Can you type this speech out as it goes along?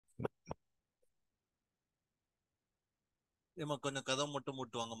ஏமா கொஞ்சம் கதவு மட்டும்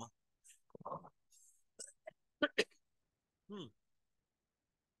மூட்டுவாங்கம்மா.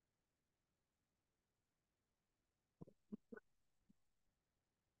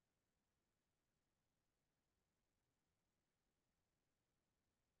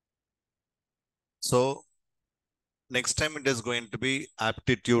 So next time it is going to be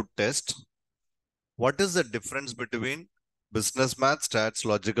aptitude test. What is the difference between business math, stats,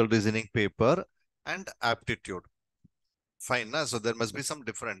 logical reasoning paper and aptitude? Fine, so there must be some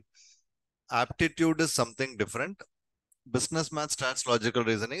different. Aptitude is something different. Business math, stats, logical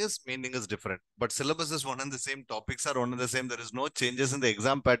reasoning is meaning is different. But syllabus is one and the same, topics are one and the same. There is no changes in the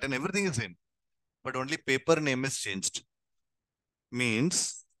exam pattern, everything is same. But only paper name is changed. Means,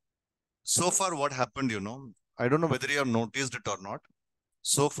 so far what happened, I don't know whether you have noticed it or not.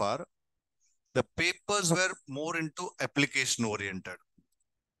 So far, the papers were more into application oriented.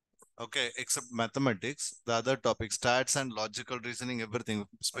 Okay, except mathematics, the other topics, stats and logical reasoning, everything,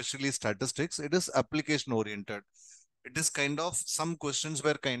 especially statistics, it is application oriented. It is kind of, some questions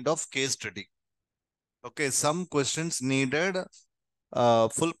were kind of case study. Okay, some questions needed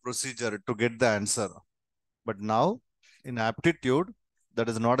full procedure to get the answer. But now in aptitude, that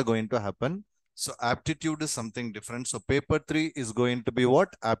is not going to happen. So aptitude is something different. So paper 3 is going to be what?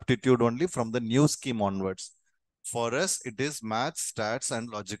 Aptitude only from the new scheme onwards. For us, it is maths, stats, and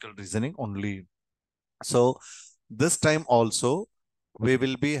logical reasoning only. So this time also, we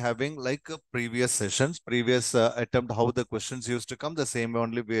will be having like previous sessions, previous attempt, how the questions used to come, the same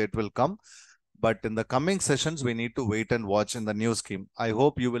only way it will come. But in the coming sessions, we need to wait and watch in the new scheme. I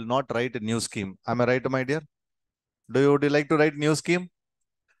hope you will not write a new scheme. Am I right, my dear? Would you like to write new scheme?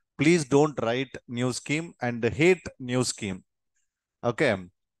 Please don't write new scheme and hate new scheme. Okay.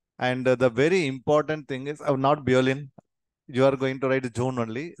 And the very important thing is, not Biolin. You are going to write June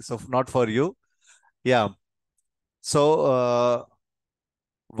only. So not for you. Yeah. So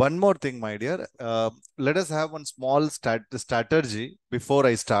one more thing, my dear. Let us have one small strategy before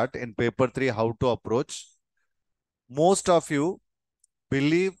I start in paper 3, how to approach. Most of you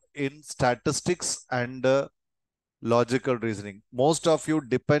believe in statistics and logical reasoning. Most of you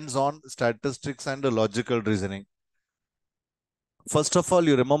depends on statistics and logical reasoning. First of all,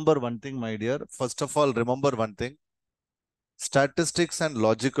 you remember one thing, my dear. First of all, remember one thing. Statistics and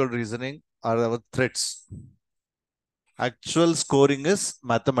logical reasoning are our threats. Actual scoring is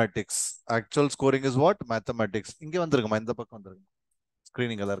mathematics. Actual scoring is what? Mathematics.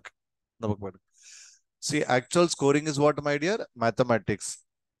 Screening. See, actual scoring is what, my dear? Mathematics.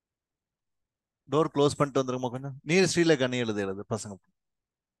 Door close பண்ணிட்டு வந்துருங்க கொஞ்சம். நீர் ஸ்ரீல கண்ணி எழுதுறது பசங்க.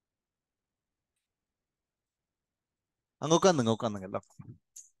 அங்க உட்காந்துங்க எல்லாம்.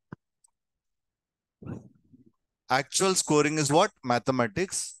 Actual scoring is what?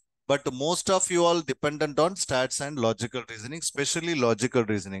 Mathematics. But most of you all dependent on stats and logical reasoning, especially logical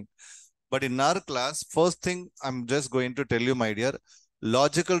reasoning. But in our class, first thing I'm just going to tell you, my dear,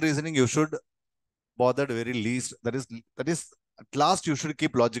 logical reasoning you should bother very least. That is at last you should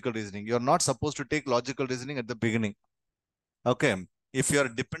keep logical reasoning. You're not supposed to take logical reasoning at the beginning. Okay. If you are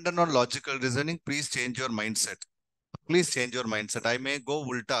dependent on logical reasoning, please change your mindset. Please change your mindset. I may go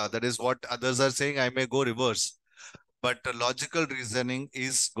ulta. That is what others are saying. I may go reverse. But logical reasoning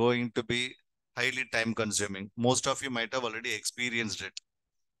is going to be highly time consuming. Most of you might have already experienced it.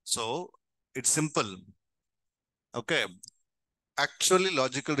 So it's simple. Okay. Actually,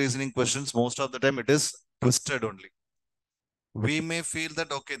 logical reasoning questions, most of the time it is twisted only. We may feel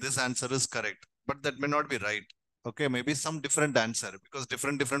that, okay, this answer is correct, but that may not be right. Okay, maybe some different answer, because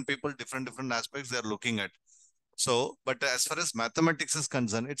different people, different aspects they are looking at. So, but as far as mathematics is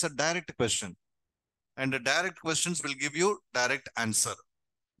concerned, it's a direct question. And the direct questions will give you direct answer.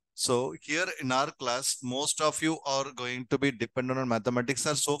 So here in our class, most of you are going to be dependent on mathematics.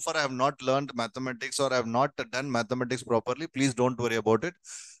 Sir, so far I have not learned mathematics or I have not done mathematics properly. Please don't worry about it.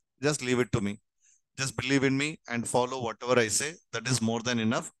 Just leave it to me. Just believe in me and follow whatever I say. That is more than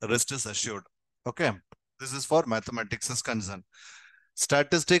enough. Rest is assured. Okay. This is for mathematics is concerned.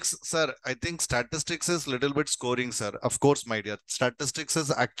 Statistics, sir, I think statistics is little bit scoring, sir. Of course, my dear. Statistics is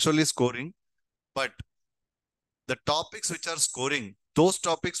actually scoring, but the topics which are scoring, those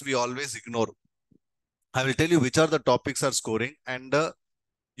topics we always ignore. I will tell you which are the topics are scoring, and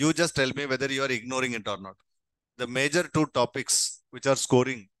you just tell me whether you are ignoring it or not. The major two topics which are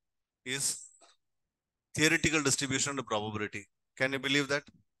scoring is theoretical distribution and probability. Can you believe that?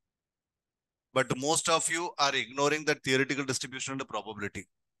 But most of you are ignoring the theoretical distribution and probability.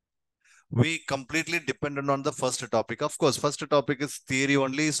 We completely dependent on the first topic. Of course, first topic is theory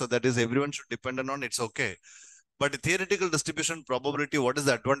only, so that is everyone should depend on, it's okay. But theoretical distribution probability, what is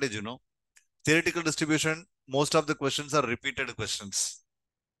the advantage, Theoretical distribution, most of the questions are repeated questions.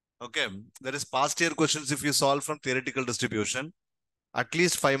 Okay, there is past year questions. If you solve from theoretical distribution, at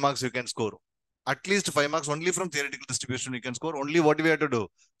least 5 marks you can score. At least 5 marks only from theoretical distribution you can score. Only what we have to do,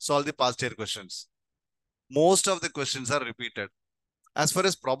 solve the past year questions. Most of the questions are repeated. As far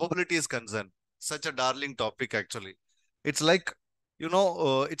as probability is concerned, such a darling topic actually. It's like,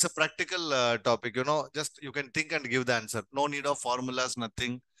 it's a practical topic, just you can think and give the answer. No need of formulas,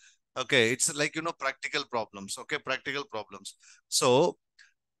 nothing. Okay, it's like, practical problems. Okay, practical problems. So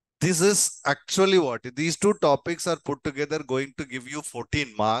this is actually what these two topics are put together going to give you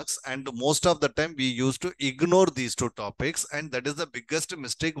 14 marks. And most of the time we used to ignore these two topics. And that is the biggest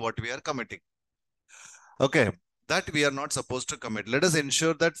mistake what we are committing. Okay, that we are not supposed to commit. Let us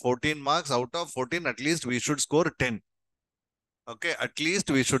ensure that 14 marks out of 14, at least we should score 10. Okay, at least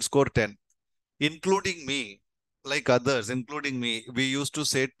we should score 10, including me, like others, including me. We used to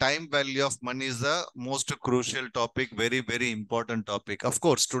say time value of money is the most crucial topic, very, very important topic. Of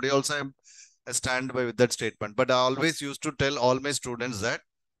course, today also I stand by with that statement, but I always used to tell all my students that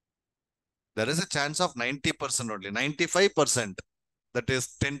there is a chance of 90% only, 95%. That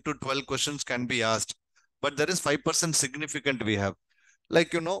is 10 to 12 questions can be asked, but there is 5% significant we have.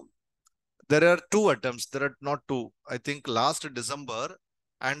 Like, there are two attempts. There are not two. I think last December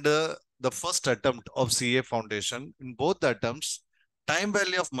and the first attempt of CA Foundation, in both the attempts, time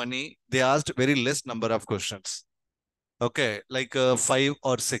value of money, they asked very less number of questions. Okay, like 5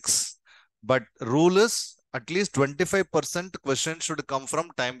 or 6. But rule is at least 25% questions should come from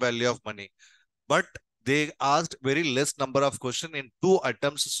time value of money. But they asked very less number of questions in 2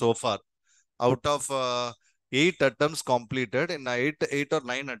 attempts so far. Out of 8 attempts completed, in 8 or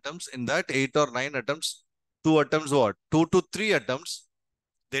 9 attempts, in that 8 or 9 attempts, 2 attempts what? 2 to 3 attempts,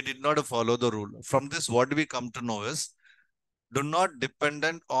 they did not follow the rule. From this, what we come to know is, do not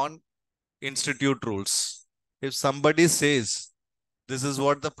dependent on institute rules. If somebody says, this is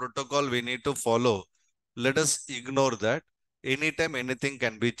what the protocol we need to follow, let us ignore that. Anytime, anything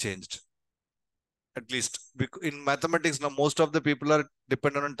can be changed. At least in mathematics now, most of the people are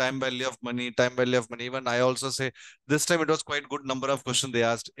dependent on time value of money. Even I also say this time it was quite good number of questions they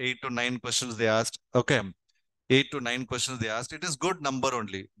asked. 8 to 9 questions they asked. Okay, 8 to 9 questions they asked. It is good number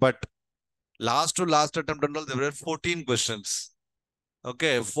only, but last to last attempt and all, there were 14 questions.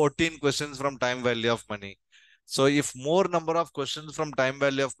 Okay, 14 questions from time value of money. So if more number of questions from time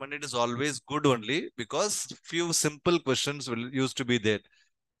value of money, it is always good only, because few simple questions will used to be there.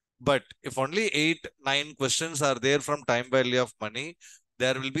 But if only 8, 9 questions are there from time value of money,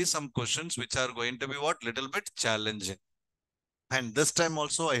 there will be some questions which are going to be what? Little bit challenging. And this time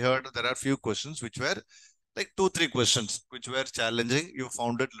also I heard there are few questions which were like 2, 3 questions which were challenging. You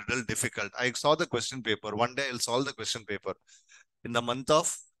found it little difficult. I saw the question paper. One day I'll solve the question paper. In the month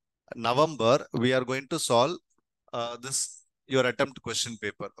of November, we are going to solve this your attempt question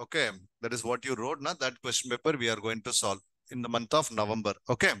paper. Okay, that is what you wrote. Now that question paper we are going to solve in the month of November.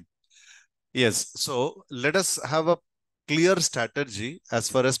 Okay. Yes. So let us have a clear strategy as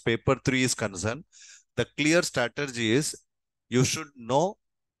far as paper 3 is concerned. The clear strategy is you should know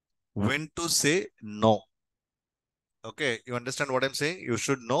when to say no. Okay. You understand what I'm saying? You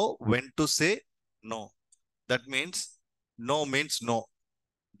should know when to say no. That means no means no.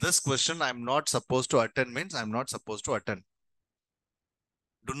 This question I'm not supposed to attend means I'm not supposed to attend.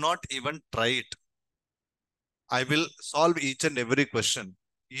 Do not even try it. I will solve each and every question,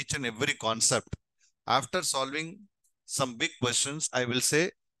 each and every concept. After solving some big questions, I will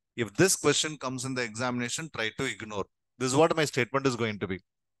say, if this question comes in the examination, try to ignore. This is what my statement is going to be.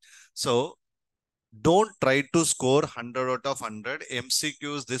 So don't try to score 100 out of 100.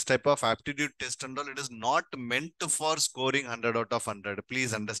 MCQs, this type of aptitude test and all, it is not meant for scoring 100 out of 100.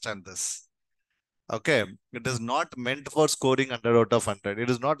 Please understand this. Okay. It is not meant for scoring 100 out of 100. It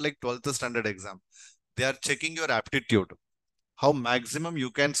is not like 12th standard exam. They are checking your aptitude, how maximum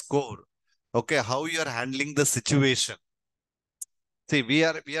you can score. Okay, how you are handling the situation. See, we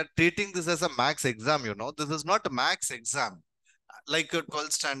are treating this as a max exam, This is not a max exam. Like a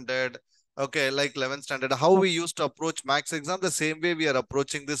 12th standard, okay, like 11th standard. How we used to approach max exam, the same way we are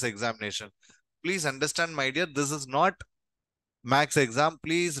approaching this examination. Please understand, my dear, this is not max exam.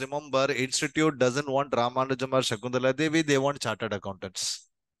 Please remember, institute doesn't want Ramanujam or Shakuntala Devi, they want chartered accountants.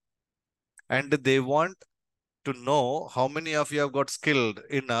 And they want to know how many of you have got skilled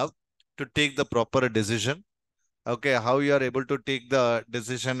enough to take the proper decision. Okay, how you are able to take the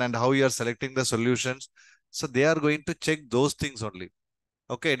decision and how you are selecting the solutions. So they are going to check those things only.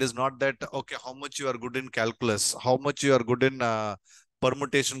 Okay, it is not that, okay, how much you are good in calculus, how much you are good in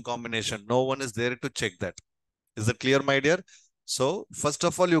permutation combination. No one is there to check that. Is that clear, my dear? So first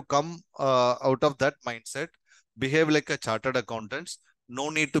of all, you come out of that mindset, behave like a chartered accountants. No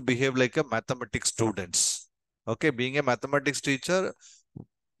need to behave like a mathematics students. Okay, being a mathematics teacher,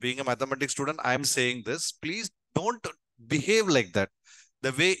 being a mathematics student, I'm saying this. Please don't behave like that.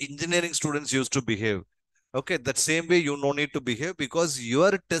 The way engineering students used to behave. Okay, that same way you no need to behave because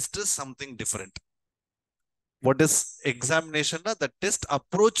your test is something different. What is examination? The test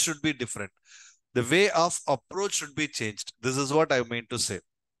approach should be different. The way of approach should be changed. This is what I mean to say.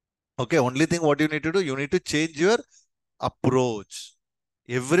 Okay, only thing what you need to do, you need to change your approach.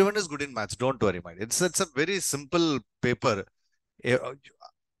 Everyone is good in maths. Don't worry, man. It's a very simple paper. Eh,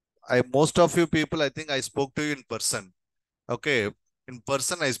 most of you people, I think I spoke to you in person. Okay, in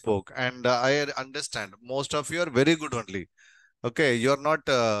person I spoke, and I understand most of you are very good only. Okay, you're not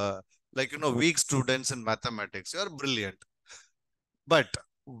like weak students in mathematics. You are brilliant, but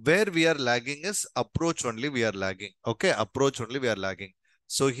where we are lagging is approach only. We are lagging. Okay, approach only we are lagging.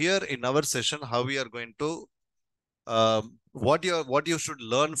 So here in our session, how we are going to what you should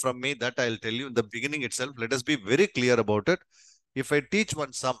learn from me, that I'll tell you in the beginning itself. Let us be very clear about it. If I teach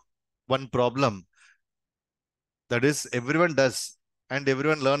one sum, one problem, that is everyone does and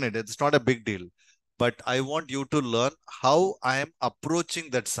everyone learn it. It's not a big deal. But I want you to learn how I am approaching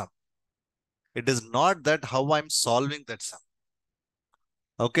that sum. It is not that how I'm solving that sum.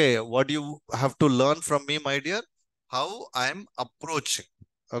 Okay, what you have to learn from me, my dear, how I'm approaching.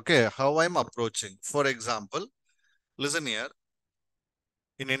 Okay, how I'm approaching. For example, listen here.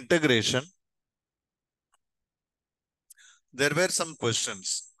 In integration, there were some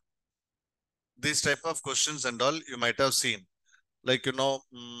questions. These type of questions and all you might have seen. Like,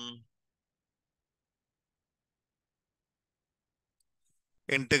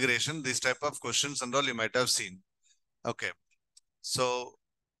 integration, these type of questions and all you might have seen. Okay. So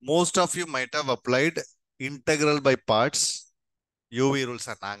most of you might have applied integral by parts. UV rules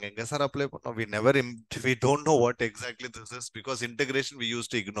are apply. We never, we don't know what exactly this is because integration we used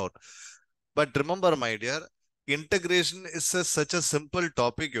to ignore. But remember, my dear, integration is such a simple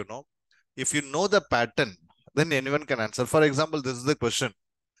topic, If you know the pattern, then anyone can answer. For example, this is the question.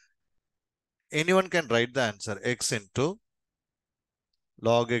 Anyone can write the answer. X into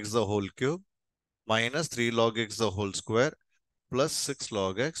log x the whole cube minus 3 log x the whole square plus 6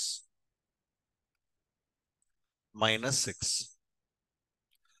 log x minus 6.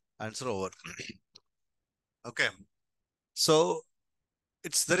 Answer over. Okay. So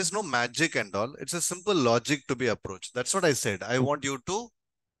there is no magic and all. It's a simple logic to be approached. That's what I said. I want you to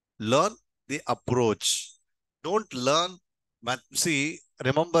learn the approach. Don't learn math. See,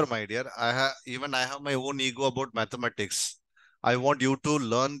 remember, my dear, I have my own ego about mathematics. I want you to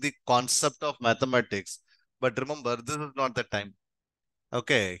learn the concept of mathematics. But remember, this is not the time.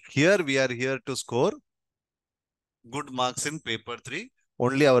 Okay, here we are here to score good marks in paper 3.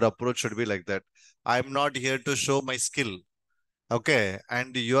 Only our approach should be like that. I'm not here to show my skill. Okay,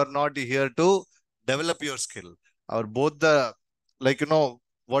 and you are not here to develop your skill. Our both the, like,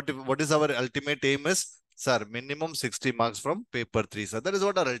 what is our ultimate aim is, sir, minimum 60 marks from paper 3, sir. That is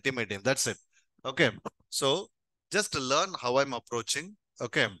what our ultimate aim. That's it. Okay, so just learn how I'm approaching.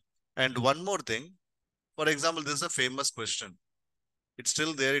 Okay, and one more thing. For example, this is a famous question. It's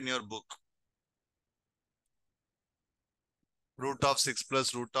still there in your book. Root of 6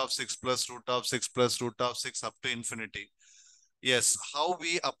 plus root of 6 plus root of 6 plus root of 6 up to infinity. Yes, how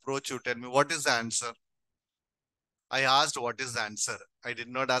we approach, you tell me, what is the answer? I asked what is the answer. I did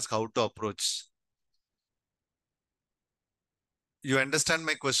not ask how to approach. You understand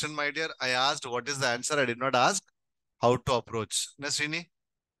my question, my dear? I asked what is the answer. I did not ask how to approach. Nasrini?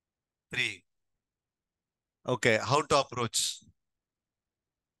 3. Okay, how to approach?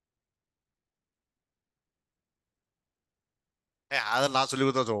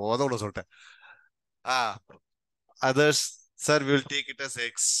 Ah, others, sir, we will take it as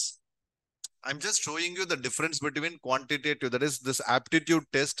X. I'm just showing you the difference between quantitative, that is this aptitude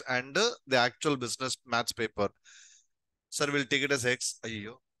test, and the actual business maths paper. Sir, we'll take it as X.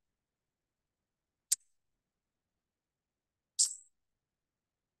 Ayyo.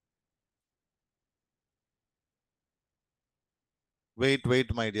 Wait,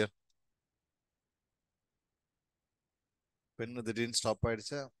 my dear. When they didn't stop, I'd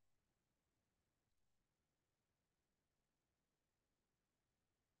say.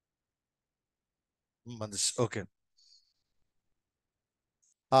 Okay.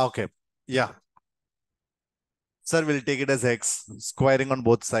 Okay. Yeah. Sir, we'll take it as X, squaring on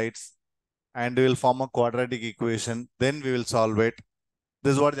both sides, and we will form a quadratic equation. Then we will solve it.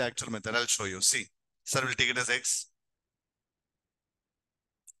 This is what the actual method. I'll show you. See, sir, we'll take it as X,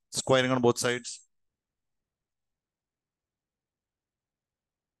 squaring on both sides.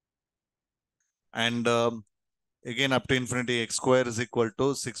 And again, up to infinity, x square is equal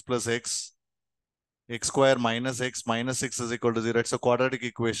to 6 plus x. X square minus 6 is equal to 0. It's a quadratic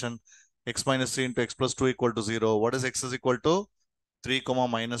equation. X minus 3 into x plus 2 equal to 0. What is x is equal to? 3 comma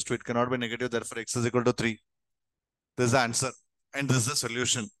minus 2. It cannot be negative. Therefore, x is equal to 3. This is the answer. And this is the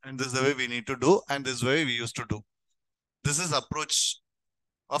solution. And this is the way we need to do. And this is the way we used to do. This is approach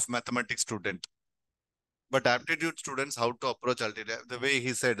of mathematics student. But aptitude students, how to approach ultimately. The way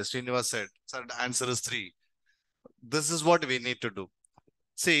he said, Srinivas said, sir, the answer is 3. This is what we need to do.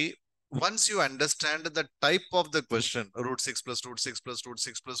 See, once you understand the type of the question, root 6 plus root 6 plus root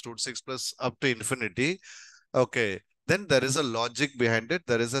 6 plus root 6 plus up to infinity, okay, then there is a logic behind it.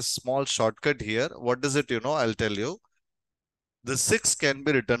 There is a small shortcut here. What is it, I'll tell you. The 6 can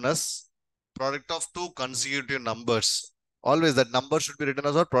be written as product of two consecutive numbers. Always that number should be written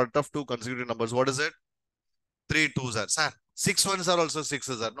as a product of two consecutive numbers. What is it? 3 2s are. Sir, 6 ones are also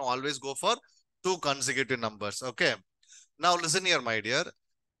 6s are. No, always go for two consecutive numbers. Okay. Now listen here, my dear.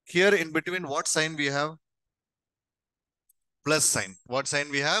 Here in between, what sign we have? Plus sign. What sign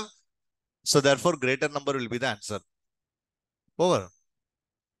we have? So therefore, greater number will be the answer. Over.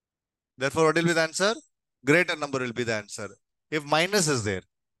 Therefore, what will be the answer? Greater number will be the answer. If minus is there,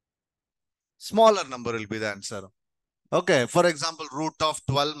 smaller number will be the answer. Okay. For example, root of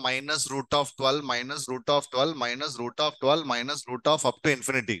 12 minus root of 12 minus root of 12 minus root of 12 minus root of up to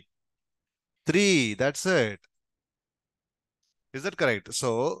infinity. 3. That's it. Is that correct?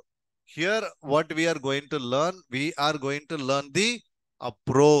 So here what we are going to learn, we are going to learn the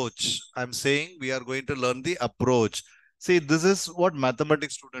approach. I'm saying we are going to learn the approach. See, this is what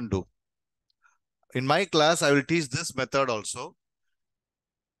mathematics students do. In my class, I will teach this method also.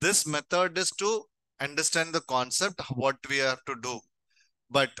 This method is to understand the concept, what we have to do.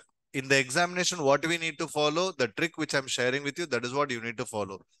 But in the examination, what we need to follow, the trick which I'm sharing with you, that is what you need to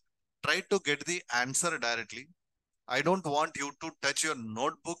follow. Try to get the answer directly. I don't want you to touch your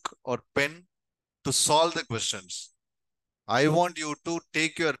notebook or pen to solve the questions. I want you to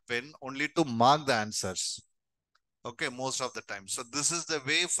take your pen only to mark the answers. Okay, most of the time. So this is the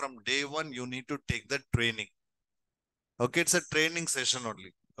way from day one you need to take the training. Okay, it's a training session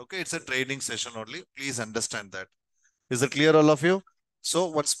only. Okay, it's a training session only. Please understand that. Is it clear, all of you? So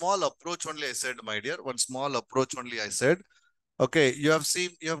one small approach only I said, my dear. One small approach only I said. Okay, you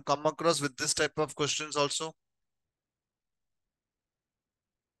have come across with this type of questions also.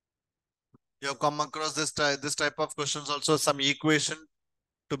 You have come across this type of questions also, some equation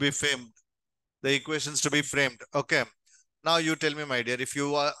to be framed, the equations to be framed. Okay. Now you tell me, my dear, if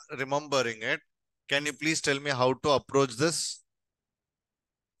you are remembering it, can you please tell me how to approach this?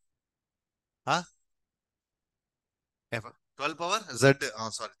 Huh? 12 power Z. Oh,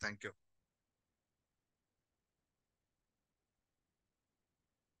 sorry. Thank you.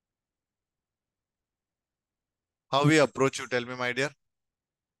 How we approach, you tell me, my dear.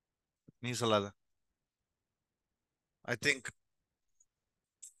 I think,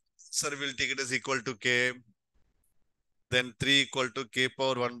 sir, will take it as equal to K. Then 3 equal to K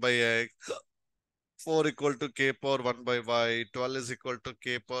power 1 by X. 4 equal to K power 1 by Y. 12 is equal to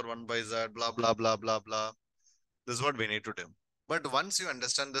K power 1 by Z. Blah, blah, blah, blah, blah. This is what we need to do. But once you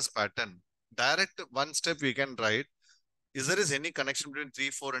understand this pattern, direct one step we can write. Is there any connection between 3,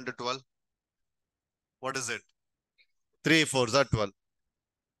 4 and 12? What is it? 3 4s are 12.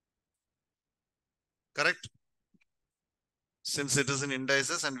 Correct? Since it is in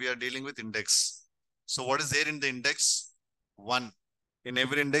indices and we are dealing with index. So what is there in the index? 1. In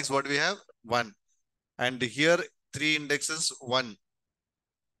every index, what we have? 1. And here 3 indexes 1.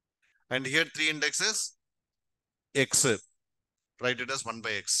 And here 3 indexes x. Write it as 1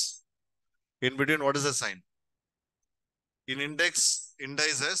 by x. In between, what is the sign? In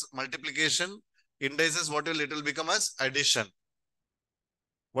indices, multiplication, indices, what will it will become as addition.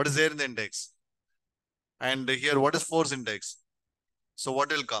 What is there in the index? And here, what is force index? So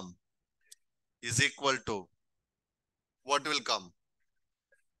what will come? Is equal to, what will come?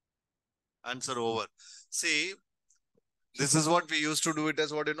 Answer over. See, this is what we used to do it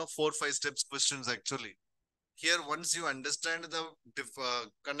as 4, 5 steps questions actually. Here, once you understand the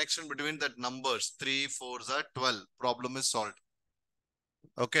connection between that numbers, 3, 4s are 12, problem is solved.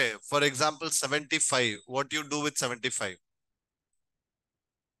 Okay, for example, 75. What you do with 75?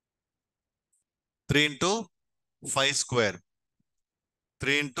 3 into 5 square.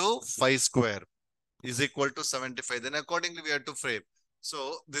 3 into 5 square is equal to 75. Then accordingly, we have to frame.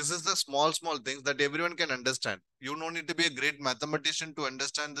 So this is the small things that everyone can understand. You don't need to be a great mathematician to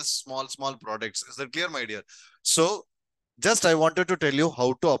understand this small products. Is that clear, my dear? So just I wanted to tell you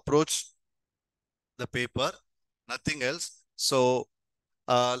how to approach the paper, nothing else. So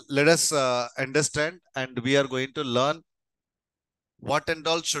let us understand, and we are going to learn what and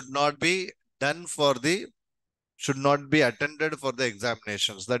all should not be done for the should not be attended for the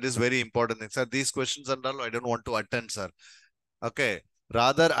examinations. That is very important. Sir, these questions and all I don't want to attend, sir. Okay.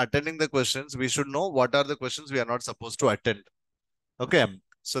 Rather attending the questions, we should know what are the questions we are not supposed to attend. Okay.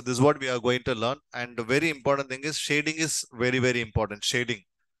 So this is what we are going to learn. And the very important thing is shading is very, very important. Shading.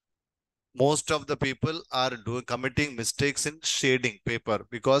 Most of the people are committing mistakes in shading paper,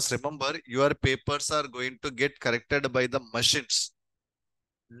 because remember, your papers are going to get corrected by the machines,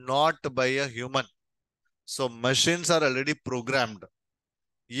 not by a human. So machines are already programmed.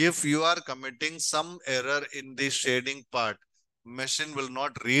 If you are committing some error in the shading part, machine will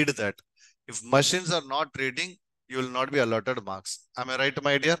not read that. If machines are not reading, you will not be allotted marks. Am I right,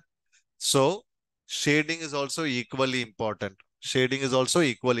 my dear? So shading is also equally important. Shading is also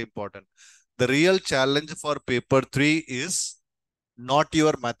equally important. The real challenge for paper 3 is not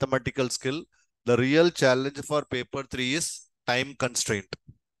your mathematical skill. The real challenge for paper 3 is time constraint.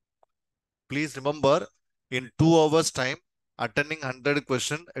 Please remember, in 2 hours time, attending 100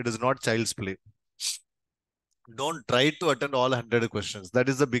 questions, it is not child's play. Don't try to attend all 100 questions. That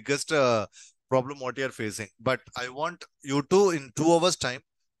is the biggest problem what you are facing. But I want you to, in 2 hours time,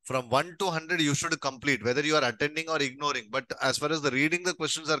 from 1 to 100, you should complete, whether you are attending or ignoring. But as far as the reading the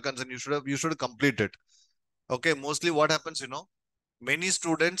questions are concerned, you should complete it. Okay, mostly what happens, many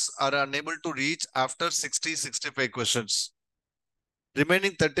students are unable to reach after 60, 65 questions.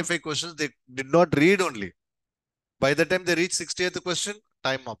 Remaining 35 questions, they did not read only. By the time they reach 60th question,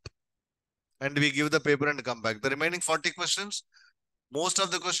 time up. And we give the paper and come back. The remaining 40 questions, most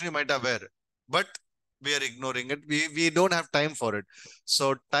of the question you might have aware, but we are ignoring it. We don't have time for it.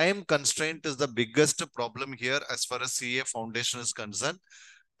 So time constraint is the biggest problem here as far as CA foundation is concerned.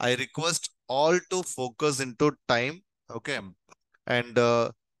 I request all to focus into time. Okay. And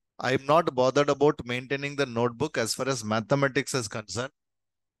I'm not bothered about maintaining the notebook as far as mathematics is concerned.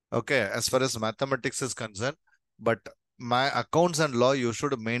 Okay. As far as mathematics is concerned, but my accounts and law, you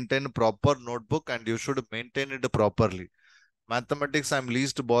should maintain proper notebook and you should maintain it properly. Mathematics, I'm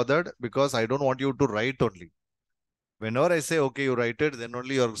least bothered because I don't want you to write only. Whenever I say, okay, you write it, then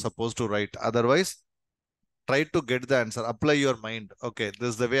only you're supposed to write. Otherwise, try to get the answer. Apply your mind. Okay, this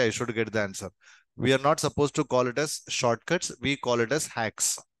is the way I should get the answer. We are not supposed to call it as shortcuts. We call it as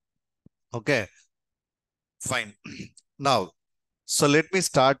hacks. Okay, fine. Now, so let me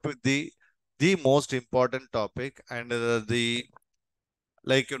start with the most important topic, and the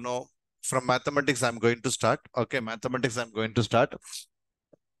like from mathematics I'm going to start. Okay, mathematics I'm going to start,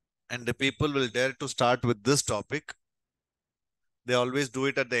 and the people will dare to start with this topic. They always do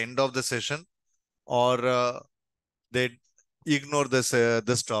it at the end of the session, or they ignore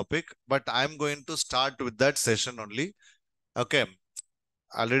this topic. But I'm going to start with that session only. Okay,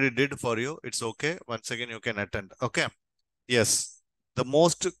 already did for you. It's okay. Once again, you can attend. Okay. Yes, the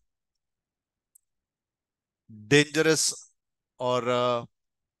most dangerous or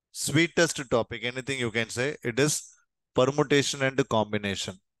sweetest topic, anything you can say, it is permutation and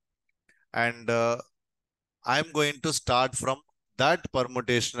combination. And I'm going to start from that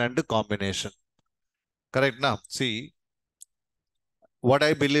permutation and combination. Correct now? See, what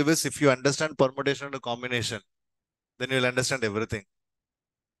I believe is if you understand permutation and combination, then you'll understand everything.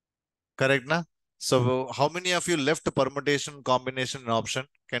 Correct now? So how many of you left permutation combination option?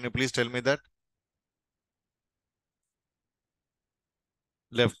 Can you please tell me that?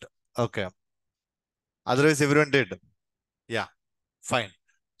 Left. Okay. Otherwise, everyone did. Yeah. Fine.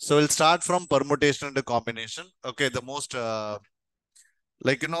 So we'll start from permutation and combination. Okay. The most,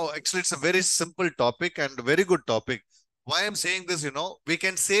 actually, it's a very simple topic and very good topic. Why I'm saying this, we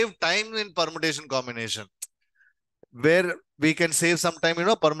can save time in permutation combination, where we can save some time,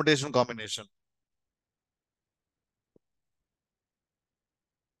 permutation combination.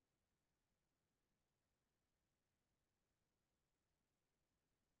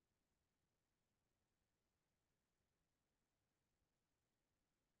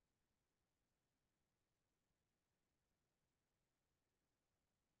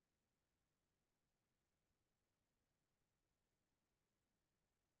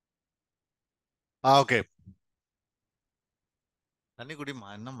 Okay.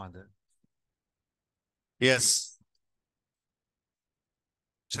 Yes.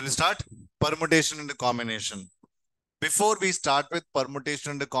 Shall we start? Permutation and combination. Before we start with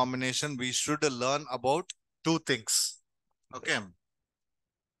permutation and combination, we should learn about two things. Okay.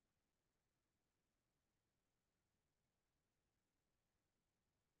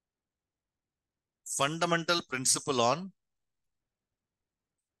 Fundamental principle on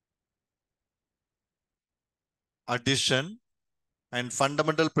addition and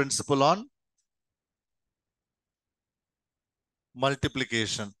fundamental principle on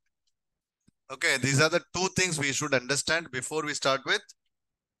multiplication. Okay, these are the two things we should understand before we start with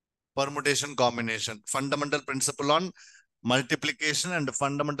permutation combination. Fundamental principle on multiplication and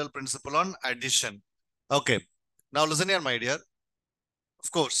fundamental principle on addition. Okay, now listen here, my dear.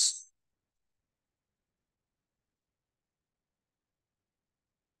 Of course,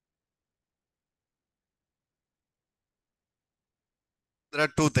 there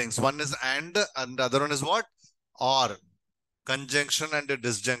are two things. One is and the other one is what? Or. Conjunction and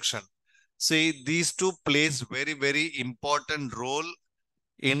disjunction. See, these two plays very, very important role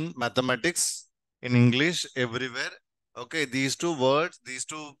in mathematics, in English, everywhere. Okay, these two words, these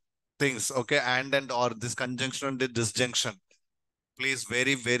two things, okay, and or, this conjunction and the disjunction plays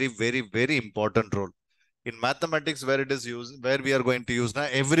very, very, very, very important role. In mathematics, where it is used, where we are going to use now,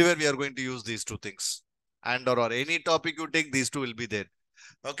 everywhere we are going to use these two things. And or any topic you take, these two will be there.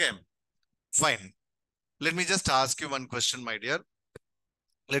 Okay, fine. Let me just ask you one question, my dear.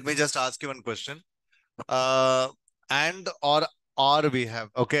 Let me just ask you one question. Uh, and or we have,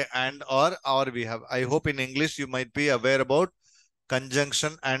 okay, and or we have. I hope in English you might be aware about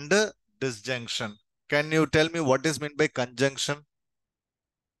conjunction and disjunction. Can you tell me what is meant by conjunction?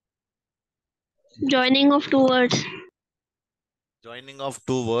 Joining of two words. Joining of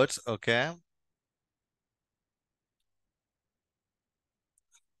two words, okay.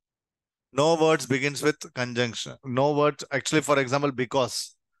 No words begins with conjunction. No words, actually, for example,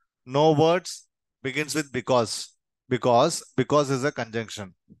 because. No words begins with because. Because is a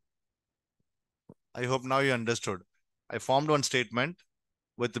conjunction. I hope now you understood. I formed one statement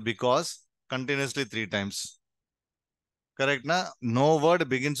with because continuously 3 times. Correct, na? No word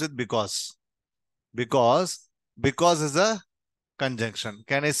begins with because. Because is a conjunction.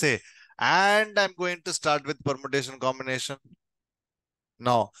 Can I say, and I'm going to start with permutation combination?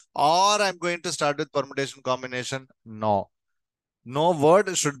 No. Or I'm going to start with permutation combination? No. No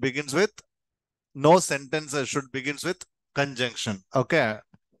word should begins with, no sentence should begins with conjunction. Okay.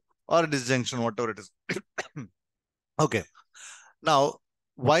 Or disjunction, whatever it is. Okay. Now,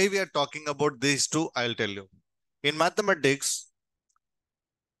 why we are talking about these two, I'll tell you. In mathematics,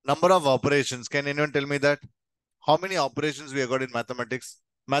 number of operations. Can anyone tell me that? How many operations we have got in mathematics?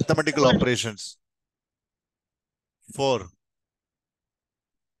 Mathematical operations. 4.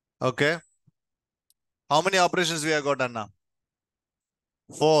 Okay. How many operations we have got, Anna?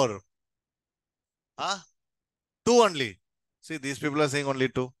 4. Huh? 2 only. See, these people are saying only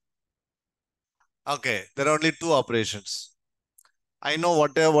 2. Okay. There are only 2 operations. I know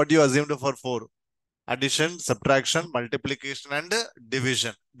what you assumed for 4. Addition, subtraction, multiplication, and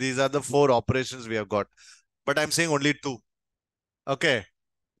division. These are the 4 operations we have got. But I'm saying only 2. Okay.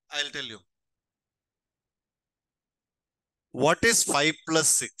 I'll tell you. What is 5 plus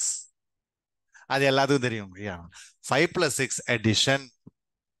 6? அது எல்லாத்துக்கும் தெரியும். Yeah. 5 plus 6 addition.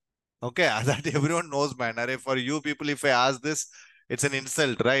 Okay, that everyone knows, man. For you people, if I ask this, it's an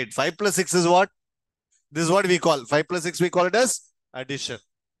insult, right? 5 plus 6 is what? This is what we call. 5 plus 6, we call it as addition.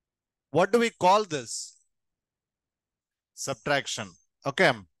 What do we call this? Subtraction.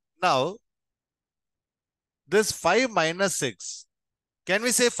 Okay. Now, this 5 minus 6. Can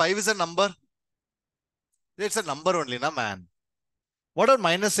we say 5 is a number? It's a number only, na man. What about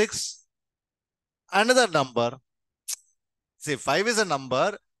minus 6? Another number. See, 5 is a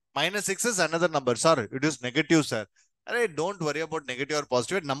number. Minus 6 is another number. Sorry, it is negative, sir. Alright, don't worry about negative or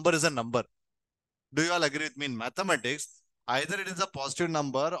positive. Number is a number. Do you all agree with me? In mathematics, either it is a positive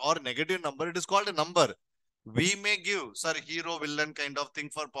number or negative number. It is called a number. We may give, sir, hero, villain kind of thing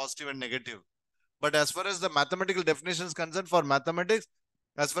for positive and negative. But as far as the mathematical definition is concerned for mathematics,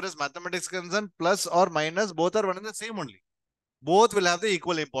 as far as mathematics is concerned, plus or minus, both are one and the same only. Both will have the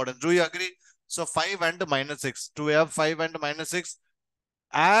equal importance. Do you agree? So 5 and minus 6. Do we have 5 and minus 6?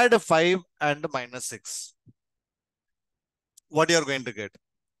 Add 5 and minus 6. What you are going to get?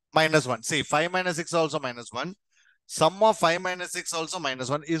 Minus 1. See, 5 minus 6 also minus 1. Sum of 5 minus 6 also minus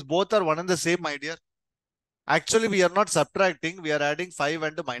 1. Is both are one and the same, my dear? Actually, we are not subtracting. We are adding 5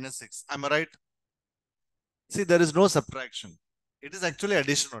 and minus 6. Am I right? See, there is no subtraction. It is actually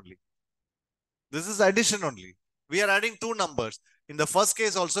addition only. This is addition only. We are adding 2 numbers. In the first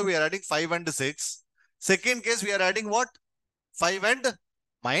case also, we are adding 5 and 6. Second case, we are adding what? 5 and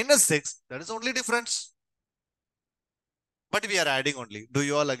minus 6. That is only difference. But we are adding only. Do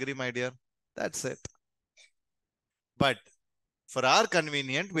you all agree, my dear? That's it. But for our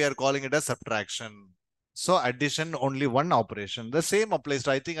convenient, we are calling it a subtraction. So addition, only one operation. The same applies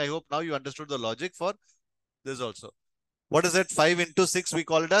to, I hope now you understood the logic for this also. What is it? 5 into 6, we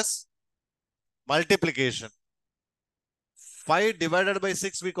call it as multiplication. 5 divided by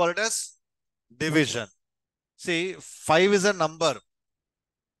 6, we call it as division. See, 5 is a number.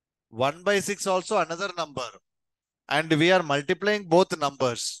 1 by 6 also another number. And we are multiplying both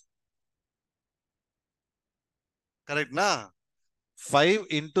numbers. Correct, na? 5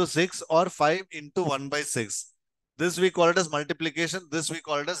 into 6 or 5 into 1 by 6. This we call it as multiplication. This we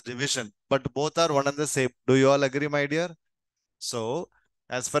call it as division. But both are one and the same. Do you all agree, my dear? So,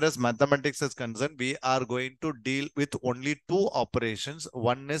 as far as mathematics is concerned, we are going to deal with only two operations.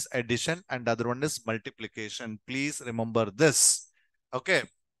 One is addition and the other one is multiplication. Please remember this. Okay.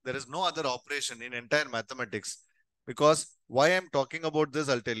 There is no other operation in entire mathematics. Because why I'm talking about this,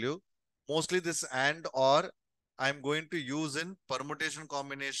 I'll tell you. Mostly this and or I'm going to use in permutation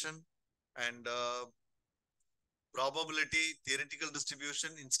combination and probability, theoretical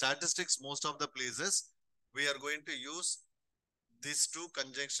distribution. In statistics, most of the places, we are going to use these two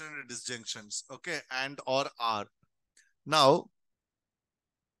conjunction and disjunctions, okay, and or are. Now,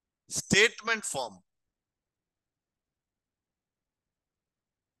 statement form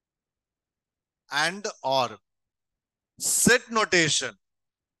and or, set notation,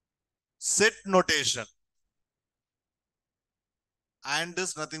 and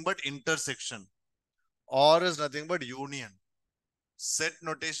is nothing but intersection, or is nothing but union. Set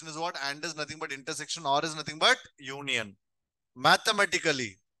notation is what? And is nothing but intersection, or is nothing but union.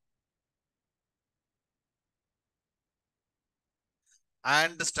 Mathematically,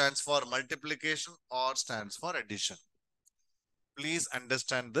 and stands for multiplication, or stands for addition. Please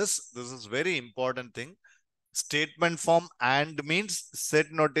understand this. This is very important thing. Statement form and means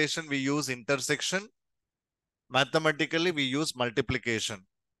set notation, we use intersection. Mathematically, we use multiplication.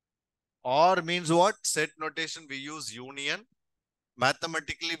 Or means what? Set notation, we use union.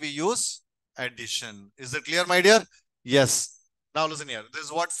 Mathematically, we use addition. Is it clear, my dear? Yes. Now listen here. This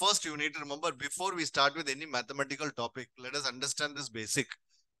is what first you need to remember before we start with any mathematical topic. Let us understand this basic.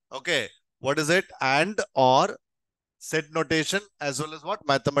 Okay. What is it? And or, set notation, as well as what?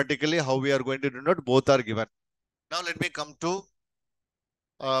 Mathematically, how we are going to denote, both are given. Now let me come to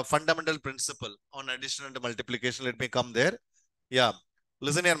fundamental principle on addition and multiplication. Let me come there. Yeah.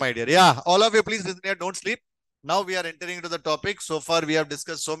 Listen here, my dear. Yeah. All of you, please listen here. Don't sleep. Now we are entering into the topic. So far, we have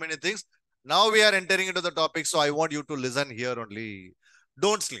discussed so many things. Now we are entering into the topic. So I want you to listen here only.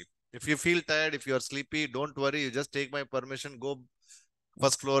 Don't sleep. If you feel tired, if you are sleepy, don't worry. You just take my permission, go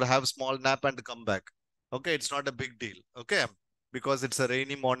first floor, have small nap and come back. Okay. It's not a big deal. Okay. Because it's a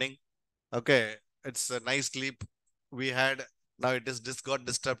rainy morning. Okay. It's a nice sleep we had. Now it is just got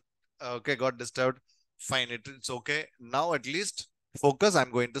disturbed. Okay. Got disturbed. Fine. It's okay. Now at least focus.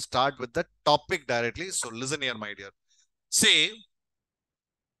 I'm going to start with the topic directly. So listen here, my dear. Say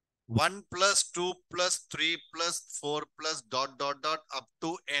 1 plus 2 plus 3 plus 4 plus dot up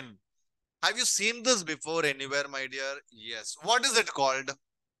to n. Have you seen this before anywhere, my dear? Yes. What is it called?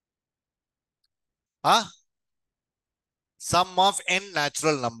 Huh? Sum of n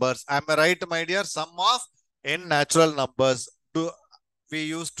natural numbers. Am I right, my dear? Sum of n natural numbers. We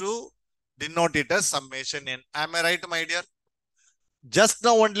used to denote it as summation n. Am I right, my dear? Just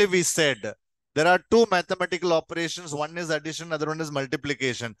now only we said there are two mathematical operations. One is addition, other one is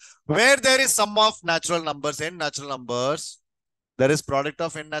multiplication. Where there is sum of natural numbers, n natural numbers, there is product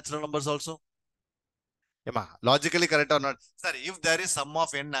of n natural numbers also. Logically correct or not? Sir, if there is sum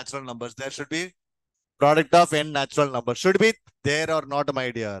of n natural numbers, there should be product of n natural numbers. Should be there or not, my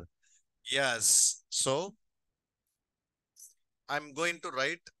dear? Yes. So, I'm going to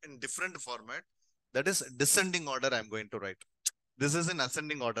write in different format. That is descending order I'm going to write. This is in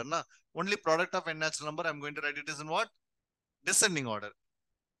ascending order. Na? Only product of n natural number, I'm going to write it is in what? Descending order.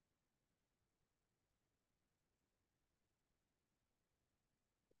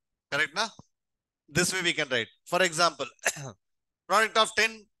 Correct, na? This way we can write. For example, product of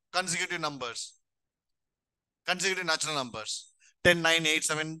 10 consecutive numbers. Consecutive natural numbers. 10, 9, 8,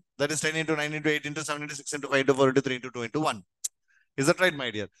 7. That is 10 into 9 into 8 into 7 into 6 into 5 into 4 into 3 into 2 into 1. Is that right, my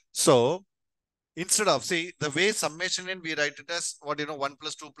dear? So, instead of, see, the way summation n, we write it as what, 1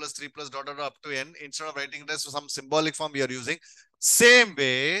 plus 2 plus 3 plus dot up to n. Instead of writing it as some symbolic form we are using. Same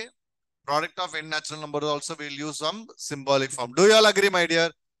way, product of n natural numbers also will use some symbolic form. Do you all agree, my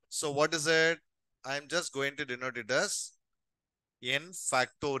dear? So what is it? I am just going to denote it as n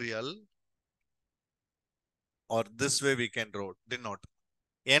factorial, or this way we can denote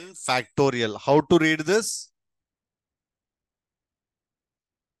n factorial. How to read this?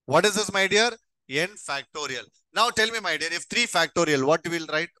 What is this, my dear? N factorial. Now tell me, my dear, if 3 factorial, what will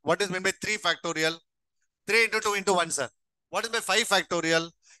write? What is meant by 3 factorial? 3 into 2 into 1, sir. What is by 5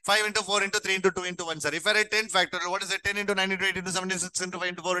 factorial? 5 into 4 into 3 into 2 into 1, sir. If I write 10 factorial, what is it? 10 into 9 into 8 into 76 into 5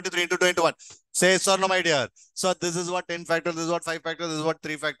 into 4 into 3 into 2 into 1. Say yes or no, my dear. So this is what 10 factorial, this is what 5 factorial, this is what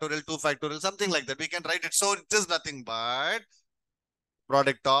 3 factorial, 2 factorial, something like that. We can write it. So it is nothing but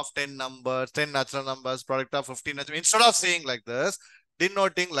product of 10 numbers, 10 natural numbers, product of 15 natural. Instead of saying like this,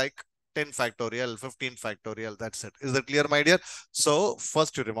 denoting like 10 factorial, 15 factorial. That's it. Is that clear, my dear? So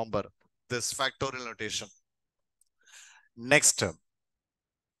first you remember this factorial notation. Next,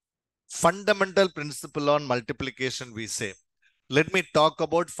 fundamental principle on multiplication, we say. Let me talk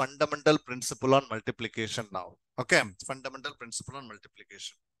about fundamental principle on multiplication now. Okay, fundamental principle on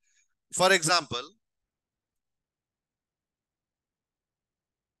multiplication. For example,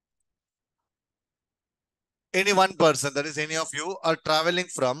 any one person, that is any of you, are traveling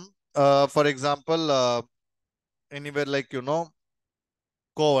from, for example, anywhere like,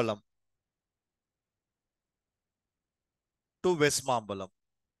 Kovalam to West Mambalam.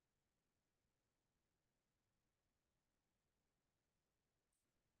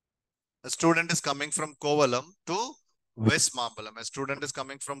 A student is coming from Kovalam to West Mambalam. A student is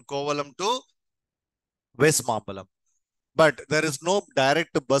coming from Kovalam to West Mambalam. But there is no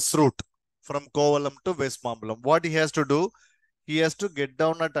direct bus route from Kovalam to West Mambalam. What he has to do, he has to get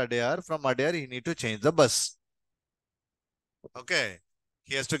down at Adyar. From Adyar, he need to change the bus. Okay.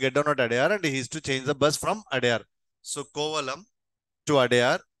 He has to get down at Adyar and he has to change the bus from Adyar. So Kovalam to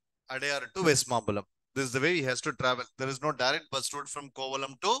Adyar, Adyar to West Mambalam. This is the way he has to travel. There is no direct bus route from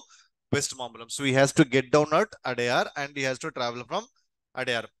Kovalam to West Mambalam. So he has to get down at Adyar and he has to travel from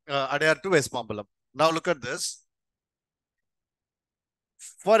Adyar to West Mambalam. Now look at this.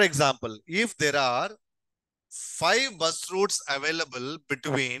 For example, if there are 5 bus routes available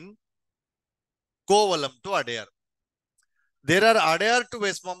between Kovalam to Adyar. There are Adyar to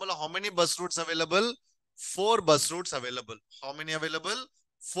West Mambalam. How many bus routes available? 4 bus routes available. How many available?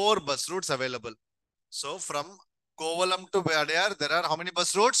 4 bus routes available. So from Kovalam to Adyar, there are how many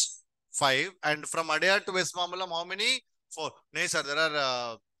bus routes? 5. And from Adyar to West Mambalam, how many? 4. No, sir, there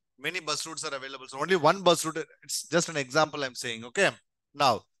are many bus routes are available. So only one bus route. It's just an example I'm saying. Okay.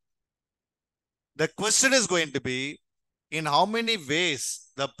 Now, the question is going to be, in how many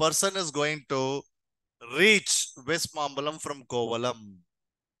ways the person is going to reach West Mambalam from Kovalam?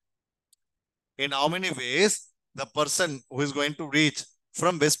 In how many ways the person who is going to reach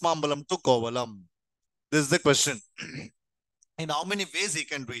from West Mambalam to Kovalam? This is the question. In how many ways he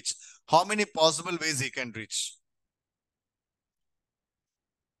can reach? How many possible ways he can reach?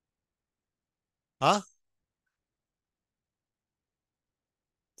 Huh?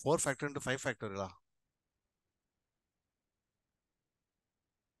 4 factor into 5 factorial.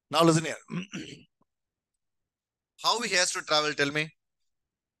 Now listen here. How he has to travel, tell me?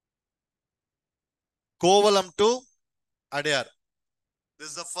 Kovalam to Adyar. This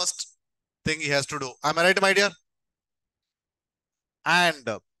is the first thing he has to do. Am I right, my dear? And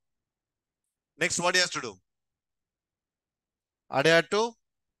next, what he has to do? Adyar to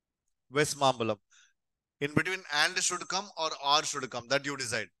West Mambalam. In between, and should come or should come. That you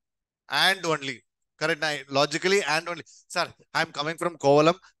decide. And only. Correct. Logically, and only. Sir, I'm coming from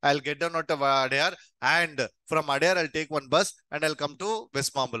Kovalam. I'll get down at Adyar. And from Adyar, I'll take one bus and I'll come to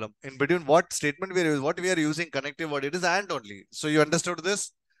West Mambalam. In between, what statement we are using? What we are using connective word? It is and only. So you understood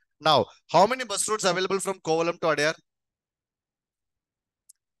this? Now, how many bus routes available from Kovalam to Adyar?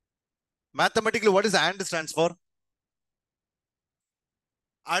 Mathematically, what is and stands for?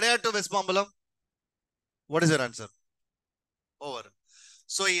 Adyar to West Mambalam. What is your answer? Over.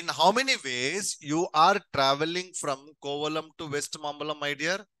 So in how many ways you are traveling from Kovalam to West Mambalam, my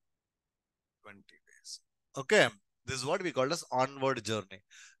dear? 20 ways. Okay. This is what we call as onward journey.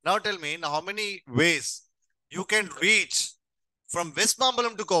 Now tell me, in how many ways you can reach from West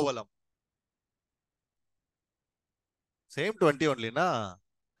Mambalam to Kovalam? Same 20 only, na?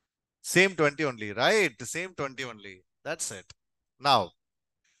 Same 20 only, right? Same 20 only. That's it. Now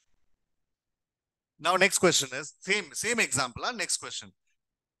next question is same example. Next question.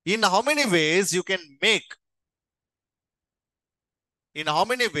 In how many ways you can make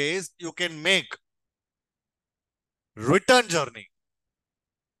return journey?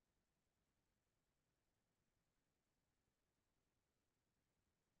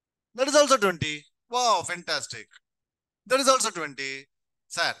 That is also 20. Wow, fantastic. That is also 20.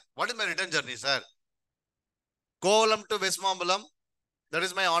 Sir, what is my return journey, sir? Kovalam to West Mambalam. That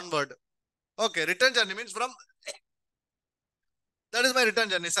is my onward. Okay, return journey means from. That is my return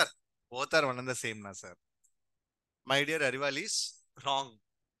journey, sir. Both are one and the same, na, sir. My dear Arival is wrong.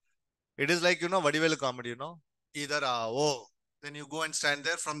 It is like, Vadivel comedy, Either, oh. Then you go and stand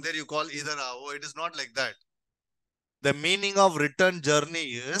there. From there, you call either, oh. It is not like that. The meaning of return journey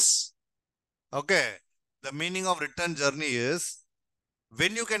is, okay, the meaning of return journey is,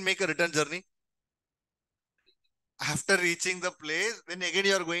 when you can make a return journey? After reaching the place, then again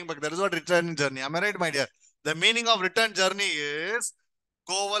you are going back. That is what return journey. Am I right, my dear? The meaning of return journey is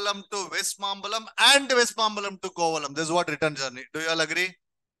Kovalam to West Mambalam and West Mambalam to Kovalam. This is what return journey. Do you all agree?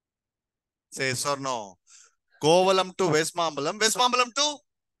 Say yes or no. Kovalam to West Mambalam to.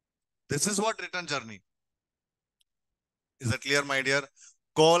 This is what return journey. Is that clear, my dear?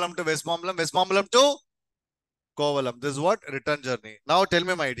 Kovalam to West Mambalam to Kovalam. This is what return journey. Now tell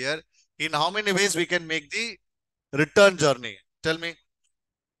me, my dear, in how many ways we can make the return journey? Tell me.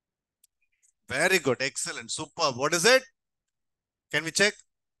 Very good. Excellent. Superb. What is it? Can we check?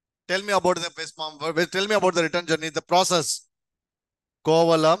 Tell me about the West Mambalam. Tell me about the return journey, the process.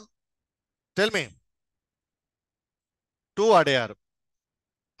 Kovalam. Tell me. To Adyar.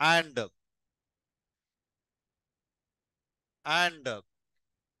 And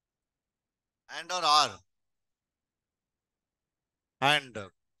or R. And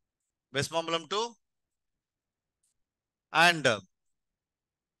West Mambalam to and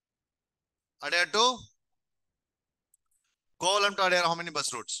Adyar to Kovalam to Adyar. How many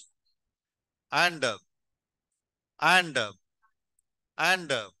bus routes? And and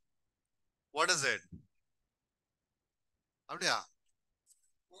and what is it? Adyar.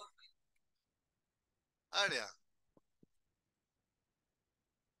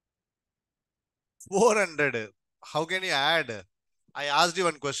 400. How can you add? I asked you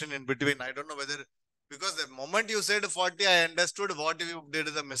one question in between. I don't know whether, because the moment you said 40, I understood what you did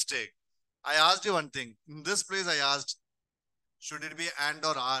the mistake. I asked you one thing. In this place, I asked, should it be and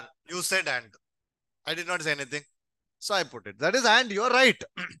or R? You said and. I did not say anything. So I put it. That is and. You are right.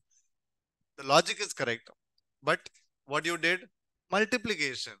 The logic is correct. But what you did?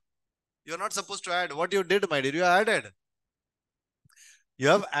 Multiplication. You're not supposed to add. What you did, my dear, you added. You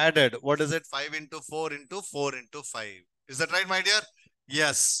have added. What is it? 5 into 4 into 4 into 5. Is that right, my dear?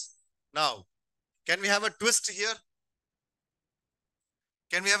 Yes. Now, can we have a twist here?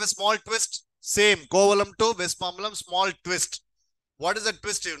 Can we have a small twist? Same. Kovalam to West Mambalam, small twist. What is the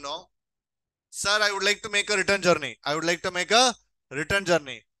twist, you know? Sir, I would like to make a return journey. I would like to make a return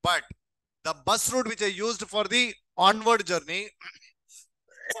journey. But the bus route which I used for the onward journey,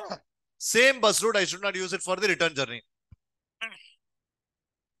 same bus route, I should not use it for the return journey.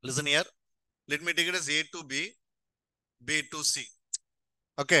 Listen here. Let me take it as A to B, B to C.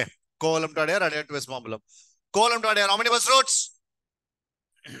 Okay. Kovalam to Adyar, Adyar to West Mambalam. Kovalam to Adyar, how many bus routes?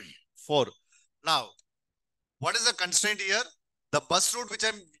 4. Now, what is the constraint here? The bus route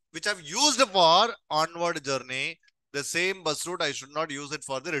which I've used for onward journey, the same bus route, I should not use it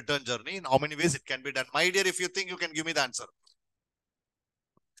for the return journey. In how many ways it can be done? My dear, if you think, you can give me the answer.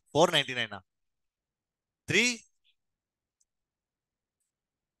 499. 3.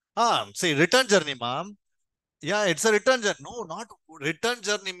 Say return journey, ma'am. Yeah, it's a return journey. No, not return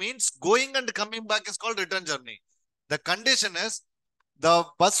journey means going and coming back is called return journey. The condition is the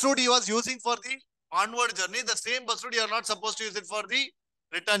bus route he was using for the onward journey, the same bus route you are not supposed to use it for the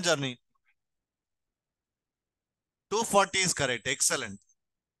return journey. 240 is correct. Excellent.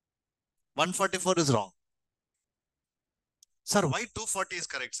 144 is wrong. Sir, why 240 is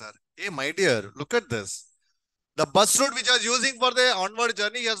correct, sir? Hey, my dear, look at this. The bus route which I was using for the onward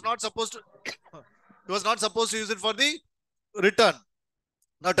journey, he was not supposed to he was not supposed to use it for the return.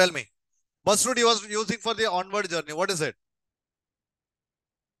 Now tell me, bus route he was using for the onward journey, what is it?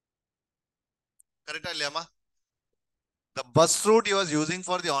 Correct, Liama? The bus route he was using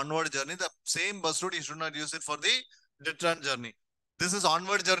for the onward journey, the same bus route he should not use it for the return journey. This is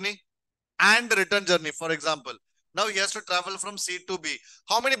onward journey and return journey, for example. Now he has to travel from C to B.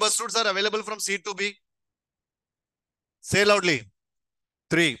 How many bus routes are available from C to B? Say loudly.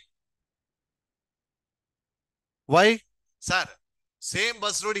 3. Why? Sir, same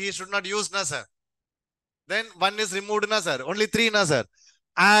bus route he should not use, na sir. Then 1 is removed, na sir. Only 3, na sir.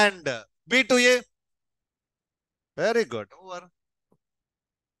 And B to A. Very good. Over.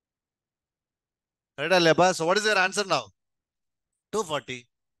 Right, so what is your answer now? 240.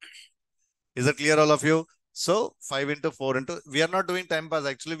 Is it clear, all of you? So 5 into 4 into, we are not doing time pass.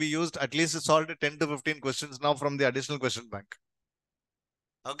 Actually, we used at least solved 10 to 15 questions now from the additional question bank.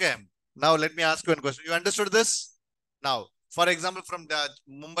 Okay. Now let me ask you one question. You understood this? Now, for example, from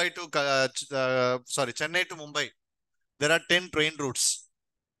Mumbai to, Chennai to Mumbai, there are 10 train routes.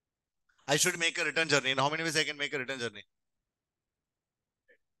 I should make a return journey. In how many ways I can make a return journey?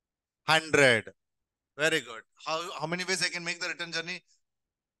 100. Very good. How many ways I can make the return journey?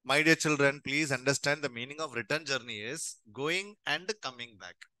 My dear children, please understand the meaning of return journey is going and coming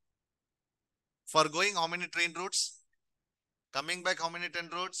back. For going, how many train routes? Coming back, how many 10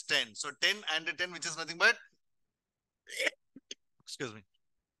 roads? 10. So 10 and 10, which is nothing but, excuse me,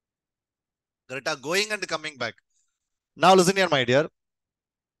 Greta going and coming back. Now listen here, my dear.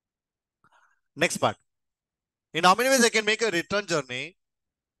 Next part. In how many ways I can make a return journey,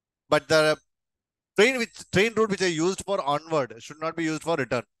 but the train route which I used for onward should not be used for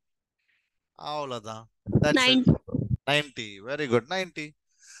return. That's it. 9. 90. Very good. 90.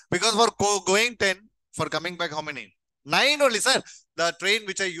 Because for going 10, for coming back, how many? 9 only, sir. The train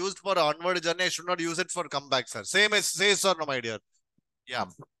which I used for onward journey, I should not use it for comeback, sir. Same as, say, sir, no, my dear. Yeah.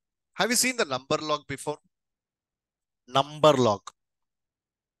 Have you seen the number lock before? Number lock.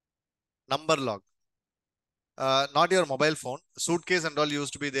 Number lock. Not your mobile phone. Suitcase and all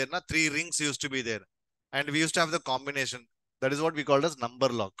used to be there. Na? 3 rings used to be there. And we used to have the combination. That is what we called as number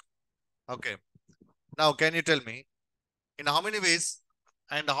lock. Okay. Now, can you tell me in how many ways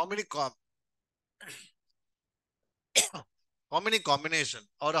and how many how many combination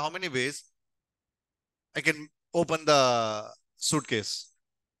or how many ways I can open the suitcase?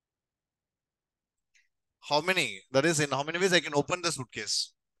 How many? That is, in how many ways I can open the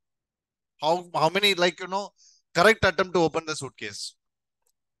suitcase? How many, like, correct attempt to open the suitcase?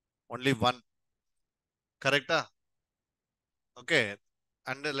 Only one. Correct? Okay.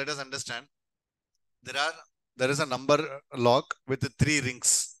 And let us understand. There is a number lock with 3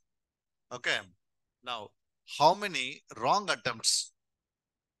 rings. Okay. Now, how many wrong attempts?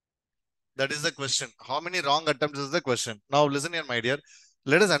 That is the question. How many wrong attempts is the question. Now, listen here, my dear.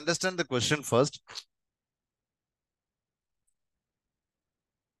 Let us understand the question first.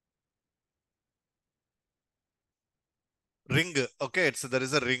 Ring. Okay, there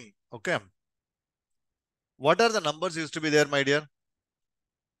is a ring. Okay. What are the numbers used to be there, my dear?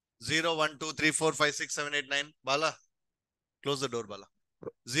 0, 1, 2, 3, 4, 5, 6, 7, 8, 9. Bala, close the door, Bala.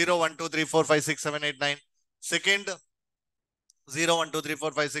 0, 1, 2, 3, 4, 5, 6, 7, 8, 9. Second, 0, 1, 2, 3,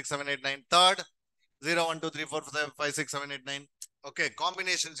 4, 5, 6, 7, 8, 9. Third, 0, 1, 2, 3, 4, 5, 6, 7, 8, 9. Okay,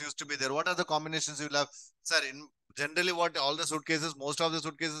 combinations used to be there. What are the combinations you will have? Sir, in generally what all the suitcases, most of the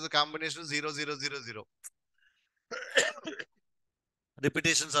suitcases, the combination 0, 0, 0, 0.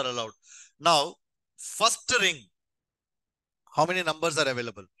 Repetitions are allowed. Now, first ring, how many numbers are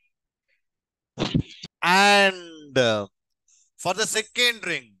available? And for the second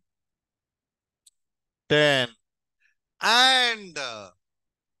ring, 10. And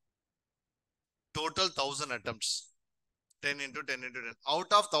total 1000 attempts. 10 into 10 into 10.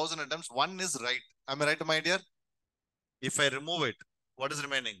 Out of 1000 attempts, 1 is right. Am I right, my dear? If I remove it, what is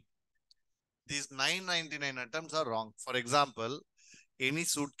remaining? These 999 attempts are wrong. For example, any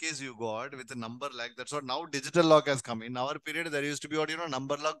suitcase you got with a number like that's what now digital lock has come. In our period, there used to be what,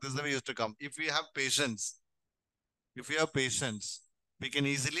 number lock, this is the way used to come. If we have patience, we can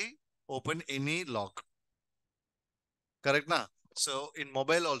easily open any lock. Correct, na? So in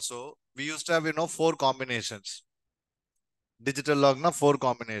mobile also, we used to have, 4 combinations. Digital lock, na, 4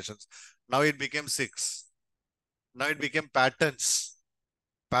 combinations. Now it became 6. Now it became patterns.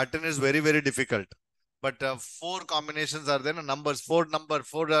 Pattern is very, very difficult. But 4 combinations are there, numbers, 4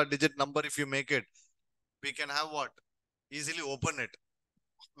 digit number. If you make it, we can have what? Easily open it.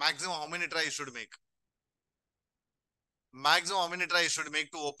 Maximum how many tries should make? Maximum how many tries should make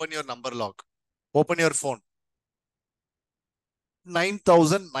to open your number lock? Open your phone.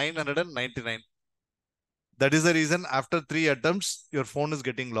 9,999. That is the reason after 3 attempts, your phone is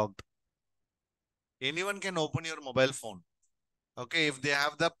getting locked. Anyone can open your mobile phone. Okay, if they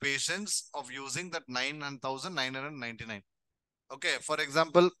have the patience of using that 9,999. Okay, for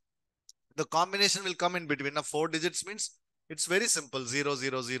example, the combination will come in between. Now, 4 digits means it's very simple. 0,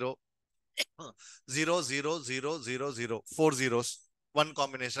 0, 0, 0, 0, 0, 0, 0. 4 zeros. One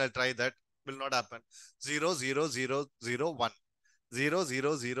combination. I'll try that. Will not happen. 0, 0, 0, 0, 1. 0,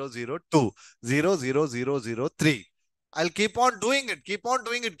 0, 0, 0, 2. 0, 0, 0, 0, 3. I'll keep on doing it. Keep on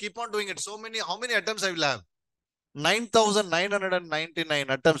doing it. Keep on doing it. So many. How many attempts I will have? 9,999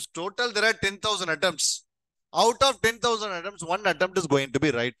 attempts. Total, there are 10,000 attempts. Out of 10,000 attempts, 1 attempt is going to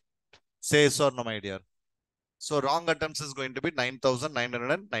be right. Say yes or no, my dear. So wrong attempts is going to be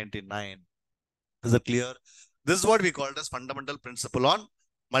 9,999. Is it clear? This is what we call as fundamental principle on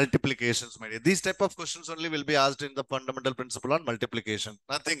multiplications, my dear. These type of questions only will be asked in the fundamental principle on multiplication.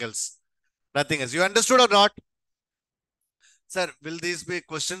 Nothing else. Nothing else. You understood or not? Sir, will these be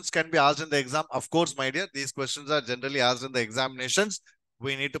questions can be asked in the exam? Of course, my dear. These questions are generally asked in the examinations.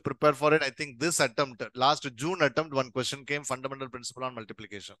 We need to prepare for it. I think this attempt, last June attempt, one question came, fundamental principle on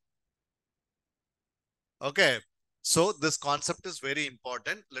multiplication. Okay. So this concept is very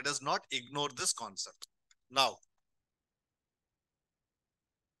important. Let us not ignore this concept. Now,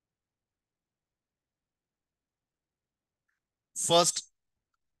 First,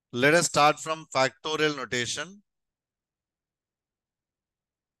 let us start from factorial notation.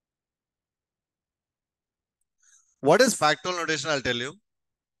 What is factorial notation? I'll tell you.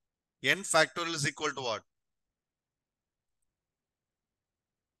 N factorial is equal to what?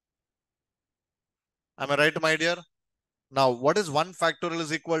 Am I right, my dear? Now, what is 1 factorial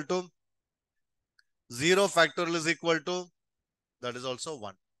is equal to? 0 factorial is equal to? That is also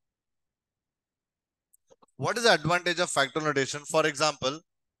 1. What is the advantage of factorial notation? For example,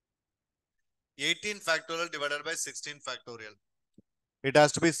 18 factorial divided by 16 factorial. It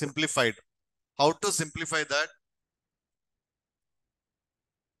has to be simplified. How to simplify that?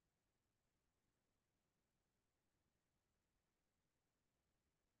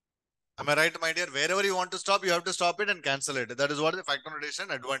 Am I right, my dear? Wherever you want to stop, you have to stop it and cancel it. That is what the factorial notation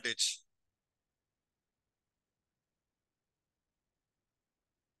advantage.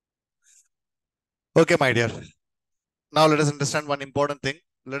 Okay, my dear. Now let us understand one important thing.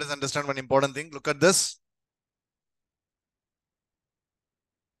 Look at this.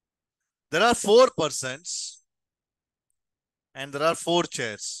 There are 4 persons and there are 4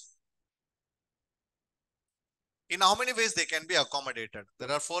 chairs. In how many ways they can be accommodated?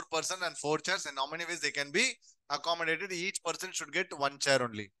 There are 4 persons and 4 chairs. In how many ways they can be accommodated? Each person should get 1 chair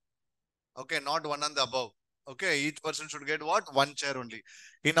only. Okay, not one on the above. Okay, each person should get what? 1 chair only.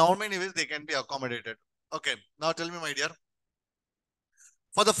 In how many ways they can be accommodated? Okay, now tell me, my dear.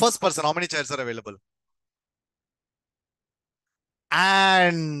 For the first person, how many chairs are available?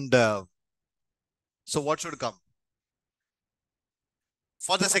 And so what should come?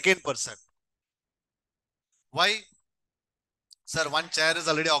 For the second person. Why? Sir, 1 chair is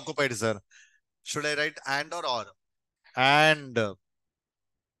already occupied, sir. Should I write and or or? And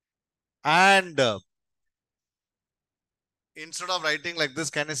instead of writing like this,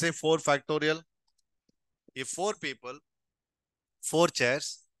 can I say 4 factorial? If 4 people, 4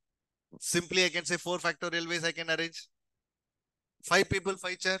 chairs, simply I can say 4 factorial ways I can arrange. 5 people,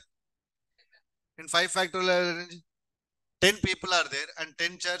 5 chair. In 5 factorial I arrange. 10 people are there and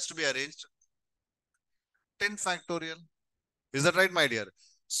 10 chairs to be arranged. 10 factorial. Is that right, my dear?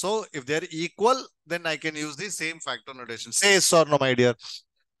 So if they're equal, then I can use the same factorial notation. Say yes or no, my dear.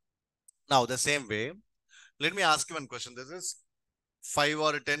 Now the same way, let me ask you one question. This is 5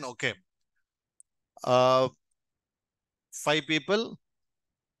 or 10. Okay. 5 people.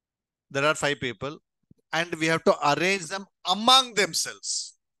 There are 5 people and we have to arrange them among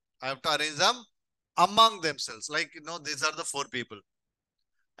themselves. I have to arrange them among themselves. Like, these are the 4 people.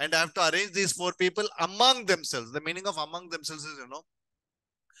 And I have to arrange these 4 people among themselves. The meaning of among themselves is,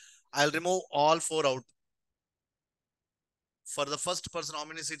 I'll remove all 4 out. For the first person, how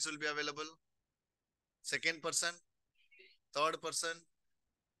many seats will be available? Second person, third person,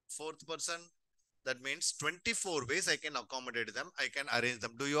 fourth person. That means 24 ways I can accommodate them. I can arrange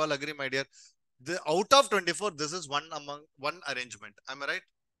them. Do you all agree, my dear? Out of 24, this is one arrangement. Am I right?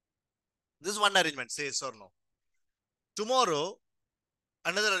 This is one arrangement. Say yes or no. Tomorrow,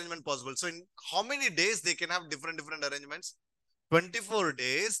 another arrangement possible. So in how many days they can have different arrangements? 24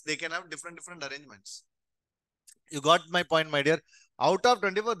 days, they can have different arrangements. You got my point, my dear? Out of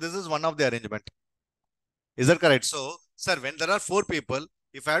 24, this is one of the arrangement. Is that correct? So, sir, when there are 4 people,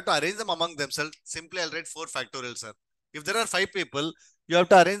 if I have to arrange them among themselves, simply I'll write 4 factorial, sir. If there are 5 people, you have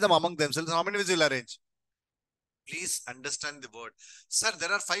to arrange them among themselves. How many ways will arrange? Please understand the word. Sir,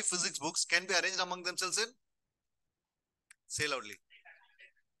 there are 5 physics books. Can be arranged among themselves in? Say loudly.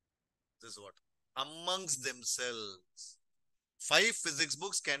 This is what? Amongst themselves. 5 physics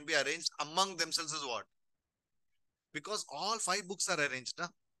books can be arranged among themselves is what? Because all 5 books are arranged. Huh?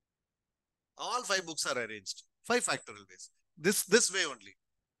 All 5 books are arranged. 5 factorial ways. This way only.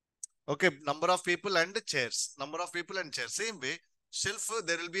 Okay, number of people and chairs. Number of people and chairs. Same way, shelf,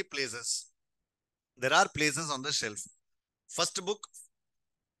 there will be places. There are places on the shelf. First book,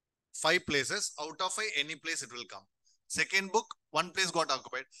 5 places. Out of 5, any place it will come. Second book, 1 place got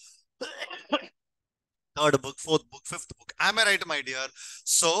occupied. Third book, 4th book, 5th book. Am I right, my dear?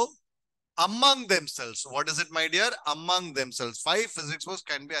 So, among themselves. What is it, my dear? Among themselves. 5 physics books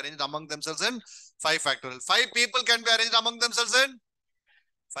can be arranged among themselves in 5 factorial. 5 people can be arranged among themselves in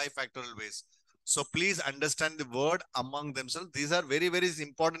 5 factorial ways. So please understand the word among themselves. These are very, very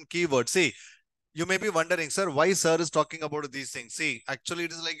important keywords. See, you may be wondering, sir, why sir is talking about these things? See, actually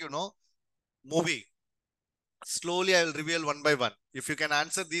it is like, movie. Slowly I will reveal one by one. If you can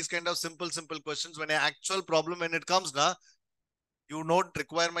answer these kind of simple questions, when an actual problem, when it comes, you don't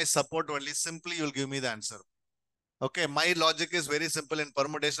require my support only. Simply you'll give me the answer. Okay, my logic is very simple. In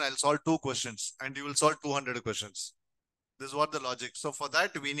permutation, I'll solve 2 questions and you will solve 200 questions. This is what the logic. So for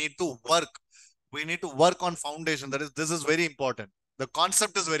that, we need to work. We need to work on foundation. This is very important. The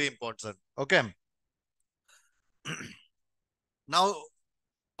concept is very important. Okay. Now,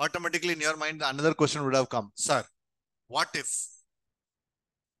 automatically in your mind, another question would have come. Sir, what if?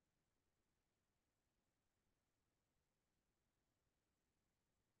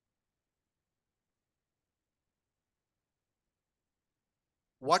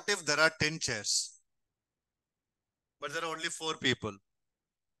 What if there are 10 chairs, but there are only 4 people?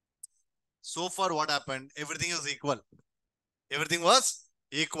 So far, what happened? Everything is equal. Everything was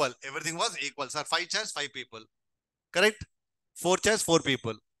equal. Everything was equal. Sir, 5 chairs, 5 people. Correct? 4 chairs, 4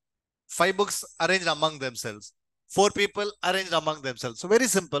 people. 5 books arranged among themselves. 4 people arranged among themselves. So very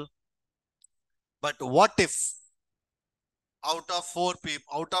simple. But what if out of 4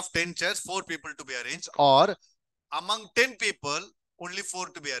 people, out of 10 chairs, 4 people to be arranged, or among 10 people, only 4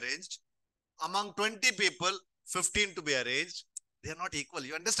 to be arranged, among 20 people, 15 to be arranged? They are not equal.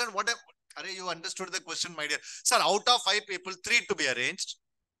 You understand what you understood the question, my dear. Sir, out of 5 people, 3 to be arranged.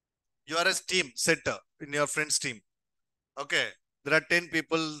 You are a team setter in your friend's team. Okay. There are 10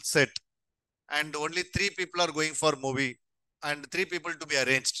 people set, and only 3 people are going for movie, and 3 people to be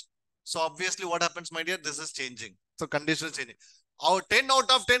arranged. So obviously what happens, my dear? This is changing. So condition is changing. Our 10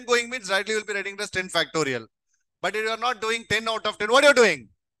 out of 10 going means rightly you will be writing this 10 factorial. But if you are not doing 10 out of 10, what are you doing?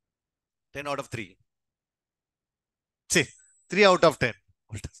 10 out of 3. See, 3 out of 10.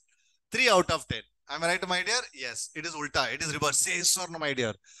 3 out of 10. Am I right, my dear? Yes, it is ulta. It is reverse. Say yes or no, my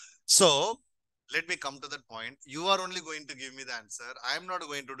dear. So, let me come to that point. You are only going to give me the answer. I am not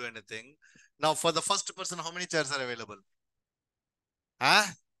going to do anything. Now, for the first person, how many chairs are available? Huh?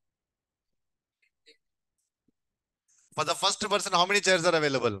 For the first person, how many chairs are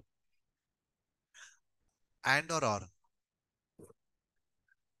available? And or.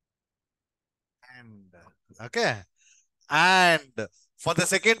 And. Okay. And for the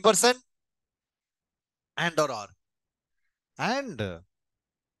second person, and or. And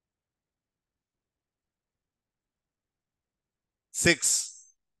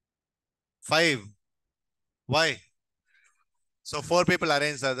 6, 5. Why? So 4 people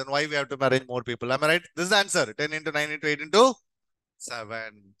arrange that. Then why we have to arrange more people? Am I right? This is the answer. 10 into 9 into 8 into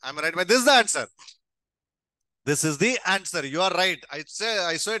 7. Am I right? But this is the answer. This is the answer. You are right. I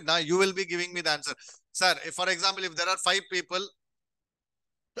said now you will be giving me the answer. Sir, if for example, if there are 5 people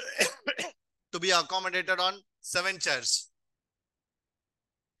to be accommodated on 7 chairs.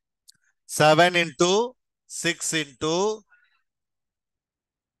 7 into 6 into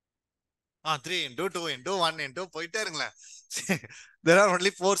 3 into 2 into 1 into there are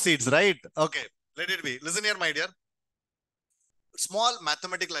only 4 seats, right? Okay, let it be. Listen here, my dear. Small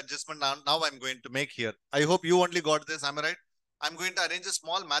mathematical adjustment now I'm going to make here. I hope you only got this. Am I right? I'm going to arrange a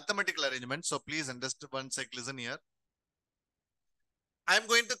small mathematical arrangement. So please understand one sec. Listen here. I'm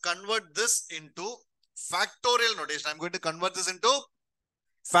going to convert this into factorial notation. I'm going to convert this into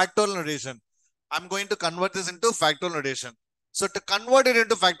factorial notation. I'm going to convert this into factorial notation. So to convert it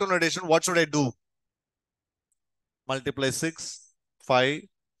into factorial notation, what should I do? Multiply 6, 5,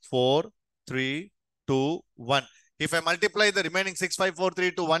 4, 3, 2, 1. If I multiply the remaining 6, 5, 4,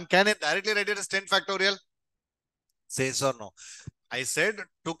 3, 2, 1, can I directly write it as 10 factorial? Say yes or no. I said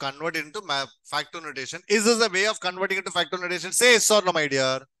to convert it into factorial notation. Is this a way of converting it to factorial notation? Say yes or no, my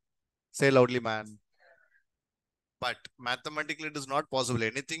dear. Say loudly, man. But mathematically, it is not possible.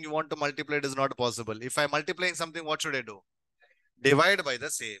 Anything you want to multiply, it is not possible. If I'm multiplying something, what should I do? Divide by the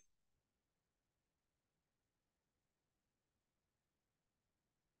same.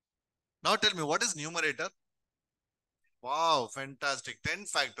 Now tell me, what is numerator? Wow, fantastic. 10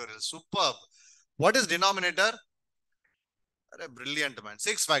 factorial. Superb. What is denominator? Brilliant, man.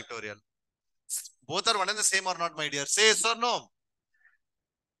 6 factorial. Both are one and the same or not, my dear? Say yes or no.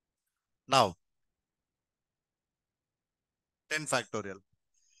 Now, 10 factorial.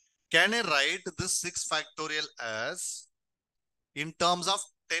 Can I write this 6 factorial as in terms of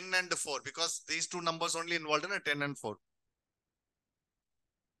 10 and 4? Because these two numbers only involved in a 10 and 4.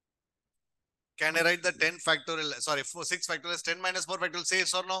 Can I write the 10 factorial? Sorry, 6 factorial is 10 minus 4 factorial. Say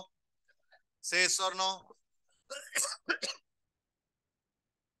yes or no? Say yes or no?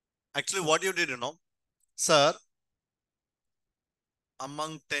 Actually, what you did, you know, sir,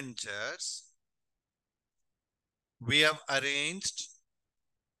 among 10 chairs, we have arranged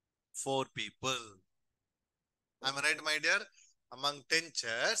 4 people. Am I right, my dear? Among 10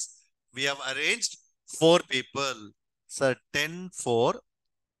 chairs, we have arranged 4 people. Sir, 10, 4,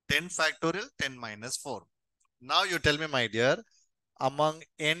 10 factorial, 10 minus 4. Now you tell me, my dear, among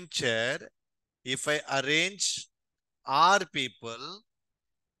n chair, if I arrange r people,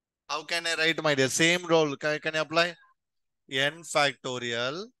 how can I write, my dear? Same rule. Can I apply? N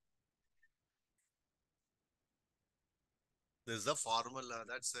factorial This is the formula.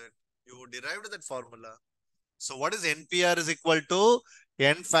 That's it. You derived that formula. So what is NPR is equal to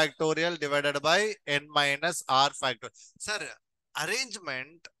n factorial divided by n minus r factorial. Sir,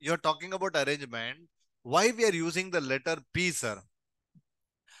 arrangement, you're talking about arrangement. Why we are using the letter P, sir?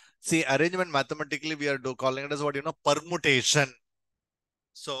 See, arrangement mathematically, we are calling it as what, permutation.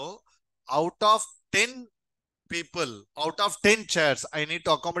 So out of 10 people, out of 10 chairs, I need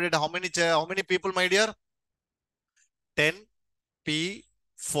to accommodate how many chairs, how many people, my dear? 10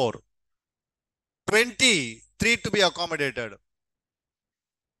 P4. 23 to be accommodated.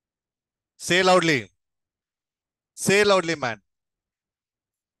 Say loudly. Say loudly, man.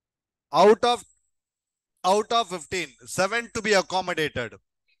 Out of 15, 7 to be accommodated.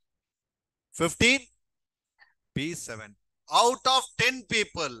 15 P7. Out of 10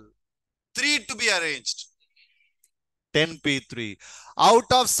 people, 3 to be arranged. 10 P3.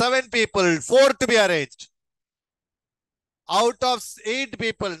 Out of 7 people, 4 to be arranged. Out of 8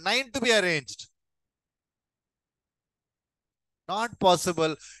 people, 9 to be arranged. Not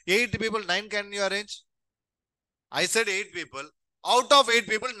possible. 8 people, 9 can you arrange? I said 8 people. Out of 8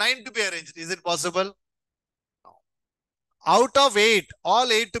 people, 9 to be arranged. Is it possible? No. Out of 8,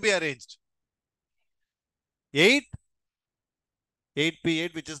 all 8 to be arranged. 8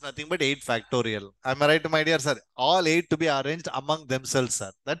 8P8, which is nothing but 8 factorial. Am I right, my dear sir? All 8 to be arranged among themselves,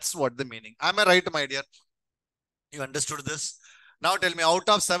 sir. That's what the meaning. Am I right, my dear? You understood this? Now tell me, out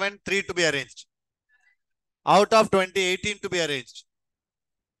of 7, 3 to be arranged. Out of 20, 18 to be arranged.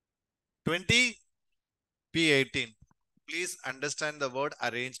 20 P18. Please understand the word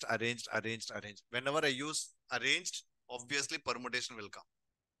arranged, arranged, arranged, arranged. Whenever I use arranged, obviously permutation will come.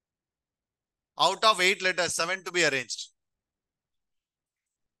 Out of 8 letters, 7 to be arranged.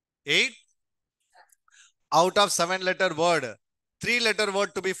 8. Out of 7 letter word, 3 letter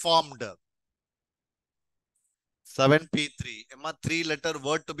word to be formed. 7P3. Emma, 3 letter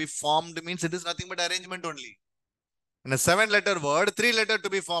word to be formed means it is nothing but arrangement only. In a 7 letter word, 3 letter to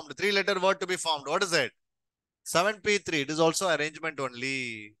be formed. 3 letter word to be formed. What is it? 7P3. It is also arrangement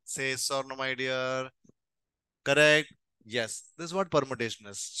only. Say yes or no, my dear. Correct? Yes. This is what permutation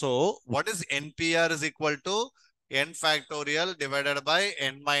is. So, what is NPR is equal to n factorial divided by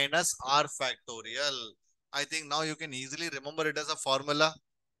n minus r factorial. I think now you can easily remember it as a formula.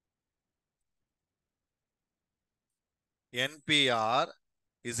 NPR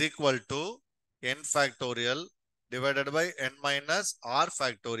is equal to n factorial divided by n minus r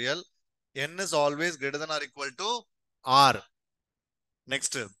factorial. N is always greater than or equal to r.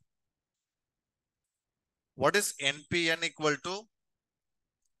 Next, what is NPN equal to?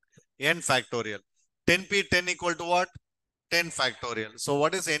 N factorial. 10P10 equal to what? 10 factorial. So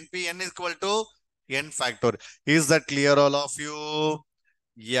what is NPN equal to? N factorial. Is that clear, all of you?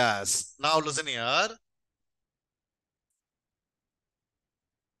 Yes. Now listen here.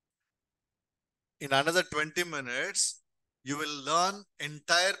 In another 20 minutes, you will learn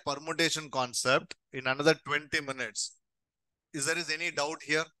entire permutation concept in another 20 minutes. Is there any doubt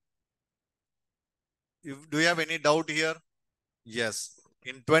here? Do you have any doubt here? Yes.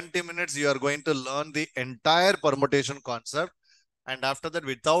 In 20 minutes, you are going to learn the entire permutation concept. And after that,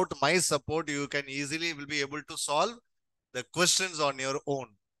 without my support, you can easily will be able to solve the questions on your own.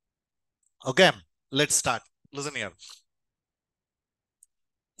 Okay, let's start. Listen here.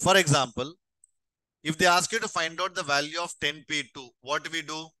 For example, if they ask you to find out the value of 10P2, what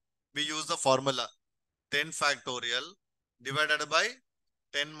do? We use the formula 10 factorial divided by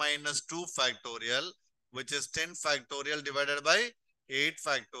 10 minus 2 factorial, which is 10 factorial divided by 8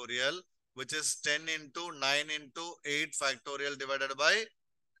 factorial, which is 10 into 9 into 8 factorial divided by.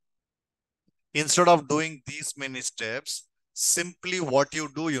 Instead of doing these many steps, simply what you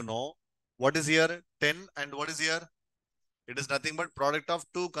do, what is here? 10 and what is here? It is nothing but product of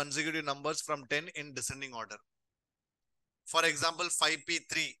two consecutive numbers from 10 in descending order. For example,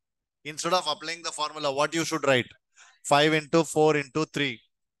 5P3. Instead of applying the formula, what you should write? 5 into 4 into 3.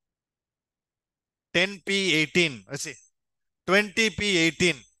 10P18. Let's see.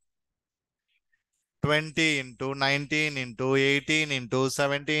 20P18. 20 into 19 into 18 into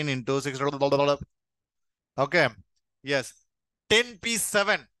 17 into 6. Okay. Yes.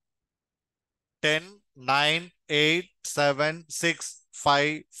 10P7. 10, 9, 8, 7, 6,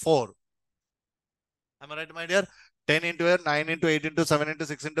 5, 4. Am I right, my dear? 10 into 8, 9 into 8 into 7 into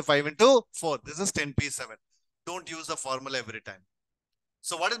 6 into 5 into 4. This is 10P7. Don't use the formula every time.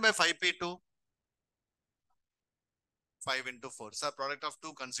 So what is my 5P2? 5 into 4. Sir, product of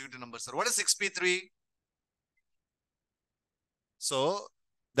two consecutive numbers. Sir, what is 6P3? So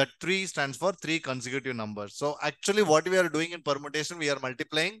that 3 stands for 3 consecutive numbers. So actually what we are doing in permutation, we are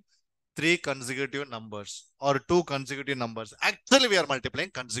multiplying 3 consecutive numbers or 2 consecutive numbers. Actually, we are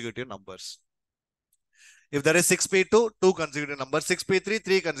multiplying consecutive numbers. If there is 6p2, 2 consecutive numbers, 6p3,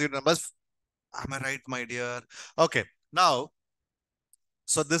 3 consecutive numbers. Am I right, my dear? Okay. Now,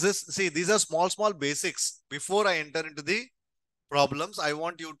 so this is, see, these are small basics. Before I enter into the problems, I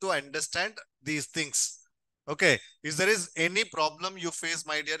want you to understand these things. Okay. If there is any problem you face,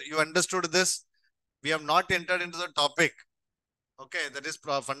 my dear, you understood this. We have not entered into the topic. Okay. That is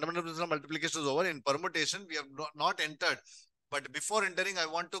fundamental principle of multiplication is over. In permutation, we have not entered. But before entering, I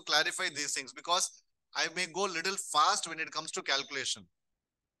want to clarify these things because I may go little fast when it comes to calculation.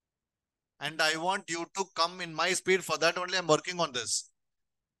 And I want you to come in my speed. For that only I'm working on this.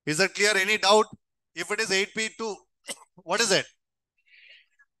 Is that clear? Any doubt? If it is 8p2, what is it?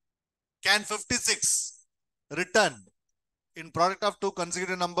 Can 56 return in product of 2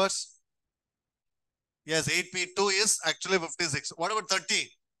 consecutive numbers? Yes, 8p2 is actually 56. What about 30?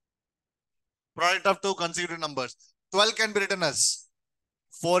 Product of 2 consecutive numbers. 12 can be written as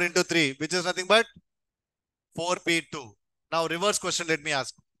 4 into 3, which is nothing but 4p2. Now, reverse question, let me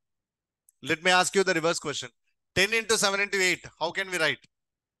ask. Let me ask you the reverse question. 10 into 7 into 8, how can we write?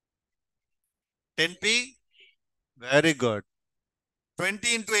 10p? Very good.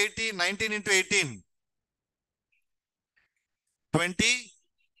 20 into 18, 19 into 18. 20.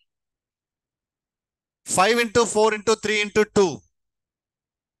 5 into 4 into 3 into 2.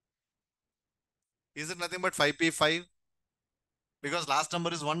 Is it nothing but 5p5? Because last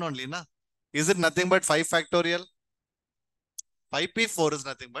number is 1 only, na? Is it nothing but 5 factorial? 5p4 is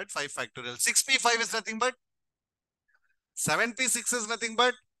nothing but 5 factorial. 6p5 is nothing but 7p6 is nothing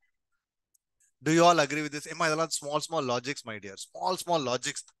but. Do you all agree with this? Small logics, my dear. Small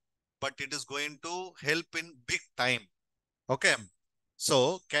logics. But it is going to help in big time. Okay.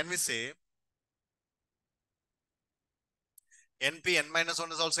 So, can we say np n minus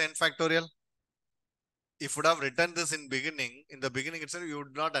 1 is also n factorial? If you would have written this in the beginning itself, you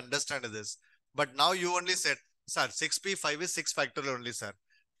would not understand this. But now you only said, sir, 6p5 is 6 factorial only, sir.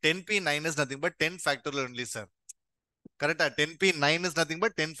 10p9 is nothing but 10 factorial only, sir. Correct? 10p9 is nothing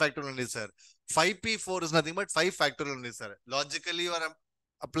but 10 factorial only, sir. 5p4 is nothing but 5 factorial only, sir. Logically, you are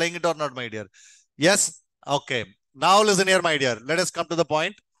applying it or not, my dear? Yes? Okay. Now listen here, my dear. Let us come to the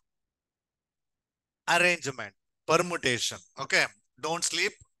point. Arrangement. Permutation. Okay. Don't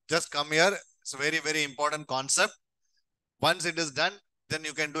sleep. Just come here. It's a very important concept. Once it is done, then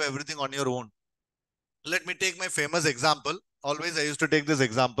you can do everything on your own. Let me take my famous example. Always I used to take this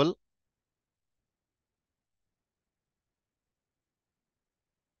example.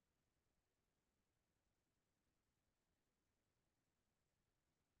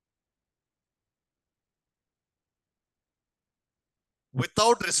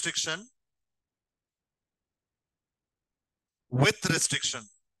 Without restriction, with restriction.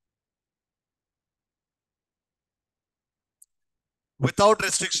 Without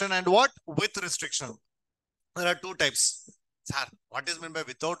restriction and what? With restriction. There are two types. Sir, what is meant by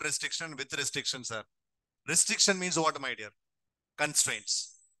without restriction, with restriction, sir? Restriction means what, my dear?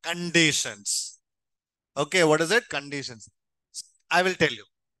 Constraints, conditions. Okay, what is it? Conditions. I will tell you.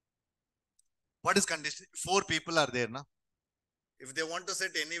 What is condition? 4 people are there, na? If they want to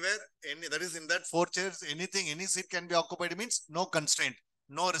sit anywhere, that is in that 4 chairs, anything, any seat can be occupied means no constraint,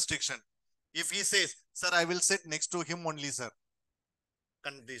 no restriction. If he says, sir, I will sit next to him only, sir.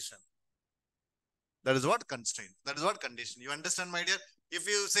 Condition. That is what constraint. That is what condition. You understand, my dear? If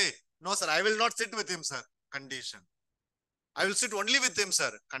you say, no, sir, I will not sit with him, sir. Condition. I will sit only with him,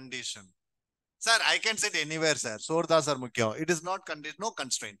 sir. Condition. Sir, I can sit anywhere, sir. Sorda, sir, Mukhya. It is not condition, no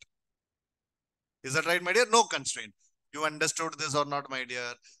constraint. Is that right, my dear? No constraint. You understood this or not, my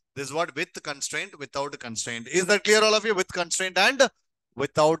dear? This is what with constraint, without constraint. Is that clear, all of you? With constraint and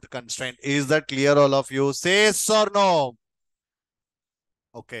without constraint. Is that clear, all of you? Say yes or no.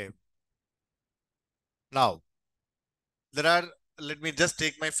 Okay. Now, let me just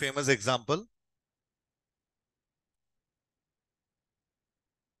take my famous example.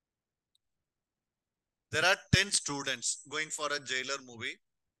 There are 10 students going for a jailer movie.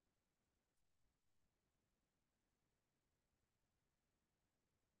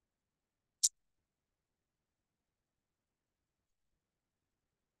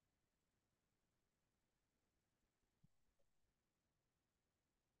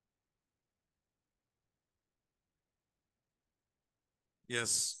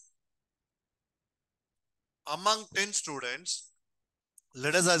 Yes. Among 10 students,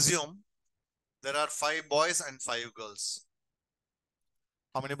 let us assume there are 5 boys and 5 girls.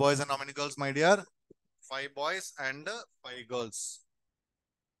 How many boys and how many girls, my dear? 5 boys and 5 girls.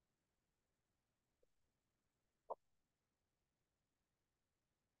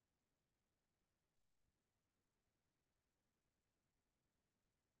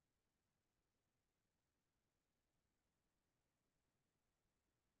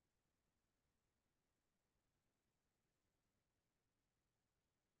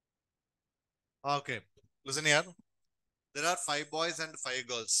 Okay, listen here. There are 5 boys and 5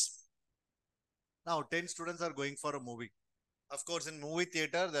 girls. Now 10 students are going for a movie. Of course, in movie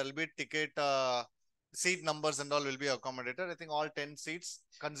theater, there will be ticket, seat numbers and all will be accommodated. I think all 10 seats,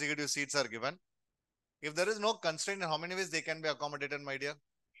 consecutive seats are given. If there is no constraint, in how many ways they can be accommodated, my dear?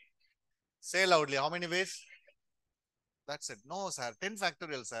 Say loudly, how many ways? That's it. No, sir. 10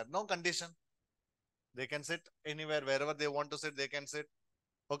 factorial, sir. No condition. They can sit anywhere, wherever they want to sit, they can sit.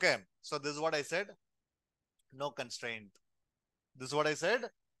 Okay. So this is what I said. No constraint. This is what I said.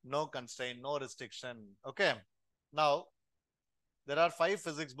 No constraint, no restriction. Okay. Now, there are 5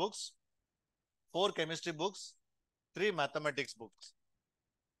 physics books, 4 chemistry books, 3 mathematics books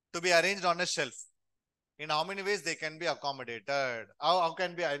to be arranged on a shelf. In how many ways they can be accommodated? How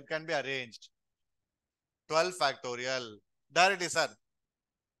can it can be arranged? 12 factorial. Directly, sir.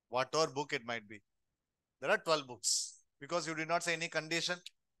 Whatever book it might be. There are 12 books. Because you did not say any condition,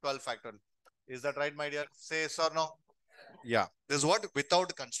 12 factorial. Is that right, my dear? Say yes or no? Yeah. This is what?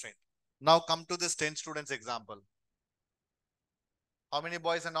 Without constraint. Now come to this 10 students example. How many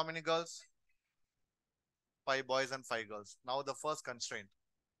boys and how many girls? 5 boys and 5 girls. Now the first constraint.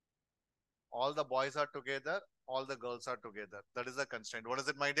 All the boys are together, all the girls are together. That is the constraint. What is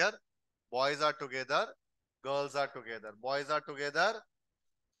it, my dear? Boys are together, girls are together. Boys are together.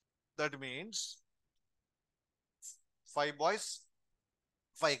 That means 5 boys,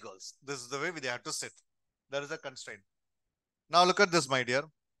 5 girls. This is the way we have to sit. There is a constraint. Now look at this, my dear.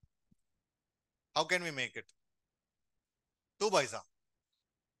 How can we make it? 2 boys are.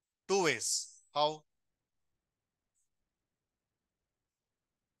 2 ways. How?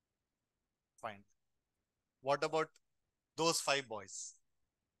 Fine. What about those 5 boys?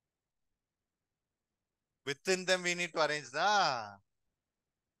 Within them, we need to arrange the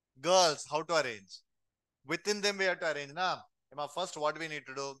girls. How to arrange? Within them, we have to arrange. Na? First, what we need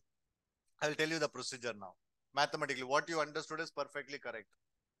to do? I'll tell you the procedure now. Mathematically, what you understood is perfectly correct.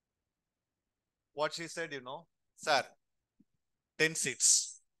 What she said, sir, 10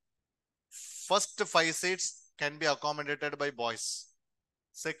 seats. First 5 seats can be accommodated by boys.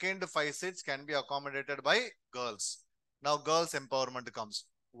 Second 5 seats can be accommodated by girls. Now girls empowerment comes.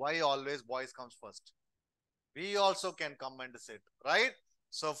 Why always boys comes first? We also can come and sit, right?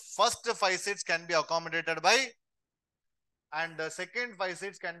 So first 5 seats can be accommodated by, and the second 5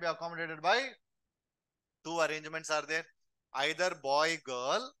 seats can be accommodated by. 2 arrangements are there. Either boy,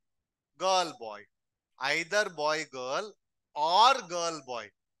 girl, girl, boy. Either boy, girl or girl, boy.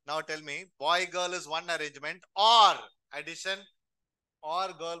 Now tell me, boy, girl is one arrangement or addition, or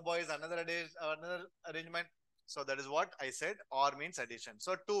girl, boy is another arrangement. So that is what I said, or means addition.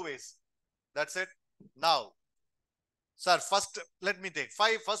 So 2 ways. That's it. Now, sir, first, let me take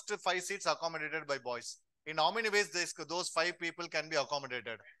first 5 seats accommodated by boys. In how many ways those 5 people can be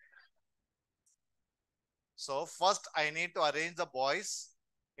accommodated? So first I need to arrange the boys.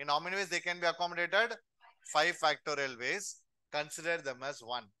 In how many ways they can be accommodated? 5 factorial ways. Consider them as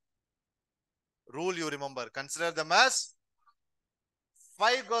 1. Rule you remember. Consider them as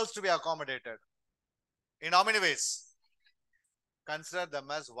 5 girls to be accommodated. In how many ways? Consider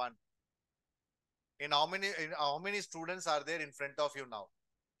them as 1. In how many students are there in front of you now?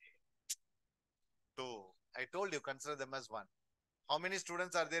 2. I told you consider them as 1. How many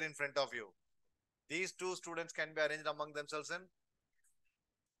students are there in front of you? These 2 students can be arranged among themselves in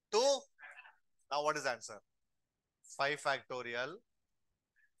 2. Now what is the answer? 5 factorial,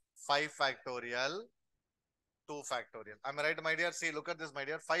 5 factorial, 2 factorial. Am I right, my dear? See, look at this, my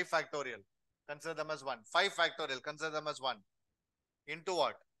dear. 5 factorial. Consider them as 1. 5 factorial. Consider them as 1. Into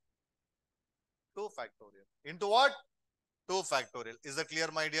what? 2 factorial. Into what? 2 factorial. Is that clear,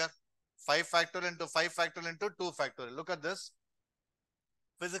 my dear? 5 factorial into 5 factorial into 2 factorial. Look at this.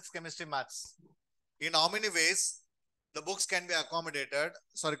 Physics, chemistry, maths. In how many ways the books can be accommodated,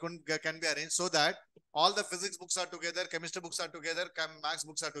 can be arranged so that all the physics books are together, chemistry books are together, maths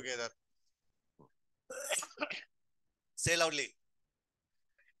books are together. Say loudly.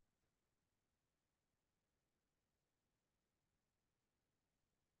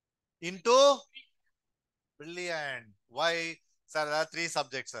 Into? Brilliant. Why? Sir, there are 3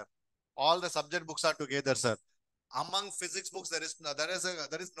 subjects, sir. All the subject books are together, sir. Among physics books, there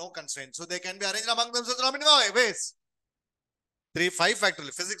is no constraint. So they can be arranged among themselves in how many ways? 5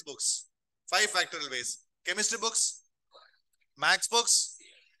 factorial. Physics books, 5 factorial ways. Chemistry books, maths books.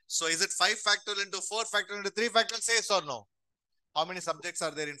 So is it 5 factorial into 4 factorial into 3 factorial? Say yes or no. How many subjects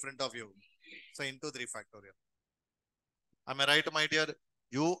are there in front of you? So into 3 factorial. Am I right, my dear?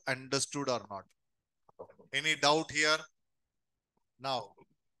 You understood or not? Any doubt here? Now,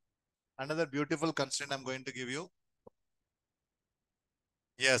 another beautiful constraint I'm going to give you.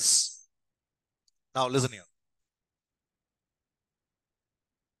 Yes. Now listen here.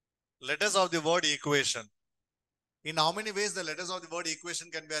 Letters of the word equation. In how many ways the letters of the word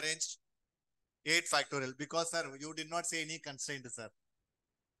equation can be arranged? 8 factorial. Because, sir, you did not say any constraint, sir.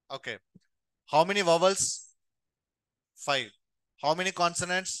 Okay. How many vowels? 5. How many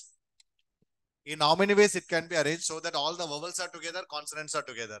consonants? In how many ways it can be arranged so that all the vowels are together, consonants are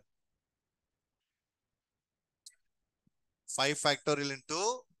together? 5 factorial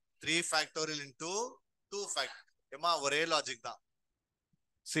into 3 factorial into 2 factorial. Emma, ஒரே logic da.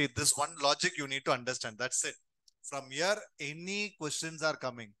 See, this one logic you need to understand. That's it. From here, any questions are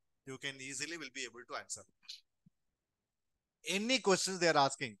coming. You can easily will be able to answer. Any questions they are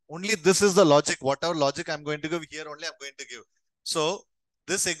asking. Only this is the logic. Whatever logic I'm going to give here, only I'm going to give. So,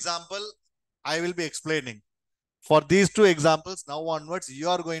 this example, I will be explaining. For these 2 examples, now onwards, you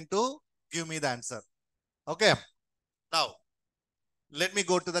are going to give me the answer. Okay. Now, let me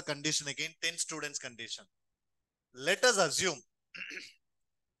go to the condition again. 10 students condition. Let us assume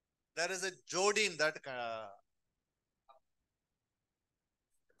there is a jodi in that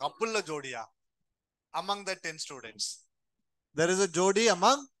couple of jodia among the 10 students. There is a jodi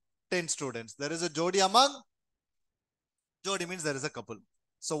among 10 students. There is a jodi among, jodi means there is a couple.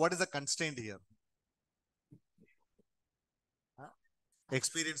 So what is the constraint here?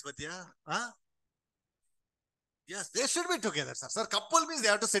 Experience, Batya? Yes, they should be together, sir. Sir, couple means they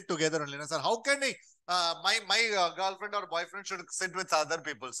have to sit together only, sir. How can my girlfriend or boyfriend should sit with other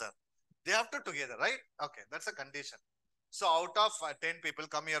people, sir? They have to together, right? Okay, that's a condition. So out of 10 people,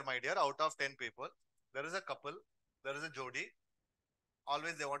 come here, my dear. Out of 10 people, there is a couple, there is a jodi.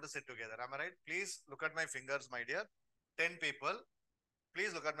 Always they want to sit together. Am I right? Please look at my fingers, my dear. 10 people.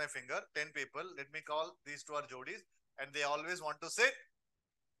 Please look at my finger. 10 people. Let me call these 2 are jodis, and they always want to sit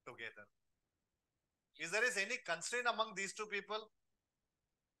together. Is there any constraint among these 2 people?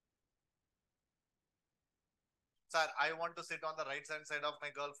 Sir, I want to sit on the right hand side of my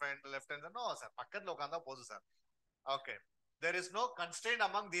girlfriend, left hand. No, sir. Pakkat lokanda pose, sir. Okay. There is no constraint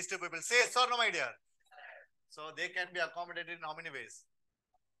among these 2 people. Say yes or no, my dear. So they can be accommodated in how many ways?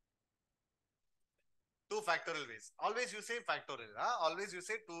 2 factorial ways. Always you say factorial. Always you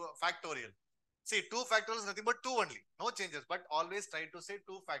say 2 factorial. See, 2 factorial is nothing but 2 only. No changes. But always try to say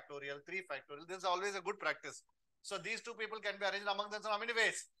 2 factorial, 3 factorial. This is always a good practice. So these 2 people can be arranged among themselves how many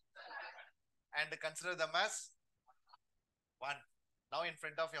ways? And consider them as 1. Now in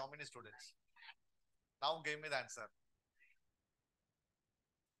front of you, how many students? Now give me the answer.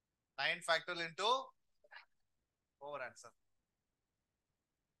 9 factorial into 4 answer.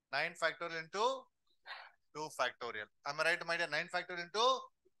 9 factorial into 2 factorial. Am I right, my dear? 9 factorial into,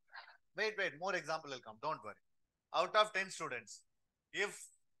 wait, more example will come. Don't worry. Out of 10 students, if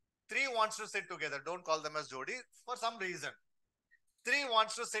 3 wants to sit together, don't call them as jodi for some reason. 3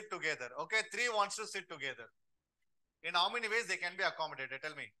 wants to sit together. Okay, 3 wants to sit together. In how many ways they can be accommodated?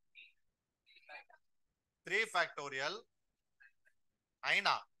 Tell me. 3 factorial.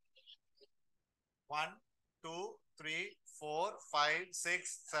 Aina. 1, 2, 3, 4, 5,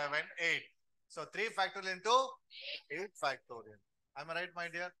 6, 7, 8. So 3 factorial into 8 factorial. Am I right, my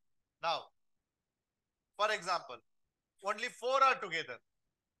dear? Now, for example, only 4 are together.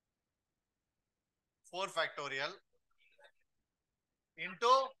 4 factorial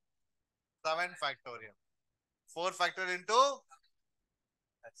into 7 factorial. 4 factorial into,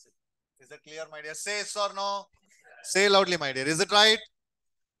 that's it. Is it clear, my dear? Say yes or no? Say loudly, my dear. Is it right?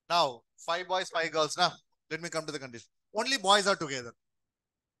 Now, 5 boys, 5 girls. Now, let me come to the condition. Only boys are together.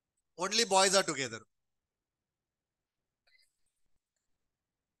 Only boys are together.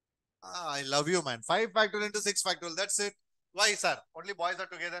 I love you, man. 5 factorial into 6 factorial. That's it. Why, sir? Only boys are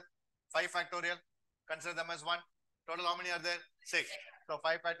together. 5 factorial. Consider them as 1. Total, how many are there? 6. So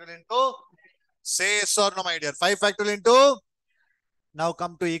 5 factorial into, say yes or no, my dear. 5 factorial into, now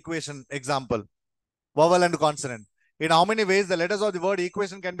come to equation example. Vowel and consonant. In how many ways the letters of the word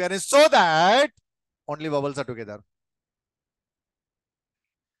equation can be arranged so that only vowels are together?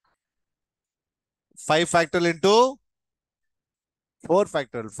 5 factorial into 4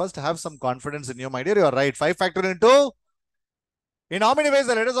 factorial. First, have some confidence in you, my dear. You are right. 5 factorial into, in how many ways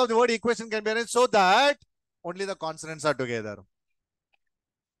the letters of the word equation can be arranged so that only the consonants are together?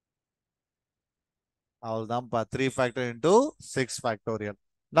 3 factorial into 6 factorial.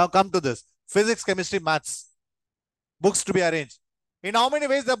 Now come to this. Physics, chemistry, maths. Books to be arranged. In how many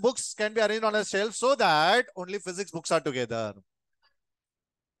ways the books can be arranged on a shelf so that only physics books are together?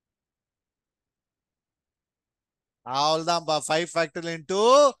 5 factorial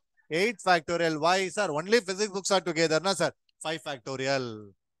into 8 factorial. Why, sir? Only physics books are together, na, sir? 5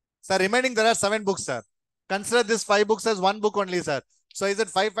 factorial. Sir, remaining there are 7 books, sir. Consider this 5 books as 1 book only, sir. So is it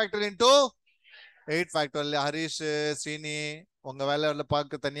 5 factorial into 8 factorial. Harish, Srini, unga vela paak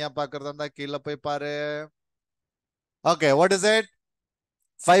taniya paakkradha keela poi paare. Okay, what is it?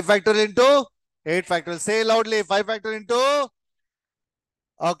 5 factorial into 8 factorial. Say loudly, 5 factorial into.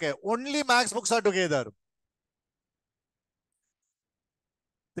 Okay, only max books are together.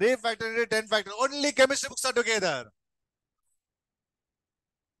 3 factorial into 10 factorial. Only chemistry books are together.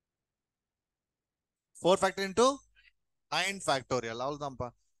 4 factorial into 9 factorial. அவ்வளவுதான்ப்பா.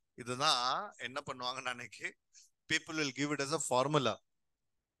 இதுதான் என்ன பண்ணுவாங்க அன்னைக்கு. People will give it as a formula.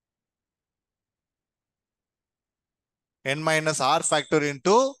 N minus R factor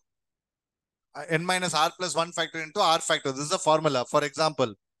into N minus R plus 1 factor into R factor. This is a formula. For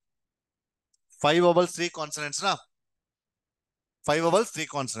example, 5 vowels, 3 consonants. Na? 5 vowels, 3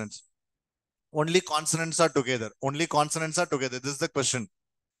 consonants. Only consonants are together. Only consonants are together. This is the question.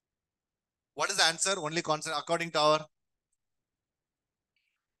 What is the answer? Only consonant according to our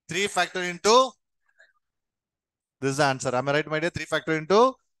 3 factor into. This is the answer. Am I right, my dear? 3 factor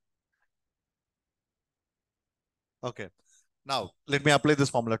into. Okay. Now, let me apply this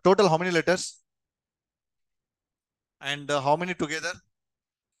formula. Total, how many letters? And how many together?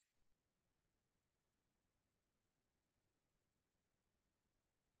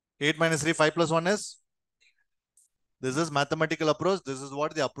 8 minus 3, 5 plus 1 is? This is mathematical approach. This is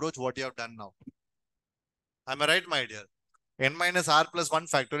what the approach what you have done now. Am I right, my dear? N minus R plus 1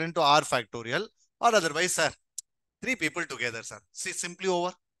 factorial into R factorial, or otherwise, sir, 3 people together, sir. See, simply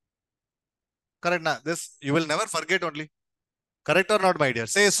over. Correct, na? This you will never forget only. Correct or not, my dear?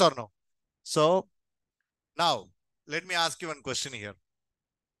 Say yes or no. So, now, let me ask you one question here.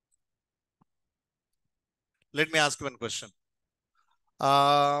 Let me ask you one question.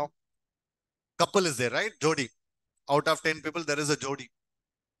 Couple is there, right? Jodi. Out of 10 people, there is a Jodi.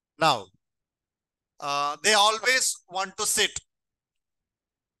 Now, they always want to sit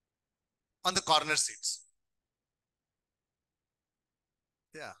on the corner seats.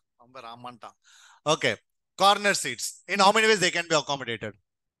 Yeah, okay. Corner seats. In how many ways they can be accommodated?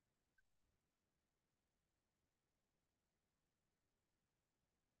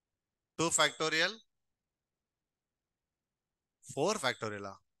 Two factorial. 4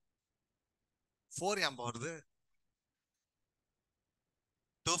 factorial. 4 yam bordu.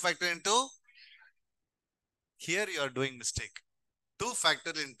 2 factorial into. Here you are doing mistake. 2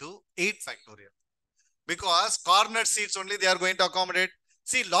 factorial into 8 factorial. Because corner seats only they are going to accommodate.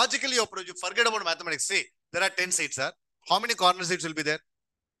 See, logically you approach. You forget about mathematics. See, there are 10 seats, sir. How many corner seats will be there?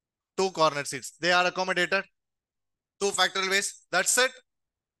 2 corner seats. They are accommodated. 2 factorial ways. That's it.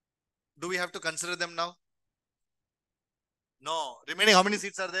 Do we have to consider them now? No. Remaining how many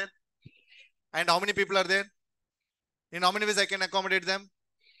seats are there? And how many people are there? In how many ways I can accommodate them?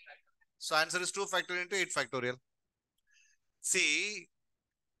 So answer is 2 factorial into 8 factorial. See,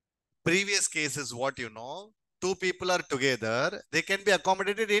 previous case is what you know. 2 people are together. They can be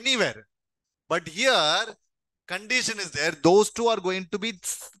accommodated anywhere. But here, condition is there. Those 2 are going to be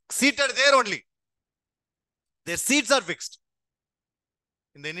seated there only. Their seats are fixed.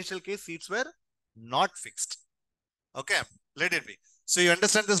 In the initial case, seats were not fixed. Okay, let it be. So you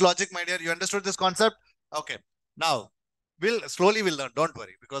understand this logic, my dear? You understood this concept? Okay. Now, we'll learn. Don't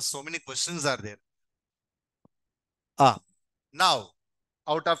worry, because so many questions are there. Now,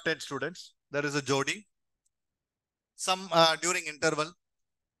 out of 10 students, there is a Jodi. Some during interval,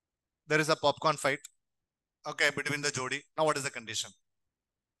 there is a popcorn fight. Okay, between the Jodi. Now, what is the condition?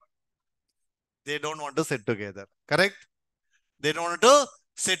 They don't want to sit together. Correct? They don't want to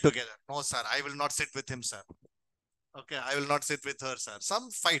sit together. No, sir. I will not sit with him, sir. Okay, I will not sit with her, sir. Some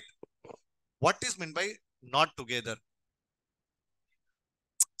fight. What is meant by not together?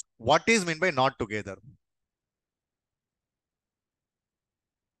 What is meant by not together?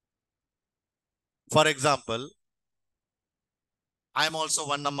 For example, I am also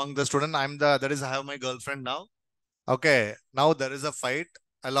one among the student. I have my girlfriend now. Okay, now there is a fight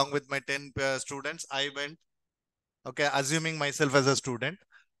along with my 10 students. I went, okay, assuming myself as a student.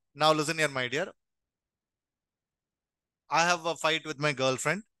 Now listen here, my dear. I have a fight with my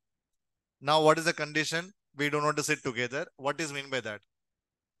girlfriend. Now, what is the condition? We don't want to sit together. What is mean by that?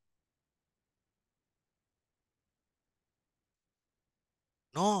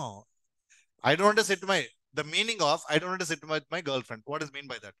 No, I don't want to sit the meaning of I don't want to sit with my girlfriend. What is mean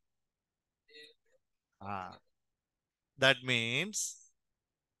by that? That means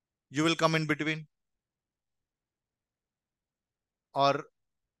you will come in between, or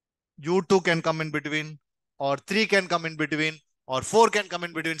you 2 can come in between, or 3 can come in between, or 4 can come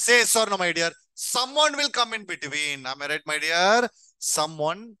in between. Say yes or no, my dear. Someone will come in between. Am I right, my dear?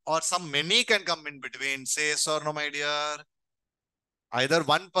 Someone or some many can come in between. Say yes or no, my dear. Either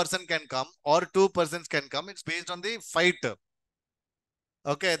one person can come or two persons can come. It's based on the fight.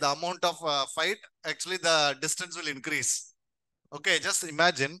 Okay, the amount of fight, actually the distance will increase. Okay, just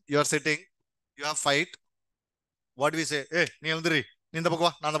imagine you are sitting, you have fight. What do we say? Hey, we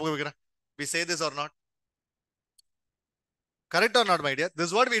say this or not? Correct or not, my dear? This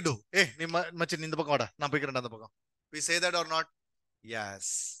is what we do. Hey, we say that or not?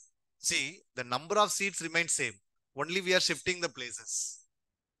 Yes. See, the number of seats remains same. Only we are shifting the places.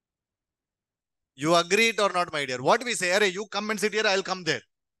 You agree it or not, my dear? What we say? Arey, you come and sit here, I'll come there.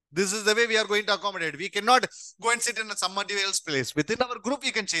 This is the way we are going to accommodate. We cannot go and sit in somebody else's place. Within our group,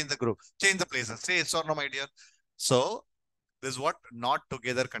 we can change the group, change the places. Say yes or no, my dear. So, this is what not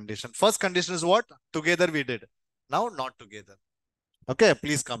together condition. First condition is what? Together we did. Now, not together. Okay,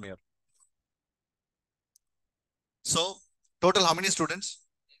 please come here. So, total how many students?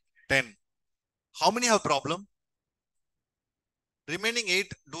 10. How many have problem? Remaining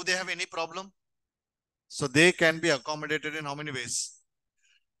 8, do they have any problem? So, they can be accommodated in how many ways?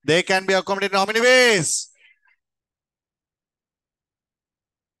 They can be accommodated in how many ways?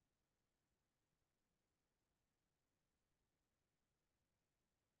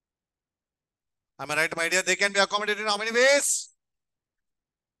 Am I right, my dear? They can be accommodated in how many ways?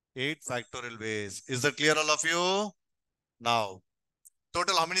 8 factorial ways. Is that clear, all of you? Now,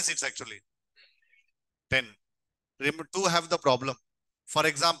 total how many seats actually? 10. Remember, 2 have the problem. For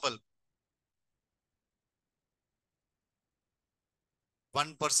example,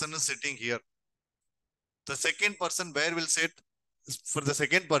 one person is sitting here. The second person where will sit? For the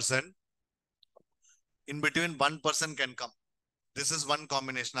second person, in between one person can come. This is one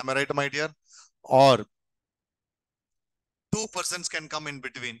combination. Am I right, my dear? Or 2 persons can come in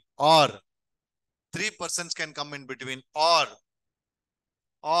between. Or 3 persons can come in between. Or,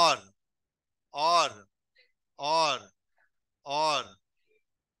 or, or, or, or.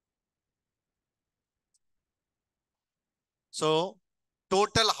 So,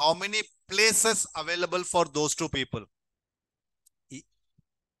 total how many places available for those 2 people?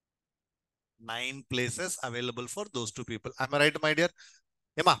 9 places available for those 2 people. Am I right, my dear?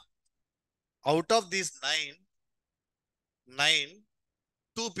 Emma, out of these 9,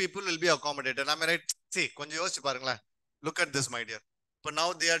 2 people will be accommodated. Am I right? See, look at this, my dear. But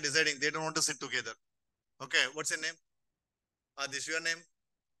now they are deciding they don't want to sit together. Okay, what's your name? Adish, your name?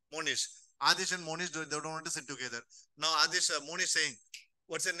 Monish. Adish and Monish, they don't want to sit together. Now Adish, Monish saying,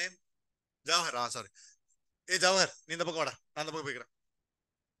 what's your name? Jawahar. Sorry. Hey, Jawahar,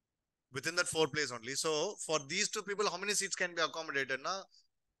 within that 4 place only. So, for these 2 people, how many seats can be accommodated? Now,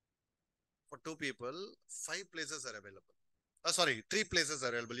 for 2 people, 5 places are available. Sorry, 3 places are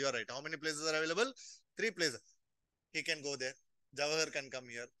available. You are right. How many places are available? 3 places. He can go there. Jawahar can come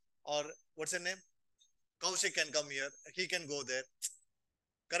here. Or what's your name? Kaushik can come here. He can go there.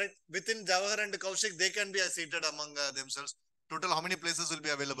 Correct. Within Jawahar and Kaushik, they can be seated among themselves. Total, how many places will be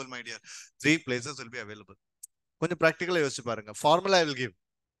available, my dear? 3 places will be available. When practical formula I will give.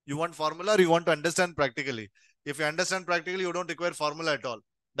 You want formula or you want to understand practically? If you understand practically, you don't require formula at all.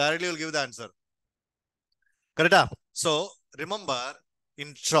 Directly you'll give the answer. Correct? So, remember,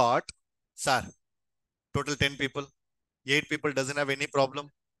 in short, sir, total 10 people. 8 people doesn't have any problem.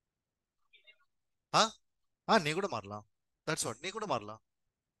 Huh? Nee kuda marla. That's what. Nee kuda marla.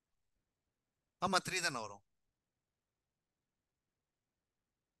 Amma 3 then varum.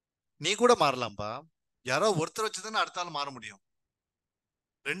 Nee kuda மாறலாம்ப்பா. யாரோ ஒருத்தர் வச்சு தானே அடுத்த ஆள் மாற முடியும்.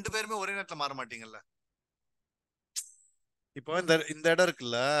 2 பேருமே ஒரே நேரத்துல மாற மாட்டீங்கல்ல. இப்போ இந்த இடம்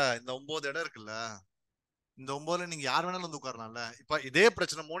இருக்குல்ல, இந்த 9 இடம் இருக்குல்ல, இந்த 9ல நீங்க யார் வேணாலும் வந்து உட்காரலாம்ல. இப்ப இதே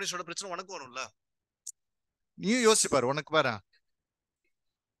பிரச்சனை மோனிஷோட பிரச்சனை உனக்கு வரும்ல. நீ யோசிச்சு பாரு, உனக்கு பாரு.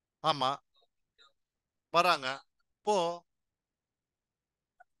 ஆமா வராங்க. போ.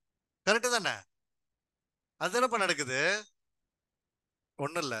 கரெக்டு தானே? அதுதானப்பா நடக்குது.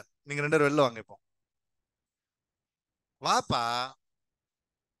 ஒண்ணும் இல்ல. நீங்க 2 பேரும் வெளில வாங்க இப்போ. வாப்பா.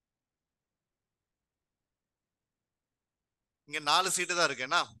 இங்க 4 சீட்டு தான்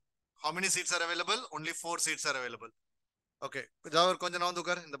இருக்கேனா? How many seats are available? Only 4 seats are available. Okay. Javar கொஞ்சம் நான் வந்து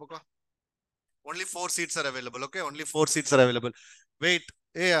உட்காரு இந்த பக்கம். Only 4 seats are available. Okay. Only 4 seats are available. Wait.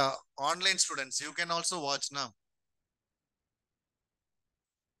 Hey, online students, you can also watch now.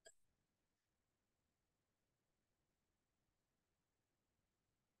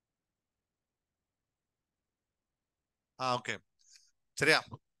 Okay. சரியா?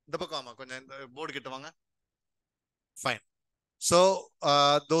 இந்த பக்கம் ஆமா கொஞ்சம் இந்த போர்டு கிட்ட வாங்க. Fine. So,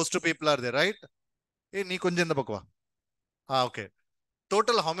 those 2 people are there, right? Hey, நீ கொஞ்சம் இந்த பக்கம் வா. Okay.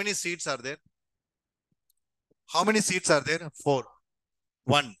 Total, how many seats are there? How many seats are there? 4.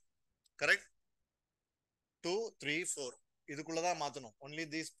 1. Correct? 2, 3, 4. இதுக்குள்ளதான் மாத்தணும். Only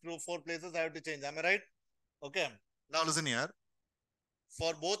these 4 places I have to change. Am I right? Okay. Now listen here.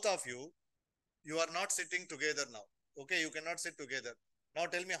 For both of you, you are not sitting together now. Okay, you cannot sit together. Now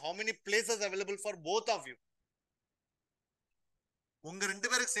tell me how many places available for both of you. உங்க ரெண்டு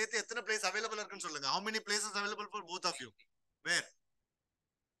பேருக்கு சேர்த்து எத்தனை place available இருக்குன்னு சொல்லுங்க. How many places available for both of you? Where?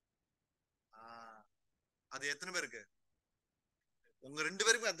 அது எத்தனை பேருக்கு? உங்க ரெண்டு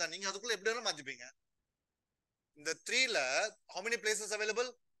பேருக்கு அதான். நீங்க அதுக்குள்ள எப்படி வேணா மாத்திப்பீங்க. இந்த 3ல how many places available?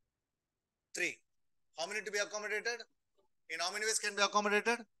 3. How many to be accommodated? In how many ways can be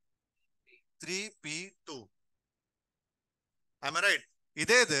accommodated? 3p2. Am I right?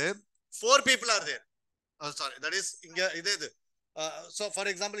 இதே இது 4 people are there. Oh, sorry, that is இங்க இதே இது. So for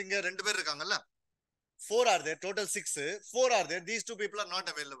example, இங்க ரெண்டு பேர் இருக்காங்கல்ல, 4 are there, total 6. 4 are there. These 2 people are not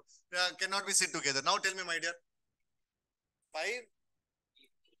available. Cannot be sit together. Now tell me, my dear.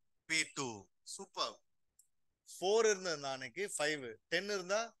 5p2. Super. 4 இருந்ததுன்னா அன்னைக்கு 5. 10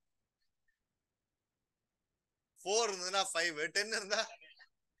 இருந்தா 4 இருந்ததுன்னா 5. 10 இருந்தா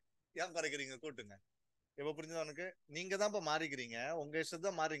ஏன் குறைக்கிறீங்க? கூட்டுங்க. எப்ப புரிஞ்சது உனக்கு? நீங்க தான் இப்ப மாறிக்கிறீங்க. உங்க இஷ்டத்தை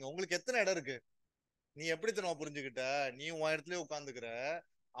தான் மாறீங்க. உங்களுக்கு எத்தனை இடம் இருக்கு? நீ எப்படி தெரியுமா புரிஞ்சுக்கிட்ட? நீ உன் இடத்துலயே உட்காந்துக்கிற,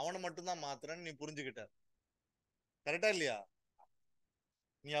 அவனை மட்டும் தான் மாத்துறன்னு நீ புரிஞ்சுக்கிட்ட. கரெக்டா இல்லையா?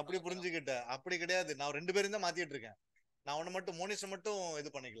 நீ அப்படி புரிஞ்சுக்கிட்ட. அப்படி கிடையாது. நான் 2 பேரும் தான் மாத்திட்டு இருக்கேன். நான் உன்னை மட்டும் மோனிஷம் மட்டும் இது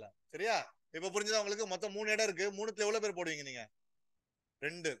பண்ணிக்கல. சரியா? இப்ப புரிஞ்சதா உங்களுக்கு? மொத்தம் 3 இடம் இருக்கு. 3த்துல எவ்வளவு பேர் போடுவீங்க நீங்க?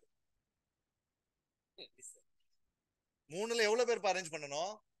 2. 3ல எவ்வளவு பேர் அரேஞ்ச்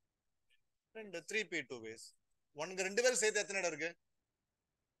பண்ணணும்? 2. 3p2 ways. உனக்கு 2 பேரும் சேர்த்து எத்தனை இடம் இருக்கு?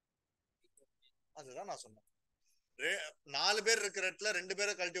 அதுதான் நான் சொன்னேன். 4 பேர் இருக்கிற இடத்துல 2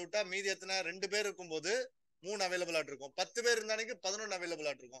 பேரை கழட்டி விட்டா மீதி எத்தனை? 2 பேர் இருக்கும்போது 3 அவைலபிள் ஆட் இருக்கும். 10 பேர் இருந்தானிக்கு 11 அவைலபிள்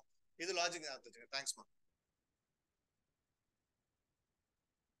ஆட் இருக்கும். இது லாஜிக். தேங்க்ஸ் மா.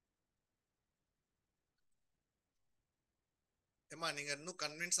 ஏமா நீங்க இன்னும்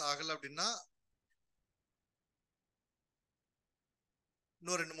கன்வின்ஸ் ஆகல அப்படின்னா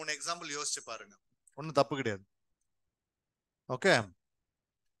இன்னும் 2-3 எக்ஸாம்பிள் யோசிச்சு பாருங்க. ஒன்னும் தப்பு கிடையாது. Okay.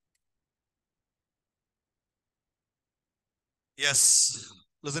 Yes.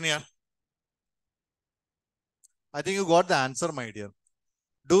 Listen here. I think you got the answer, my dear.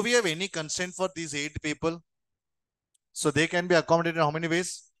 Do we have any constraint for these 8 people? So they can be accommodated in how many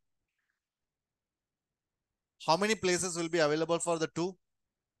ways? How many places will be available for the 2?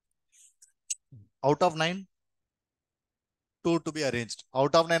 Out of 9? 2 to be arranged.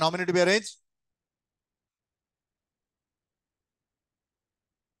 Out of 9, how many to be arranged?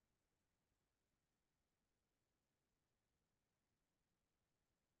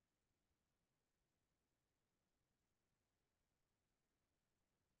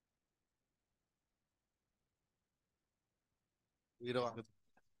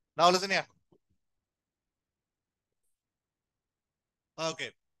 Now listen here. Okay.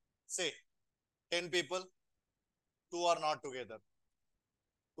 Say 10 people, 2 are not together.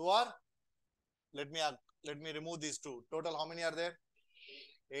 2 are, let me remove these 2. Total how many are there?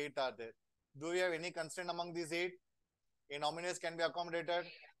 8 are there. Do we have any constraint among these 8? In how many ways can be accommodated?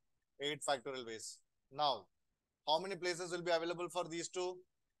 8 factorial ways. Now, how many places will be available for these 2?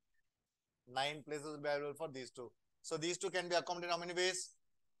 9 places will be available for these 2. So these 2 can be accommodated in how many ways?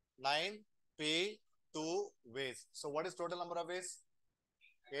 9p2 ways. So what is total number of ways?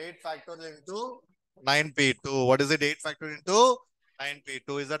 8 factorial into 9p2. What is it? 8 factorial into 9p2.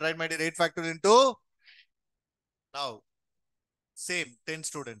 Is that right, my dear? 8 factorial into. Now, same 10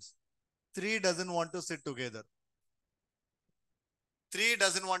 students. 3 doesn't want to sit together. 3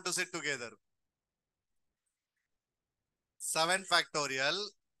 doesn't want to sit together. 7 factorial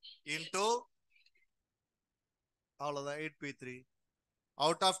into all of the 8p3.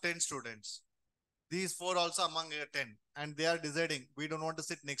 Out of 10 students, these 4 also among 10, and they are deciding we don't want to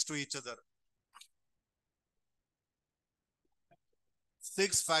sit next to each other.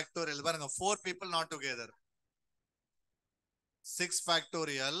 6 factorial. 4 people not together. 6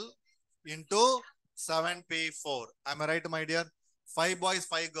 factorial into 7p4. Am I right, my dear? 5 boys,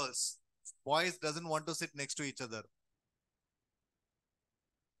 5 girls. Boys doesn't want to sit next to each other.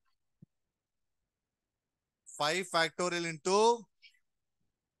 5 factorial into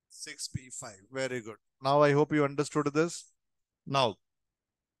 6p5. Very good. Now I hope you understood this. Now,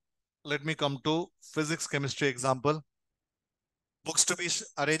 let me come to physics, chemistry example. Books to be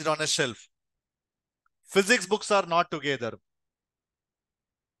arranged on a shelf. Physics books are not together.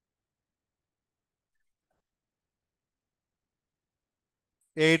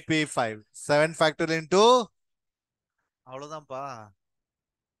 Eight P5. 7 factorial into.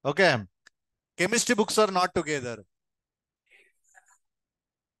 Okay. Chemistry books are not together.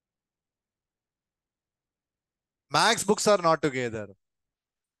 Max books are not together.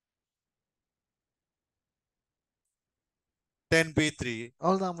 10p3.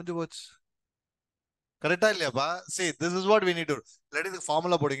 All the मुझे watch. Correct ba? See, this is what we need to do. Let it the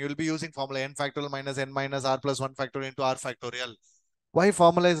formula boarding. You will be using formula n factorial minus n minus r plus 1 factorial into r factorial. Why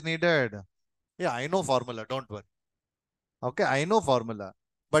formula is needed? Yeah, I know formula. Don't worry. Okay, I know formula.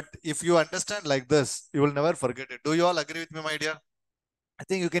 But if you understand like this, you will never forget it. Do you all agree with me, my dear? I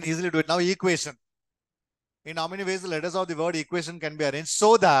think you can easily do it. Now, equation. In how many ways the letters of the word equation can be arranged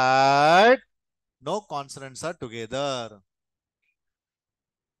so that no consonants are together?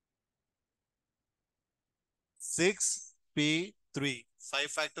 6p3. 5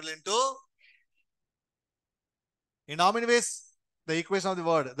 factorial into. In how many ways the equation of the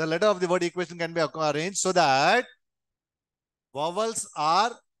word, the letter of the word equation can be arranged so that vowels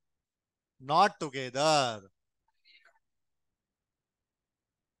are not together?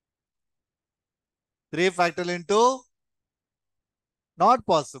 3 factorial into. Not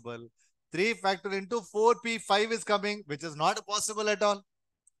possible. 3 factorial into 4p5 is coming, which is not possible at all.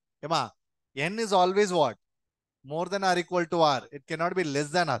 Emma, n is always what? More than or equal to r. It cannot be less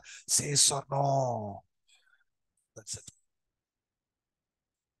than r. Say yes or no. That's it.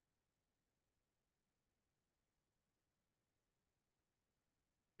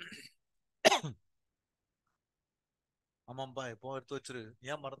 ஆமாம்பா எப்போ எடுத்து வச்சிரு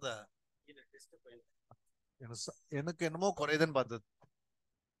ஏன் மறந்த எனக்கு என்னமோ குறையுதுன்னு பார்த்தது.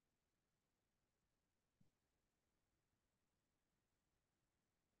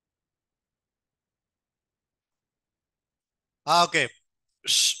 Okay.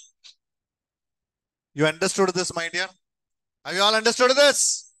 You understood this, my dear? Have you all understood this?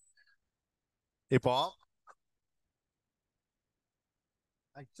 இப்போ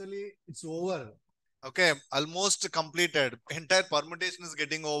actually it's over. Okay, almost completed. Entire permutation is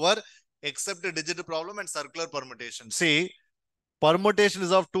getting over except a digit problem and circular permutation. See, permutation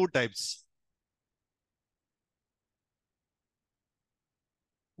is of two types.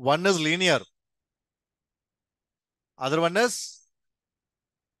 One is linear. Other one is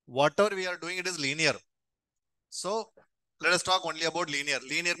whatever we are doing, it is linear. So let us talk only about linear.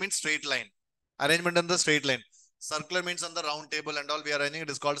 Linear means straight line. Arrangement on the straight line. Circular means on the round table and all we are arranging, it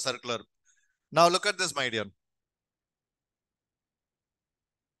is called circular. Now look at this, my dear.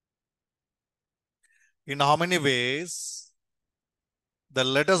 In how many ways the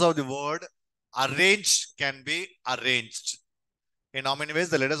letters of the word arrange can be arranged? In how many ways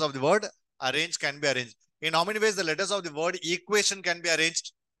the letters of the word arrange can be arranged? In how many ways the letters of the word equation can be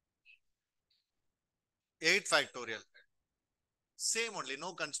arranged? 8 factorial. Same only,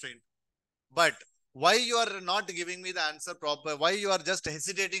 no constraint. But why you are not giving me the answer proper? Why you are just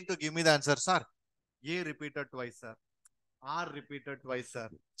hesitating to give me the answer, sir? A repeated twice, sir. R repeated twice, sir.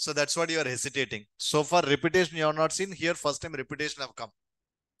 So that's what you are hesitating. So for repetition, you have not seen. Here, first time repetition have come.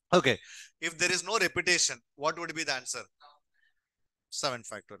 Okay. If there is no repetition, what would be the answer? 7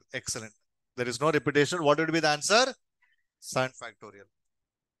 factorial. Excellent. There is no repetition. What would be the answer? 7 factorial.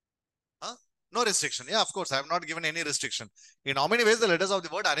 Huh? No restriction. Yeah, of course. I have not given any restriction. In how many ways the letters of the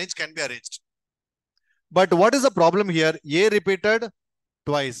word arrange can be arranged? But what is the problem here? A repeated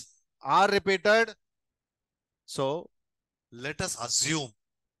twice. R repeated. So let us assume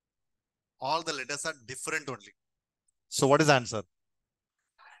all the letters are different only. So what is the answer?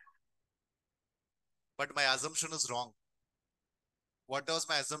 But my assumption is wrong. What was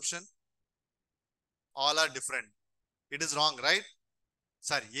my assumption? All are different. It is wrong, right?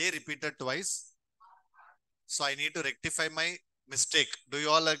 Sorry, A repeated twice. So I need to rectify my mistake. Do you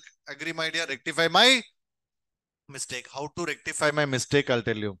all agree, my dear? Rectify my mistake. How to rectify my mistake, I'll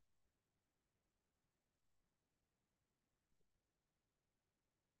tell you.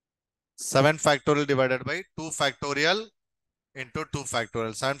 Seven factorial divided by 2 factorial into 2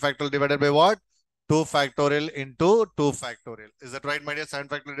 factorial. 7 factorial divided by what? 2 factorial into 2 factorial. Is that right, my dear? 7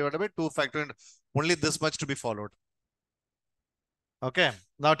 factorial divided by 2 factorial. Only this much to be followed. Okay.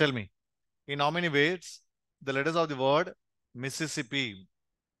 Now tell me, in how many ways the letters of the word Mississippi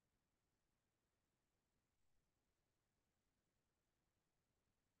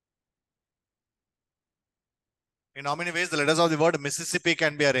in how many ways the letters of the word Mississippi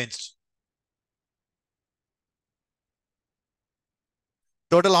can be arranged?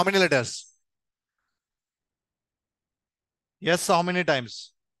 Total how many letters? Yes, how many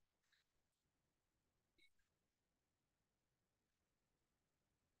times?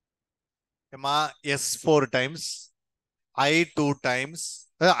 Emma, yes, 4 times. I 2 times.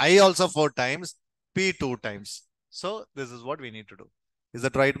 I also 4 times. P 2 times. So this is what we need to do. Is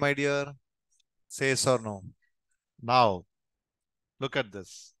that right, my dear? Say yes or no. Now, look at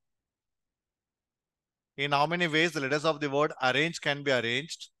this. In how many ways the letters of the word arrange can be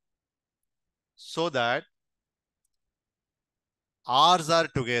arranged so that R's are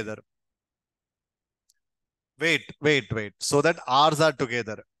together? Wait. So that R's are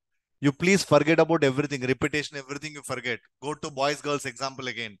together. You please forget about everything, repetition, everything you forget. Go to boys, girls example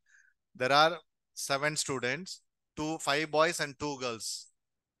again. There are 7 students, 5 boys and 2 girls.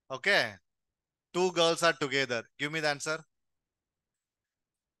 Okay. 2 girls are together. Give me the answer.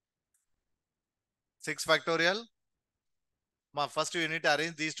 6 factorial. Ma, first you need to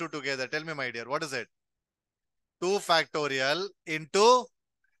arrange these two together. Tell me, my dear, what is it? 2 factorial into,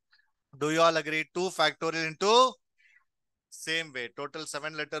 do you all agree? 2 factorial into same way. Total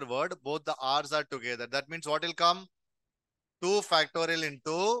 7-letter word. Both the R's are together. That means what will come? 2 factorial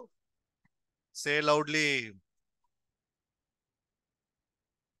into, say loudly.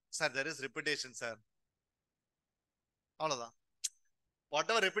 Sir, there is repetition, sir. All of that.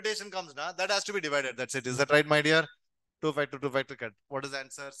 Whatever repetition comes now, that has to be divided. That's it. Is that right, my dear? 2 factorial, 2 factorial. Cut. What is the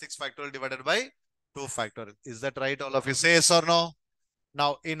answer? 6 factorial divided by 2 factorial. Is that right, all of you? Say yes or no?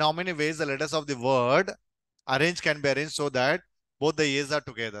 Now, in how many ways the letters of the word arrange can be arranged so that both the A's are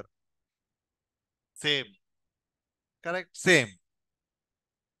together? Same. Correct? Same.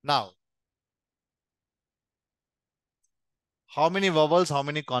 Now, how many vowels, how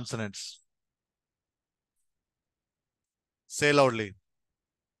many consonants? Say loudly.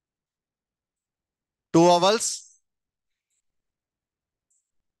 2 vowels.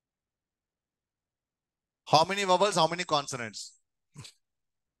 How many vowels, how many consonants?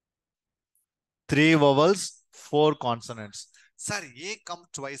 3 vowels, 4 consonants. Sir, A come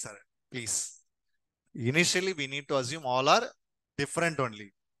twice, sir. Please. Initially, we need to assume all are different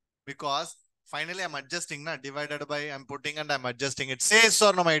only. Because finally, I'm adjusting, na, divided by, I'm putting and I'm adjusting it. Say yes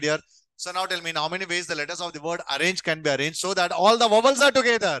or no, my dear. So now tell me, in how many ways the letters of the word arrange can be arranged so that all the vowels are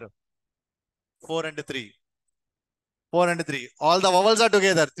together? 4 and 3. 4 and 3. All the vowels are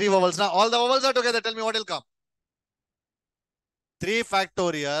together. 3 vowels. Now all the vowels are together. Tell me what will come. 3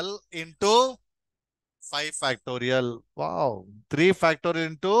 factorial into 5 factorial. Wow. 3 factorial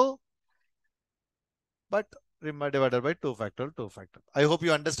into, but divided by 2 factorial, 2 factorial. I hope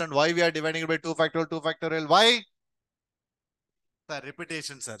you understand why we are dividing it by 2 factorial, 2 factorial. Why? The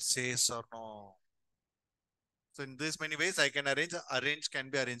repetition, sir. Say yes or no. So in this many ways, I can arrange. Arrange can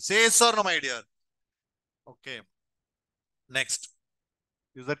be arranged. Say yes or no, my dear. Okay. Next.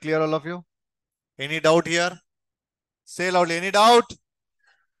 Is that clear, all of you? Any doubt here? Say loudly. Any doubt?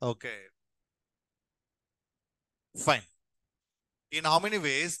 Okay. Fine. In how many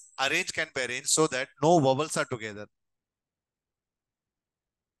ways arrange can be arranged so that no vowels are together?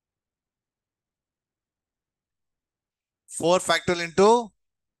 4 factorial into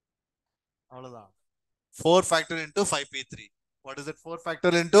 4 factorial into 5p3. What is it? 4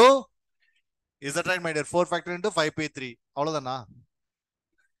 factorial into? Is that right, my dear? 4 factorial into 5p3. Na?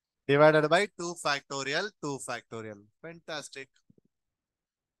 Divided by 2 factorial, 2 factorial. Fantastic.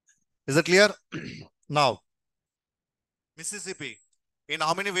 Is that clear? Now, Mississippi. In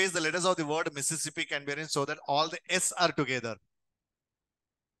how many ways the letters of the word Mississippi can be arranged so that all the S are together?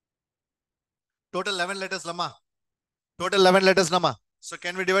 Total 11 letters, Lama. Total 11 letters, Lama. So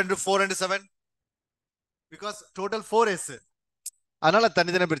can we divide into 4 and 7? Because total 4 S. Anala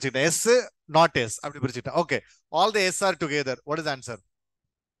Tanidana Birchita. S, not S. Okay. All the S are together. What is the answer?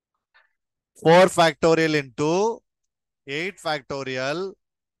 4 factorial into 8 factorial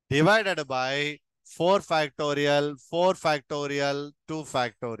divided by 4 factorial, 4 factorial, 2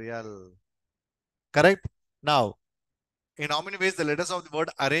 factorial. Correct? Now, in how many ways the letters of the word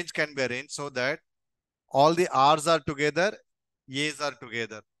arrange can be arranged so that all the R's are together, A's are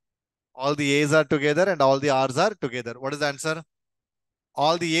together. All the A's are together and all the R's are together. What is the answer?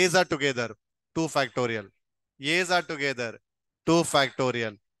 All the A's are together, 2 factorial. A's are together, 2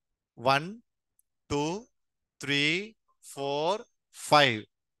 factorial. 1, 2, 3, 4, 5.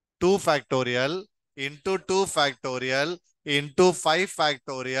 2 factorial into 2 factorial into 5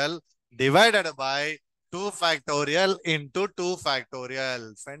 factorial divided by 2 factorial into 2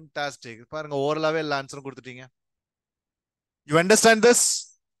 factorial. Fantastic. Answer. You understand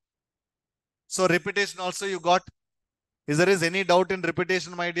this? So repetition also you got. Is there is any doubt in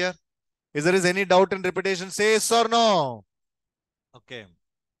repetition, my dear? Is there is any doubt in repetition? Say yes or no. Okay.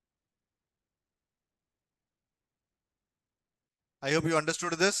 I hope you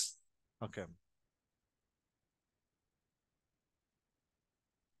understood this. Okay.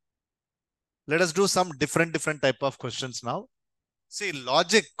 Let us do some different type of questions now. See,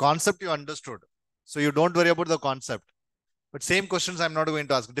 logic, concept you understood. So you don't worry about the concept. But same questions I'm not going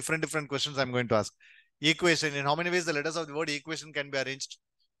to ask. Different questions I'm going to ask. Equation. In how many ways the letters of the word equation can be arranged?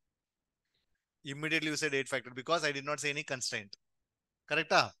 Immediately you said 8 factorial because I did not say any constraint.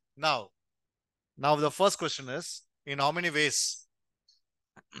 Correct? Now the first question is, in how many ways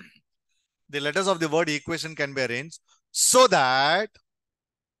the letters of the word equation can be arranged so that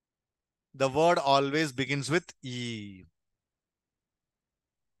the word always begins with E?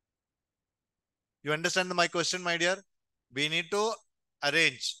 You understand my question, my dear? We need to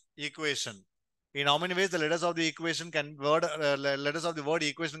arrange equation. In how many ways the letters of the equation can letters of the word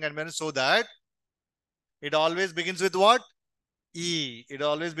equation can be arranged so that it always begins with what? E. It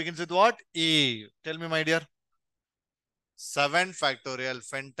always begins with what? E. Tell me, my dear. 7 factorial.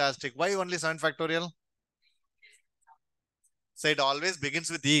 Fantastic. Why only 7 factorial? So it always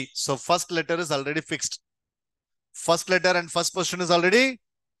begins with E. So first letter is already fixed. First letter and first position is already.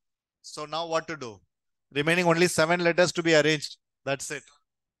 So now what to do? Remaining only 7 letters to be arranged. That's it.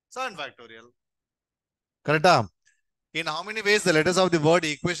 7 factorial. Correct? In how many ways the letters of the word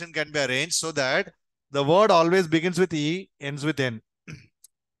equation can be arranged so that the word always begins with E, ends with N?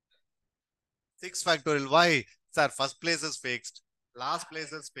 6 factorial. Why? Sir, first place is fixed. Last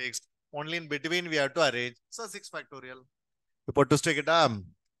place is fixed. Only in between we have to arrange. So 6 factorial. You put to stick it up.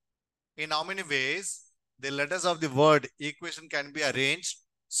 In how many ways the letters of the word equation can be arranged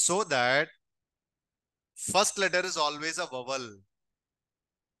so that first letter is always a vowel?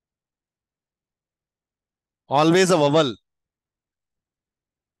 Always a vowel.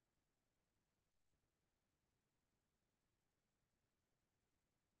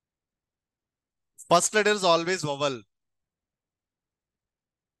 First letter is always vowel.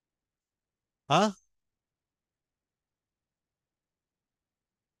 Huh?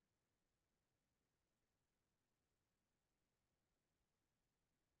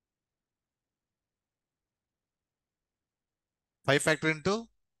 Five factor into?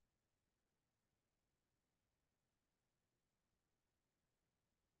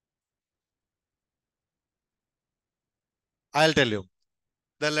 I'll tell you.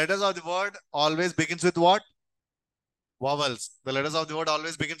 The letters of the word always begins with what? Vowels. The letters of the word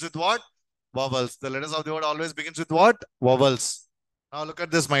always begins with what? Vowels. The letters of the word always begins with what? Vowels. Now look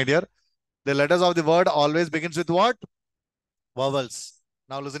at this, my dear. The letters of the word always begins with what? Vowels.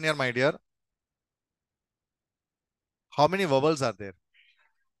 Now listen here, my dear. How many vowels are there?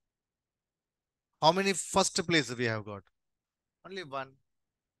 How many first places we have got? Only one.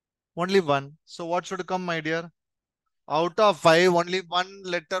 Only one. So what should come, my dear? Out of 5, only one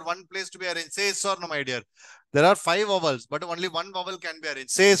letter, one place to be arranged. Say yes or no, my dear. There are 5 vowels, but only one vowel can be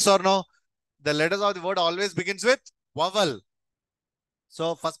arranged. Say yes or no. The letters of the word always begins with vowel.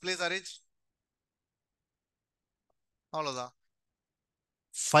 So first place arranged. All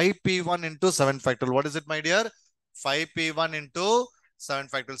 5p1 into 7 factorial. What is it, my dear? 5p1 into 7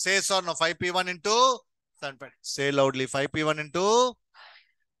 factorial. Say yes or no. 5p1 into 7 factorial. Say loudly. 5p1 into.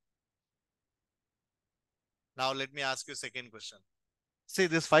 Now let me ask you second question. See,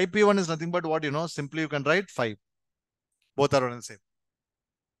 this 5p1 is nothing but what, simply you can write 5. Both are on the same.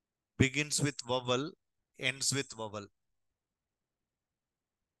 Begins with vowel, ends with vowel.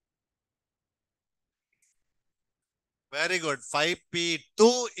 Very good.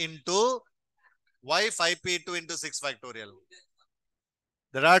 5p2 into. Why 5p2 into 6 factorial?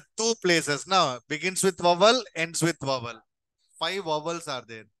 There are 2 places now. Begins with vowel, ends with vowel. 5 vowels are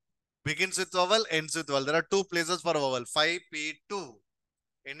there. Begins with vowel, ends with vowel. There are 2 places for vowel. 5p2.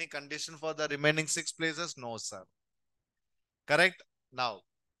 Any condition for the remaining 6 places? No, sir. Correct? Now,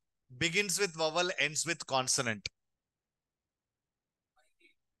 begins with vowel, ends with consonant.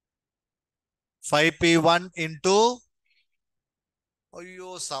 5p1 into. ஐயோ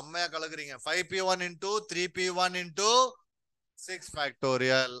செம்மையா கலக்குறீங்க 5p1 into 3p1 into 6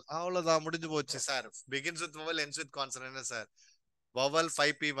 factorial. அவ்வளவுதான் முடிஞ்சு போச்சு sir. Begins with vowel, ends with consonant sir. Vowel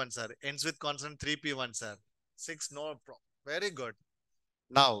 5p1 sir. Ends with consonant 3p1 sir. 6 no problem. Very good.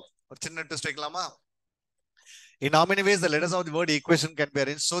 Now, ஒரு சின்ன twist வைக்கலாமா? In how many ways the letters of the word equation can be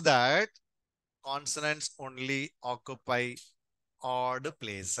arranged so that consonants only occupy odd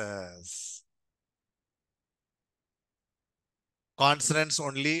places? Consonants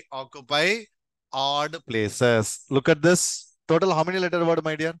only occupy odd places. Look at this. Total how many letter word,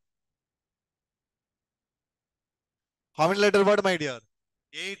 my dear? How many letter word, my dear?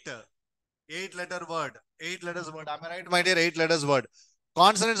 8. 8 letter word. 8 letters word. Am I right, my dear? 8 letters word.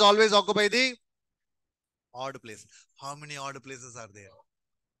 Consonants always occupy the odd place. How many odd places are there?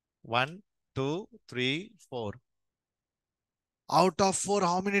 1, 2, 3, 4. Out of 4,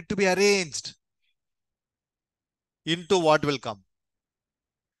 how many to be arranged? Into what will come?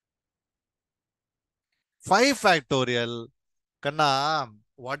 5 factorial. Kanna,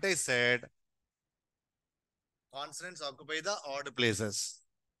 what I said, consonants occupy the odd places.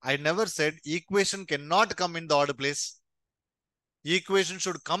 I never said equation cannot come in the odd place. Equation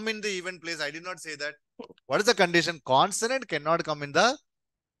should come in the even place. I did not say that. What is the condition? Consonant cannot come in the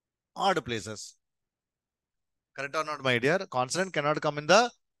odd places. Correct or not, my dear? Consonant cannot come in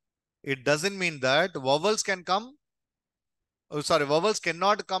the. It doesn't mean that vowels can come. Oh, sorry, vowels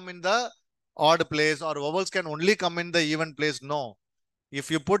cannot come in the odd place or vowels can only come in the even place. No.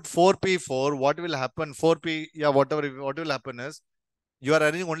 If you put 4P4, what will happen? 4P, yeah, whatever, what will happen is you are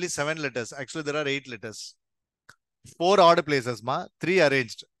arranging only 7 letters. Actually, there are 8 letters. 4 odd places, ma. 3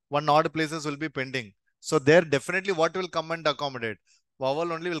 arranged. 1 odd places will be pending. So there definitely what will come and accommodate?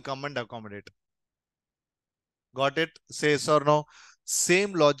 Vowel only will come and accommodate. Got it? Say yes or no.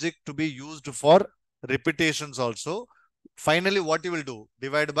 Same logic to be used for repetitions also. Finally, what you will do?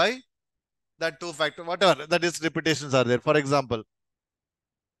 Divide by that 2 factor, whatever. That is repetitions are there. For example,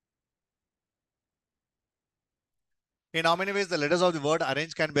 in how many ways the letters of the word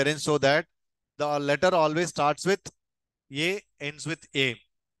arranged can be arranged so that the letter always starts with A, ends with A.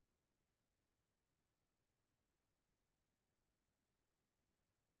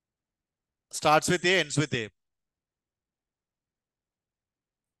 Starts with A, ends with A.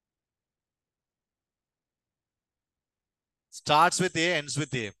 Starts with A, ends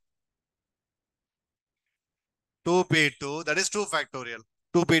with A. 2P2, that is 2 factorial.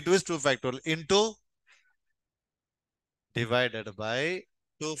 2P2 is 2 factorial into divided by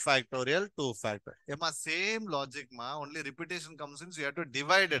 2 factorial, 2 factorial. Yeah, same logic, ma. Only repetition comes in, so you have to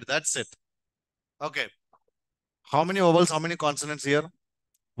divide it. That's it. Okay. How many vowels, how many consonants here?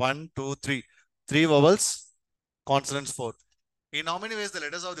 1, 2, 3. 3 vowels, consonants 4. In how many ways the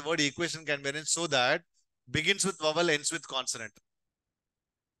letters of the word equation can be arranged so that begins with vowel, ends with consonant?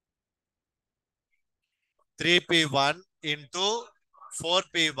 3P1 into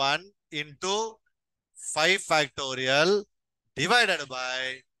 4P1 into 5 factorial divided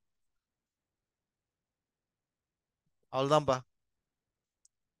by Aldamba.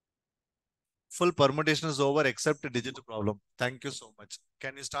 Full permutation is over except a digit problem. Thank you so much.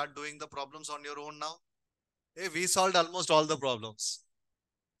 Can you start doing the problems on your own now? Hey, we solved almost all the problems.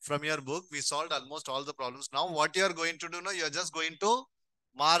 From your book, we solved almost all the problems. Now, what you are going to do now, you are just going to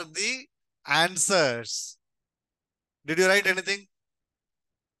mark the answers. Did you write anything?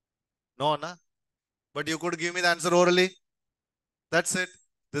 No, na? But you could give me the answer orally. That's it.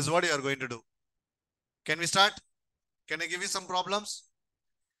 This is what you are going to do. Can we start? Can I give you some problems?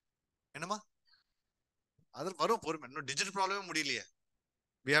 Enama? Other no digit problem mudiliye.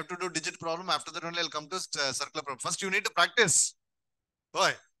 We have to do digit problem. After that only I'll come to circular problem. First, you need to practice.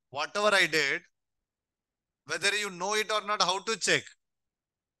 Boy, whatever I did, whether you know it or not, how to check?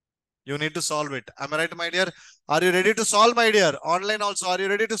 You need to solve it. Am I right, my dear? Are you ready to solve, my dear? Online also, are you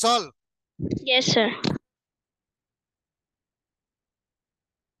ready to solve? Yes, sir.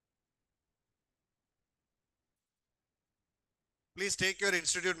 Please take your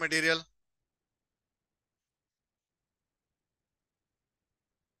institute material.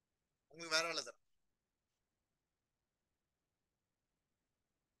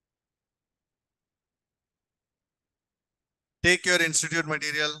 Take your institute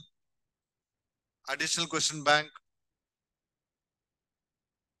material. Additional question bank.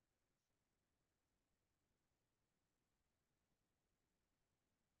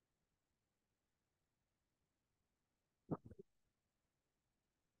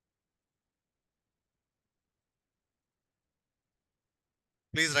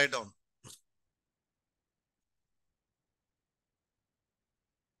 Please write down.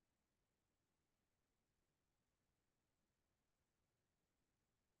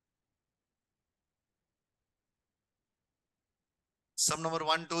 Sum number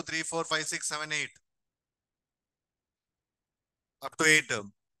 1, 2, 3, 4, 5, 6, 7, 8. Up to 8.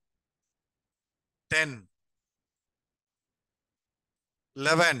 10.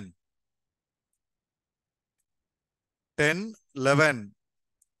 11. 10, 11.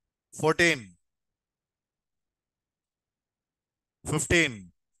 14.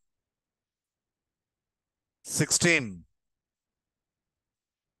 15. 16.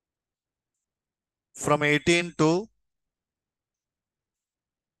 From 18 to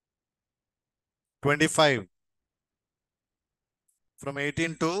 25. From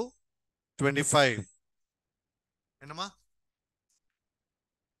 18 to 25. Enama?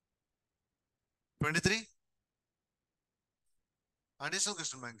 23? Additional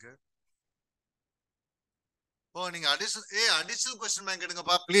question bank. Oh, additional question bank.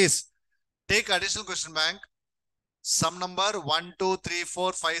 Please take additional question bank. Sum number 1, 2, 3,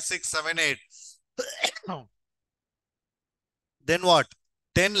 4, 5, 6, 7, 8. Then what?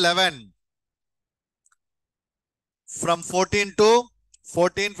 10, 11. From 14 to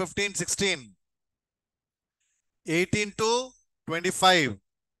 14, 15, 16. 18 to 25.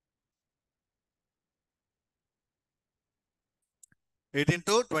 18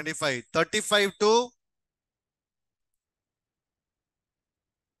 to 25. 35 to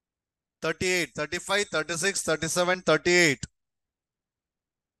 38. 35, 36, 37, 38.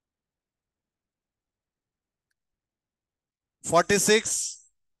 46,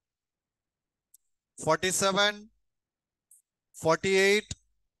 47, 48.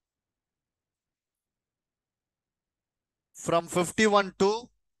 From 51 to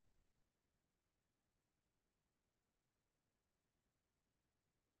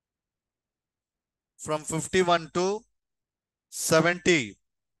 70.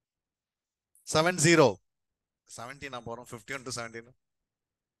 70. 17 நான் போறோம் 51 to 17.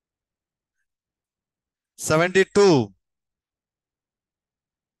 72.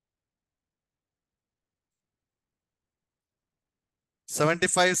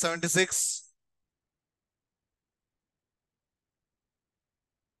 75, 76.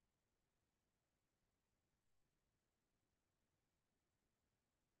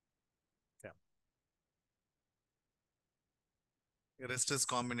 'Kay. The rest is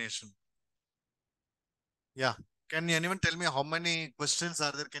combination. Yeah. Can anyone tell me how many questions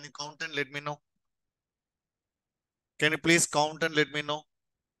are there? Can you count and let me know? Can you please count and let me know?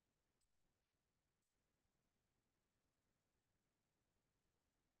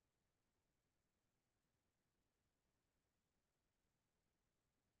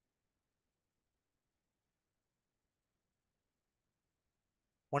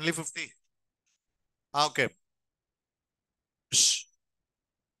 Only 50. Okay. Shh.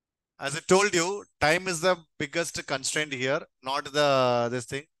 As I told you, time is the biggest constraint here, not this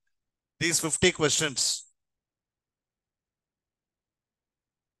thing. These 50 questions.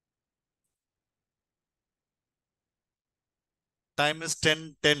 Time is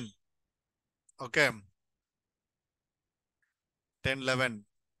 10, 10. Okay. 10, 11.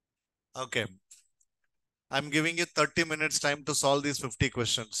 Okay. I'm giving you 30 minutes time to solve these 50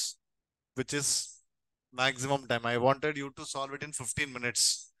 questions, which is maximum time. I wanted you to solve it in 15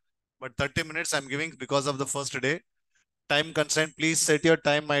 minutes, but 30 minutes I'm giving because of the first day. Time constraint, please set your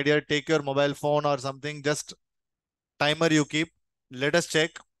time, my dear. Take your mobile phone or something, just timer you keep. Let us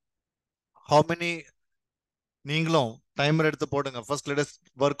check how many நீங்களும் timer எடுத்து போடுங்க. First let us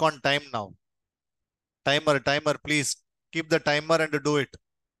work on time now. Timer, please keep the timer and do it.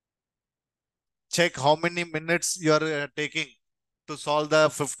 Check how many minutes you are taking to solve the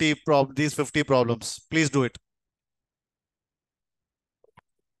these 50 problems. Please do it.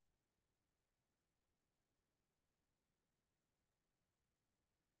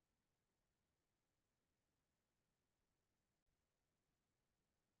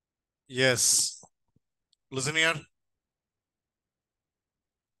 Yes. Listen here.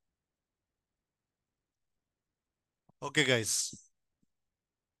 Okay, guys.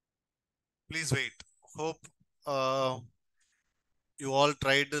 Please wait. Hope you all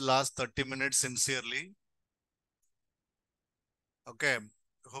tried the last 30 minutes sincerely. Okay.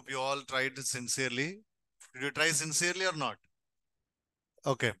 Hope you all tried it sincerely. Did you try sincerely or not?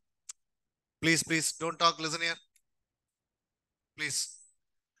 Okay. Please don't talk. Listen here. Please.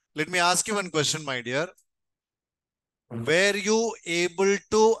 Let me ask you one question, my dear. Were you able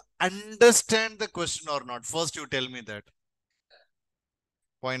to understand the question or not? First, you tell me that.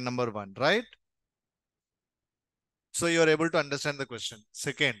 Point number one, right? So you are able to understand the question.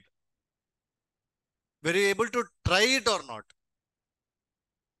 Second, were you able to try it or not?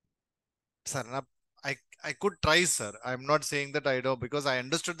 Sir, I could try, sir. I'm not saying that I know because I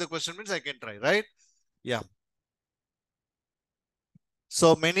understood the question means I can try, right? Yeah.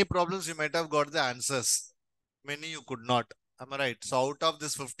 So many problems you might have got the answers. Many you could not. Am I right? So out of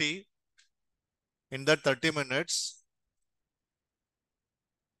this 50, in that 30 minutes,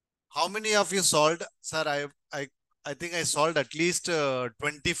 how many of you solved? Sir, I think I solved at least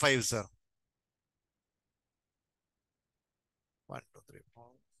 25, sir. 1, 2, 3, 4.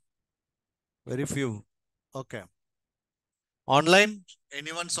 Very few. Okay. Online,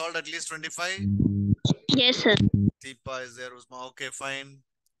 anyone solved at least 25? Yes, sir. Deepa is there, Usma. Okay, fine.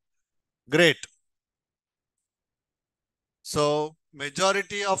 Great. So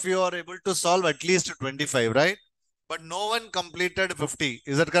majority of you are able to solve at least 25, right? But no one completed 50.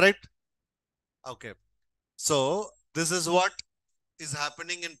 Is that correct? Okay. So this is what is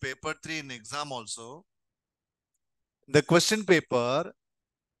happening in paper 3 in exam also. The question paper,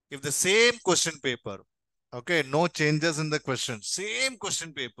 if the same question paper, okay, no changes in the question, same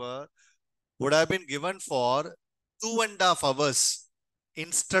question paper would have been given for 2.5 hours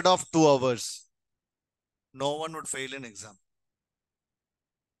instead of 2 hours, no one would fail in exam.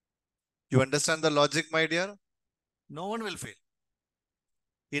 You understand the logic, my dear? No one will fail.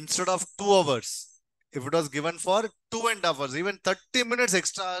 Instead of 2 hours, if it was given for 2.5 hours, even 30 minutes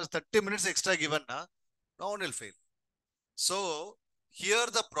extra given, no one will fail. So here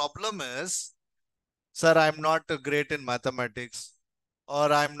the problem is, sir, I'm not great in mathematics,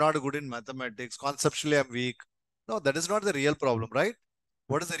 or I'm not good in mathematics. Conceptually, I'm weak. No, that is not the real problem, right?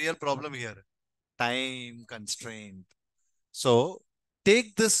 What is the real problem here? Time constraint. So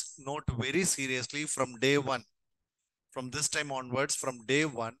take this note very seriously from day one. From this time onwards, from day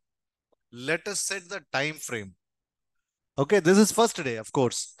one, let us set the time frame. Okay, this is first day, of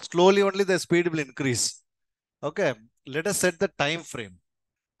course. Slowly only the speed will increase. Okay, let us set the time frame.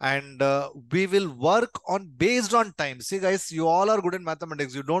 And we will work on based on time. See, guys, you all are good in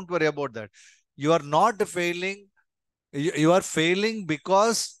mathematics. You don't worry about that. You are not failing. You are failing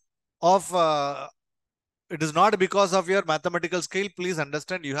because of it is not because of your mathematical skill. Please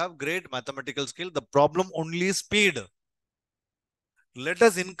understand, you have great mathematical skill. The problem only is speed. Let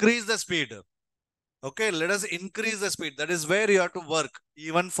us increase the speed. Okay, let us increase the speed. That is where you have to work,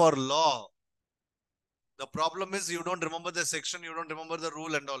 even for law. The problem is you don't remember the section, you don't remember the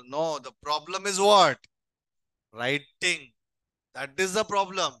rule and all. No, the problem is what? Writing. That is the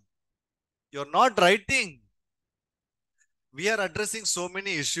problem. You're not writing. We are addressing so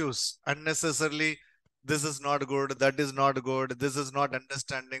many issues unnecessarily. This is not good. That is not good. This is not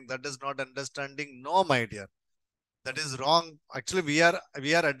understanding. That is not understanding. No, my dear. That is wrong. Actually, we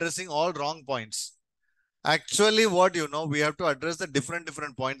are addressing all wrong points. Actually, what we have to address the different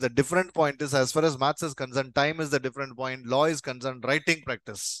points. The different point is, as far as maths is concerned, time is the different point. Law is concerned, writing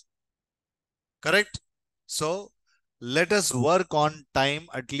practice. Correct? So let us work on time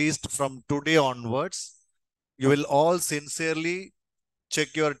at least from today onwards. You will all sincerely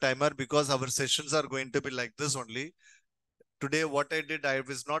check your timer because our sessions are going to be like this only. Today, what I did, I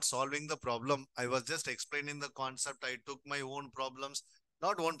was not solving the problem. I was just explaining the concept. I took my own problems,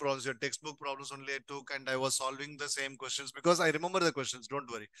 not own problems, your textbook problems only I took, and I was solving the same questions because I remember the questions,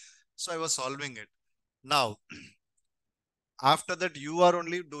 don't worry. So I was solving it. Now, after that, you are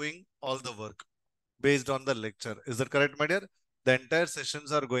only doing all the work based on the lecture. Is that correct, my dear? The entire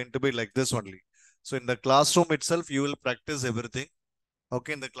sessions are going to be like this only. So in the classroom itself, you will practice everything.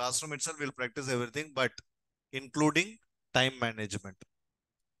 Okay, in the classroom itself, we'll practice everything, but including time management.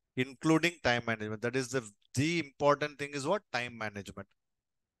 Including time management. That is the important thing is what? Time management.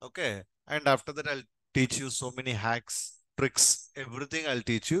 Okay. And after that, I'll teach you so many hacks, tricks, everything I'll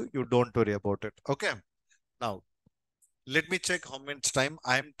teach you. You don't worry about it. Okay. Now, let me check how much time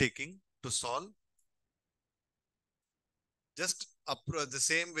I'm taking to solve. Just the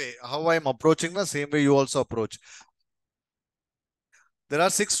same way, how I'm approaching the same way you also approach. There are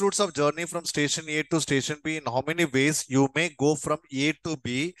 6 routes of journey from station A to station B. In how many ways you may go from A to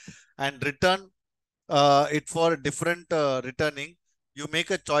B and return it for different returning? You make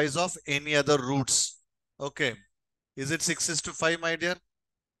a choice of any other routes. Okay. Is it 6:5, my dear?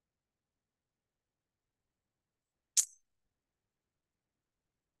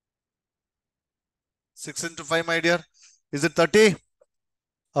 Six into five, my dear. Is it 30?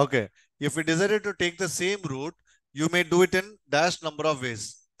 Okay. If we decided to take the same route, you may do it in dash number of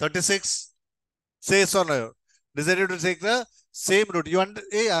ways. 36? Say yes or no. Decided to take the same route.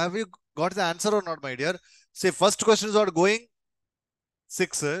 Hey, have you got the answer or not, my dear? Say first question is about going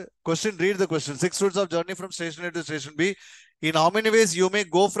 6. Question, read the question. 6 routes of journey from station A to station B. In how many ways you may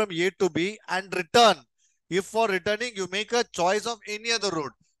go from A to B and return? If for returning, you make a choice of any other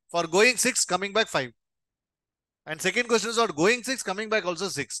route. For going 6, coming back 5. And second question is about going 6, coming back also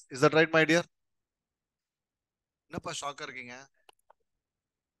 6. Is that right, my dear? No, shocker king.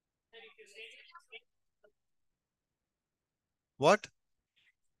 What?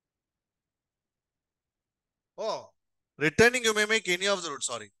 Oh, returning you may make any of the routes.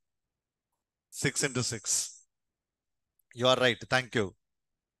 Sorry. 6 into 6. You are right. Thank you.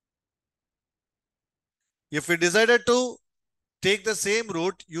 If we decided to take the same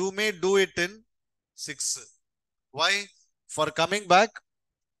route, you may do it in 6. Why? For coming back,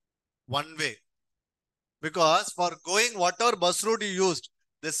 one way. Because for going whatever bus route you used,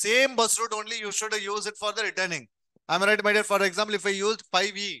 the same bus route only you should use it for the returning. Am I right, my dear? For example, if I used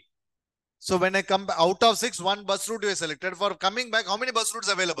 5E, so when I come out of 6, one bus route you selected. For coming back, how many bus routes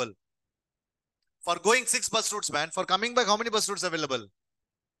available? For going 6 bus routes, man. For coming back, how many bus routes available?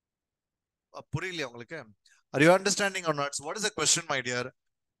 Are you understanding or not? So what is the question, my dear?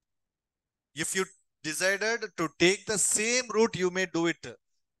 If you decided to take the same route, you may do it.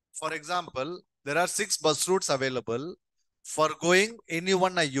 For example, there are 6 bus routes available. For going, any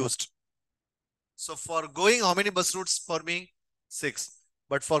one I used. So for going, how many bus routes for me? 6.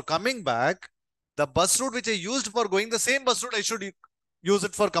 But for coming back, the bus route which I used for going the same bus route, I should use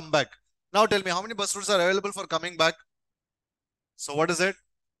it for come back. Now tell me how many bus routes are available for coming back? So what is it?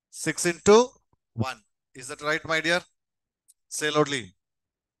 6 into 1. Is that right, my dear? Say loudly.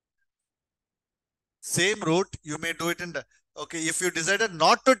 Same route, you may do it in the, okay, if you decided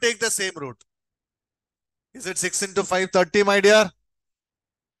not to take the same route, is it 6 into 5, 30, my dear?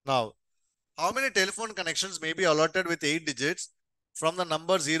 Now, how many telephone connections may be allotted with 8 digits from the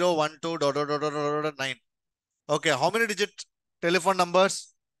number 0, 1, 2, dot, dot, dot, dot, dot, dot, 9? Okay, how many digit telephone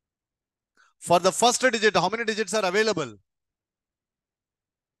numbers? For the first digit, how many digits are available?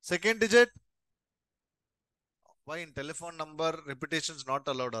 Second digit? Why in telephone number repetition is not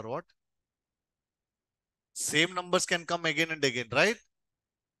allowed or what? Same numbers can come again and again, right?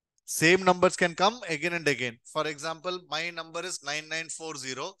 Same numbers can come again and again. For example, my number is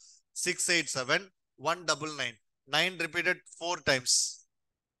 9940-687-199. 9 repeated 4 times.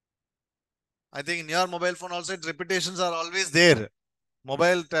 I think in your mobile phone also, repetitions are always there.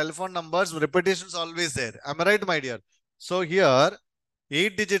 Mobile telephone numbers, repetitions always there. Am I right, my dear? So here,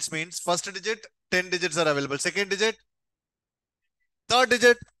 8 digits means first digit, 10 digits are available. Second digit, third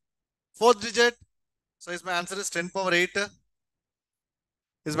digit, fourth digit. So my answer is 10 power 8.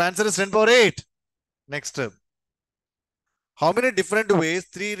 His answer is 10 power 8. Next. How many different ways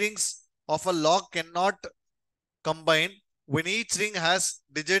 3 rings of a lock cannot combine when each ring has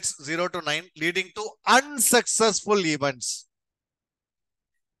digits 0 to 9 leading to unsuccessful events?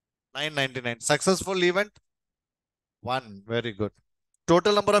 999. Successful event? 1. Very good.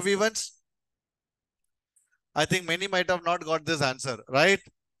 Total number of events? I think many might have not got this answer, right?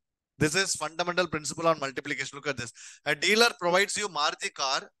 This is fundamental principle on multiplication. Look at this. A dealer provides you Maruti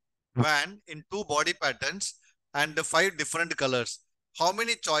car, van in 2 body patterns and 5 different colors. How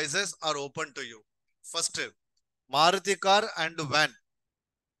many choices are open to you? First, Maruti car and van.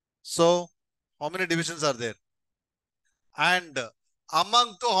 So, how many divisions are there? And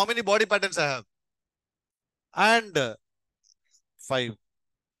among 2, how many body patterns I have? And 5.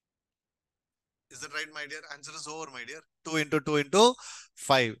 Is that right, my dear? Answer is over, my dear. 2 into 2 into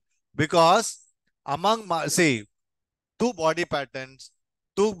 5. Because among, say, 2 body patterns,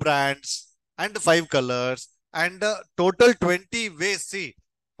 2 brands, and 5 colors, and total 20 ways. See,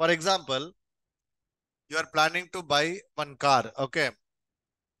 for example, you are planning to buy one car, okay?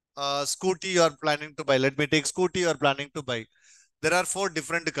 Scooty you are planning to buy. Let me take scooty you are planning to buy. There are 4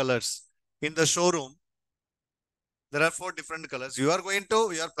 different colors. In the showroom, there are 4 different colors. You are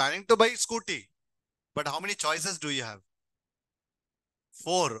planning to buy scooty. But how many choices do you have?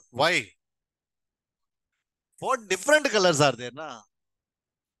 4. Why? 4 different colors are there, na?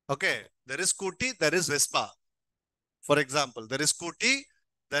 Okay, there is scooty, there is Vespa. For example, there is scooty,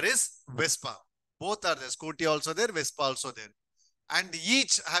 there is Vespa. Both are there. Scooty also there, Vespa also there. And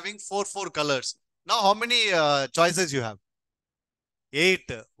each having 4 colors. Now, how many choices you have? 8.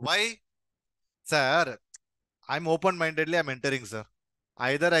 Why? Sir, I'm open-mindedly, I'm entering, sir.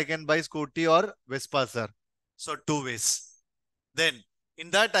 Either I can buy scooty or Vespa, sir. So, 2 ways. Then,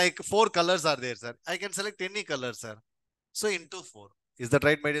 in that, 4 colors are there, sir. I can select any color, sir. So, into 4. Is that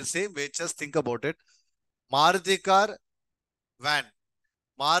right, my dear? Same way, just think about it. Maruti car, van.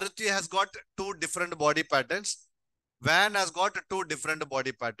 Maruti has got 2 different body patterns. Van has got 2 different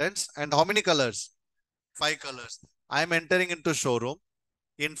body patterns. And how many colors? 5 colors. I am entering into showroom.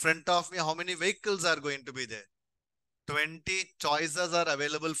 In front of me, how many vehicles are going to be there? 20 choices are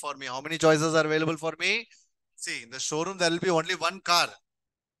available for me. How many choices are available for me? See, in the showroom, there will be only 1 car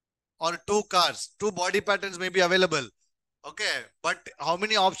or 2 cars. 2 body patterns may be available. Okay. But how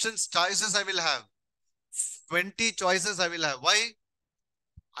many options, choices I will have? 20 choices I will have. Why?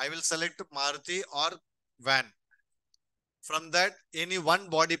 I will select Maruti or van. From that, any 1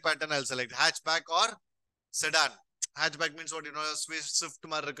 body pattern I'll select. Hatchback or sedan. Hatchback means what? Swift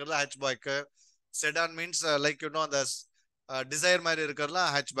hatchback. Sedan means like, the Desire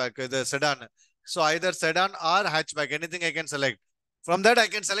hatchback, the sedan. So either sedan or hatchback, anything I can select. From that, I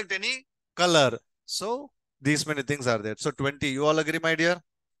can select any color. So these many things are there. So 20, you all agree, my dear?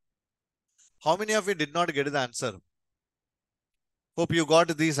 How many of you did not get the answer? Hope you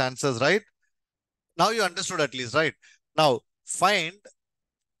got these answers, right? Now you understood at least, right? Now find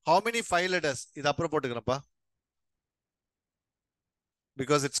how many 5 letters.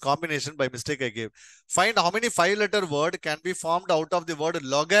 Because it's combination, by mistake I gave. Find how many 5-letter word can be formed out of the word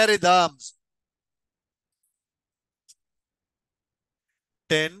logarithms.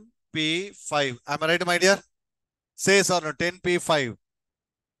 10p5. Am I right, my dear? Say yes or no. 10p5.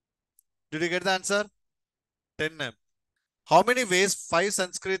 Did you get the answer? 10. How many ways 5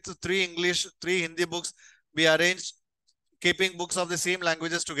 Sanskrit, 3 English, 3 Hindi books be arranged keeping books of the same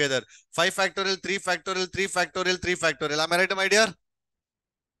languages together. 5 factorial, 3 factorial, 3 factorial, 3 factorial. Am I right, my dear?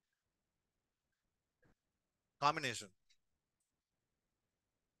 Combination.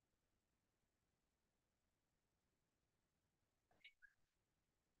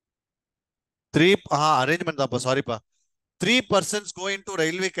 3 arrangement sorry pa. 3 persons go into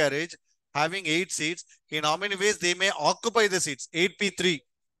railway carriage having 8 seats. In how many ways they may occupy the seats? 8p3.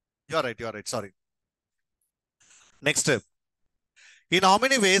 You're right. Sorry. Next step. In how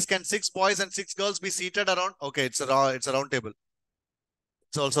many ways can 6 boys and 6 girls be seated around? Okay, it's a round table.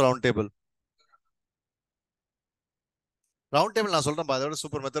 It's also round table. Round table நான் சொல்றேன் அதோட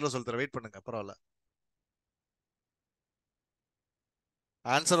super மெத்தட்ல சொல்றேன் wait பண்ணுங்க பரவாயில்ல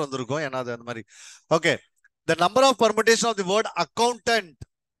answer வந்திருக்கும் ஏன்னா அது அந்த மாதிரி okay the number of permutation of the word accountant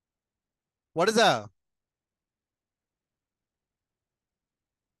what is that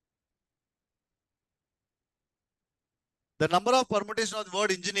the number of permutation of the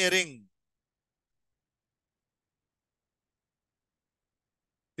word engineering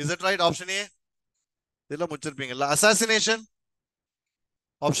is that right option A இதெல்லாம் முடிச்சிருப்பீங்கல்ல assassination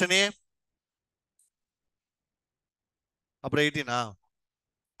option A அப்புறம் 18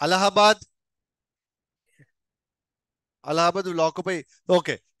 Allahabad will occupy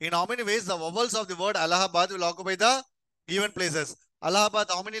okay in how many ways the vowels of the word Allahabad will occupy the given places Allahabad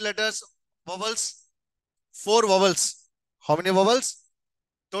how many letters vowels 4 vowels how many vowels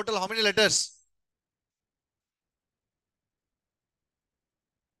total how many letters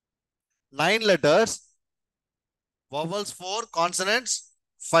 9 letters vowels 4 consonants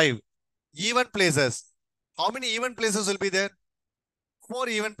 5 even places how many even places will be there 4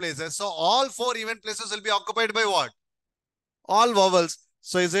 even places so all 4 even places will be occupied by what all vowels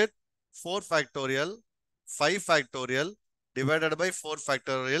so is it 4 factorial 5 factorial divided by 4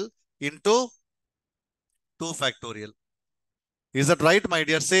 factorial into 2 factorial is that right my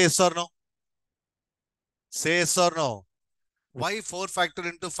dear say yes or no say yes or no why 4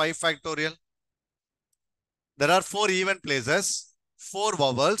 factorial into 5 factorial there are 4 even places 4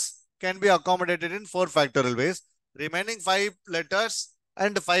 vowels can be accommodated in 4 factorial ways remaining 5 letters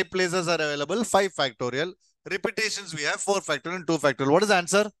and 5 places are available 5 factorial repetitions we have 4 factorial and 2 factorial what is the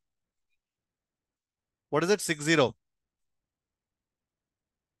answer what is it 60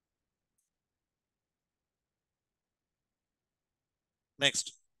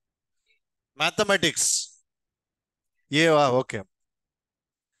 next mathematics yeah okay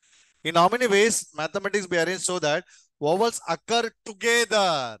in how many ways mathematics be arranged so that vowels occur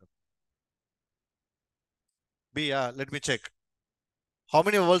together B let me check how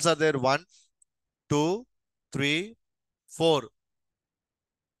many vowels are there 1 2 3 4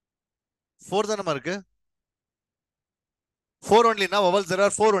 4 தானமா இருக்கு 4 only na vowels there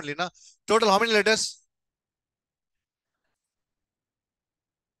are 4 only na total how many letters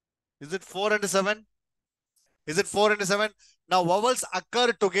is it 4 and 7 is it 4 and 7 now vowels occur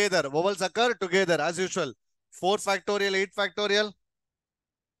together as usual 4 factorial 8 factorial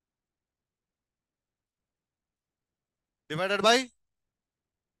divided by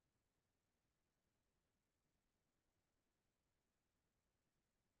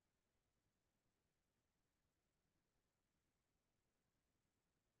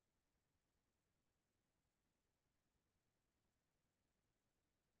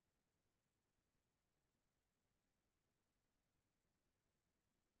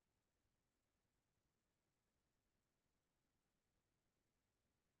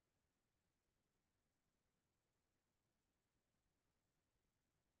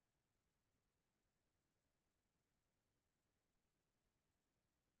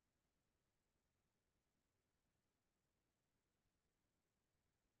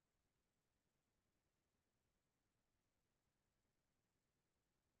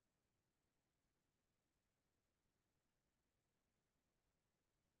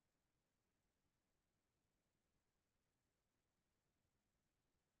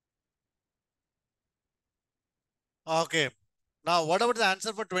okay now what about the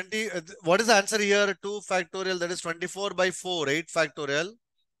answer for 20 what is the answer here 2 factorial that is 24 by 4 8 factorial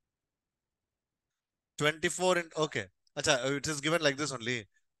 24 and okay Acha, it is given like this only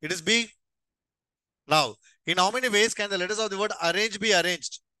it is B now in how many ways can the letters of the word arrange be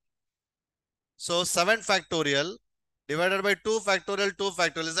arranged so 7 factorial divided by 2 factorial 2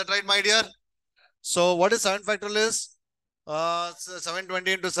 factorial is that right my dear so what is 7 factorial is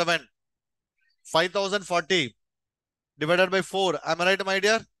 720 into 7 5040 divided by 4 am I right my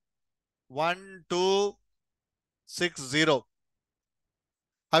dear 1260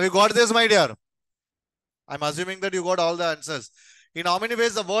 have you got this my dear I'm assuming that you got all the answers in how many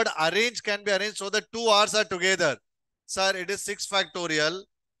ways the word arrange can be arranged so that 2 R's are together Sir, it is 6 factorial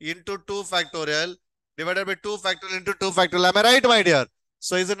into 2 factorial divided by 2 factorial into 2 factorial. Am I right, my dear?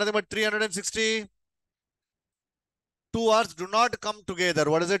 So is it nothing but 360? 2 R's do not come together.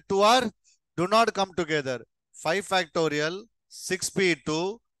 What is it? 2 R do not come together. 5 factorial, 6p2,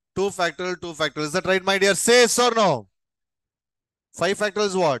 2 factorial, 2 factorial. Is that right, my dear? Say yes or no? 5 factorial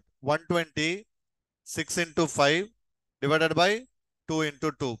is what? 120. 6 into 5 divided by 2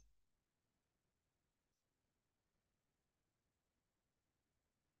 into 2.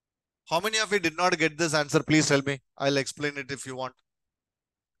 How many of you did not get this answer? Please tell me. I'll explain it if you want.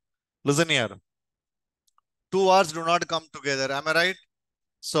 Listen here. 2 R's do not come together. Am I right?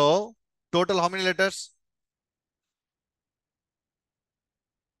 So, total how many letters?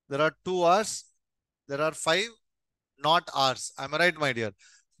 There are 2 R's. There are 5 not R's. Am I right, my dear?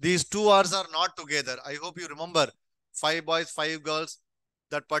 These 2 R's are not together. I hope you remember. 5 boys, 5 girls.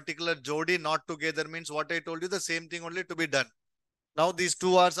 That particular jodi not together means what I told you, the same thing only to be done. Now these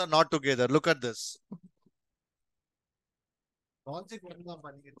 2 R's are not together. Look at this. Logic, you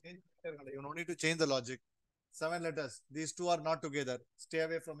don't need to change the logic. 7 letters. These 2 are not together. Stay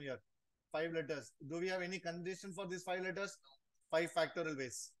away from here. 5 letters. Do we have any condition for these 5 letters? 5 factorial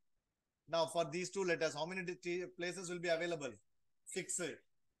ways. Now for these 2 letters, how many places will be available? 6.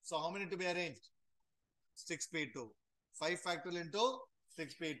 So how many to be arranged? 6p2. 5 factorial into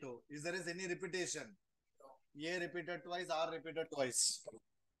 6p2. Is there any repetition? A repeated twice, R repeated twice.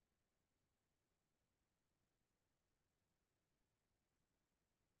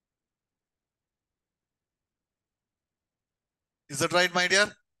 Is that right, my dear?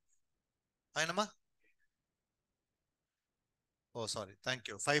 Ainama? Oh, sorry. Thank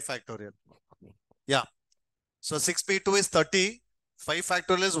you. 5 factorial. Yeah. So 6p2 is 30. 5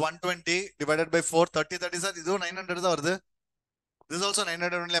 factorial is 120 divided by 4. 30, that is 900. This is also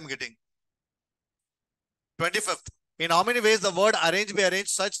 900 only I'm getting. 25th. In how many ways the word arrange be arranged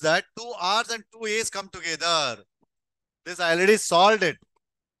such that 2 R's and 2 A's come together? This I already solved it.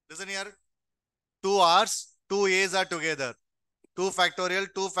 Listen here. 2 R's, 2 A's are together. 2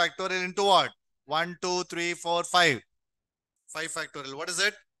 factorial into what? 1, 2, 3, 4, 5. 5 factorial. What is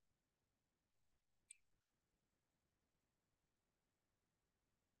it?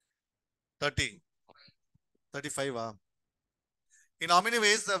 30. 35. In how many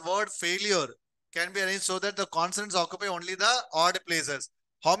ways the word failure can be arranged so that the consonants occupy only the odd places?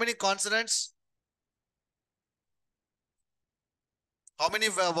 How many consonants? How many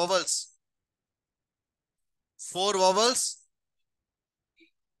vowels? 4 vowels.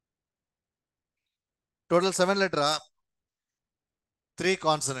 Total 7 letter. 3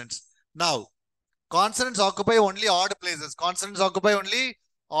 consonants. Now, consonants occupy only odd places. Consonants occupy only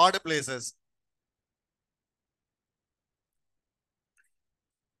odd places.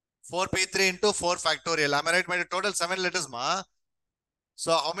 4p3 into 4 factorial. Am I right? My total 7 letters, ma.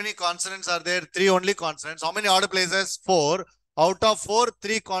 So how many consonants are there? 3 only consonants. How many odd places? 4. Out of 4,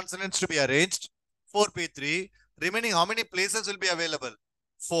 3 consonants to be arranged. 4p3. Remaining how many places will be available?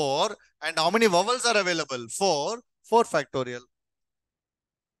 4. And how many vowels are available? 4. 4 factorial.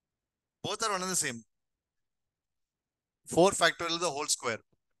 Both are one and the same. 4 factorial the whole square.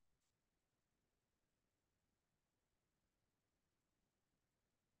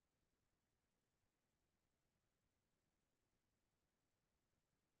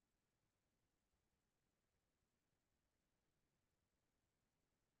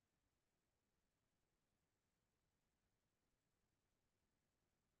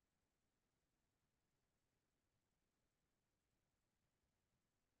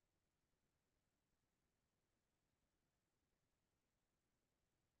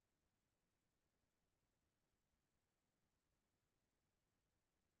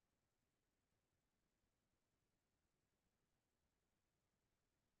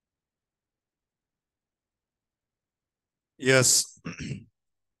 Yes.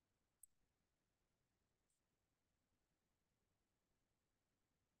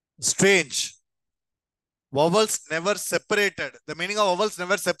 Strange. Vowels never separated. The meaning of vowels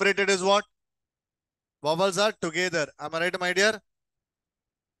never separated is what? Vowels are together. Am I right, my dear?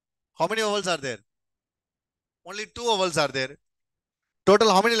 How many vowels are there? Only 2 vowels are there.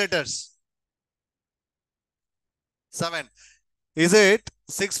 Total how many letters? 7. Is it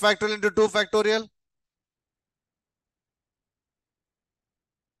 6 factorial into 2 factorial?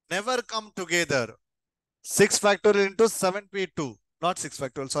 Never come together. 6 factorial into 7p2. Not 6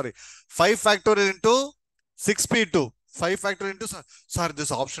 factorial, sorry. 5 factorial into 6p2. 5 factorial into... Sir,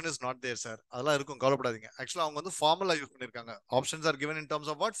 this option is not there, sir. Actually, formula use பண்ணிருக்காங்க. Options are given in terms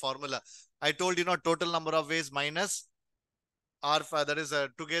of what? Formula. I told you, total number of ways minus R, that is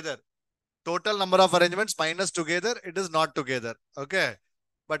together. Total number of arrangements minus together, it is not together. Okay.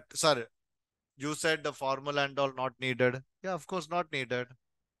 But sir, you said the formula and all not needed. Yeah, of course not needed.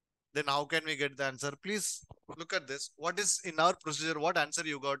 Then how can we get the answer? Please look at this. What is in our procedure? What answer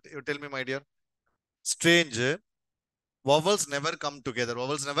you got? You tell me, my dear. Strange. Vowels never come together.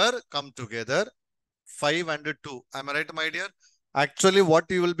 Vowels never come together. 5 and 2. Am I right, my dear? Actually, what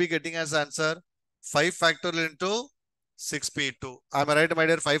you will be getting as answer? 5 factorial into 6p2. Am I right, my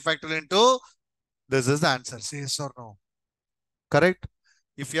dear? 5 factorial into this is the answer. Say yes or no. Correct?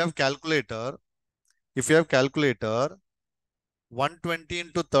 If you have calculator, 120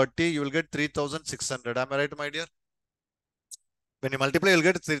 into 30, you will get 3600. Am I right, my dear? When you multiply, you'll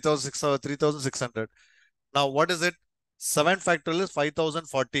get 3600. Now, what is it? 7 factorial is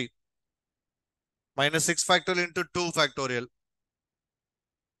 5040 minus 6 factorial into 2 factorial.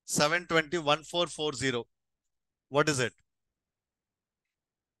 720, 1440. What is it?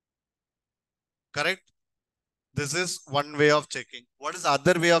 Correct? This is one way of checking. What is the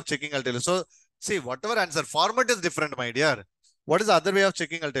other way of checking? I'll tell you. So, see, whatever answer, format is different, my dear. What is the other way of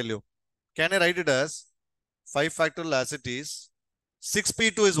checking? I'll tell you. Can I write it as 5 factorial as it is?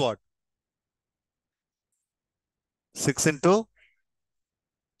 6p2 is what? 6 into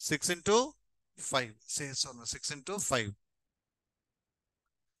 5. Say yes or no. 6 into 5.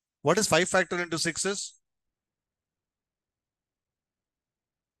 What is 5 factorial into 6 is?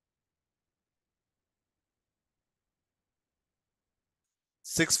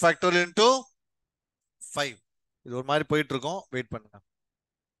 6 factorial into 5. இது ஒரு மாதிரி போயிட்டு இருக்கோம். Wait பண்ணுங்க.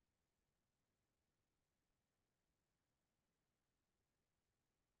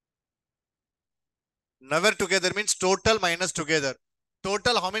 Never together means total minus together.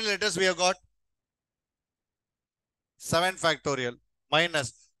 Total, how many letters we have got? 7 factorial minus.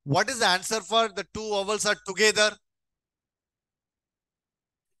 What is the answer for the two vowels are together?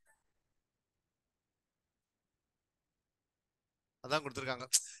 அதான் கொடுத்திருக்காங்க.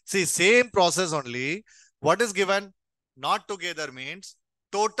 See, same process only. What is given? Not together means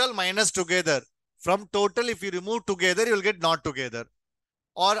total minus together. From total, if you remove together, you will get not together.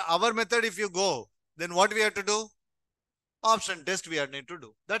 Or our method, if you go, then what we have to do? Option test we are need to do.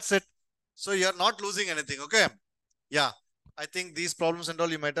 That's it. So you are not losing anything. Okay. Yeah. I think these problems and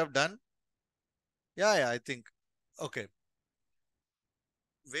all you might have done. Yeah, I think. Okay.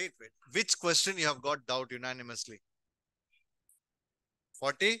 Wait. Which question you have got doubt unanimously?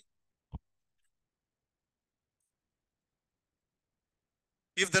 40?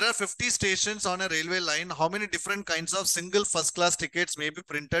 If there are 50 stations on a railway line, how many different kinds of single first class tickets may be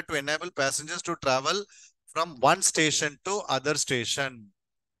printed to enable passengers to travel from one station to other station?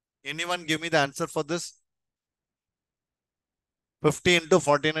 Anyone give me the answer for this? 50 into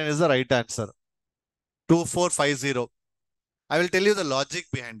 49 is the right answer. 2450. I will tell you the logic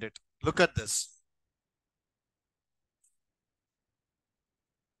behind it. Look at this.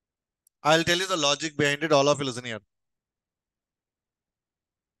 I'll tell you the logic behind it. All of you listen here.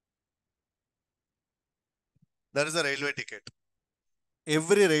 There is a railway ticket.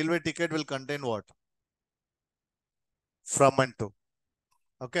 Every railway ticket will contain what? From and to.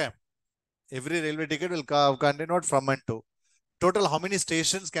 Okay. Every railway ticket will contain what? From and to. Total, how many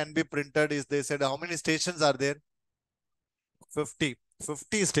stations can be printed? Is they said how many stations are there? 50.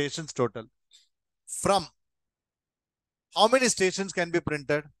 50 stations total. From how many stations can be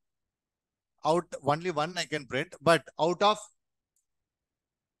printed? Out only one I can print, but out of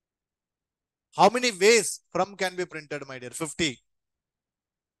how many ways from can be printed, my dear? 50.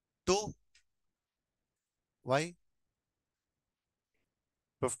 2. Why?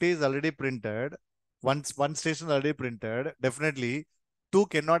 50 is already printed. Once one station is already printed, definitely 2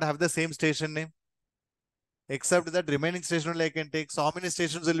 cannot have the same station name. Except that remaining station only I can take. So how many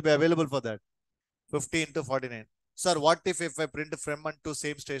stations will be available for that? 50 into 49. Sir, what if I print from and to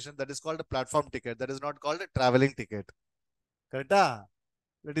same station? That is called a platform ticket. That is not called a traveling ticket. Correct?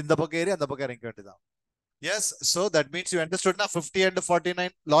 Let in the book area and the book area. Yes. So that means you understood now 50 and 49.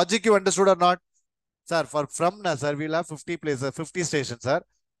 Logic you understood or not? Sir, for from na sir, we'll have 50 places, 50 stations, sir.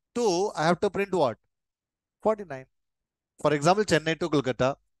 2, I have to print what? 49. For example, Chennai to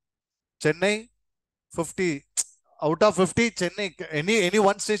Kolkata. Chennai, 50. Out of 50, Chennai, any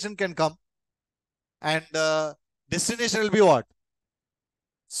one station can come. And destination will be what?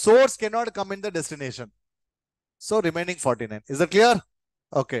 Source cannot come in the destination. So remaining 49. Is that clear?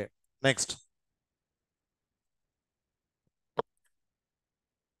 Okay. Next.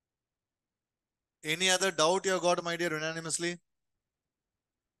 Any other doubt you have got, my dear, unanimously?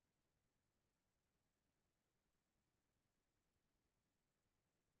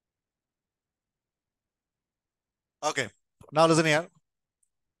 Okay. Now listen here.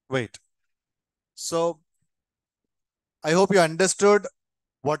 Wait. So I hope you understood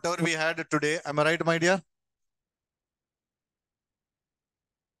whatever we had today. Am I right, my dear?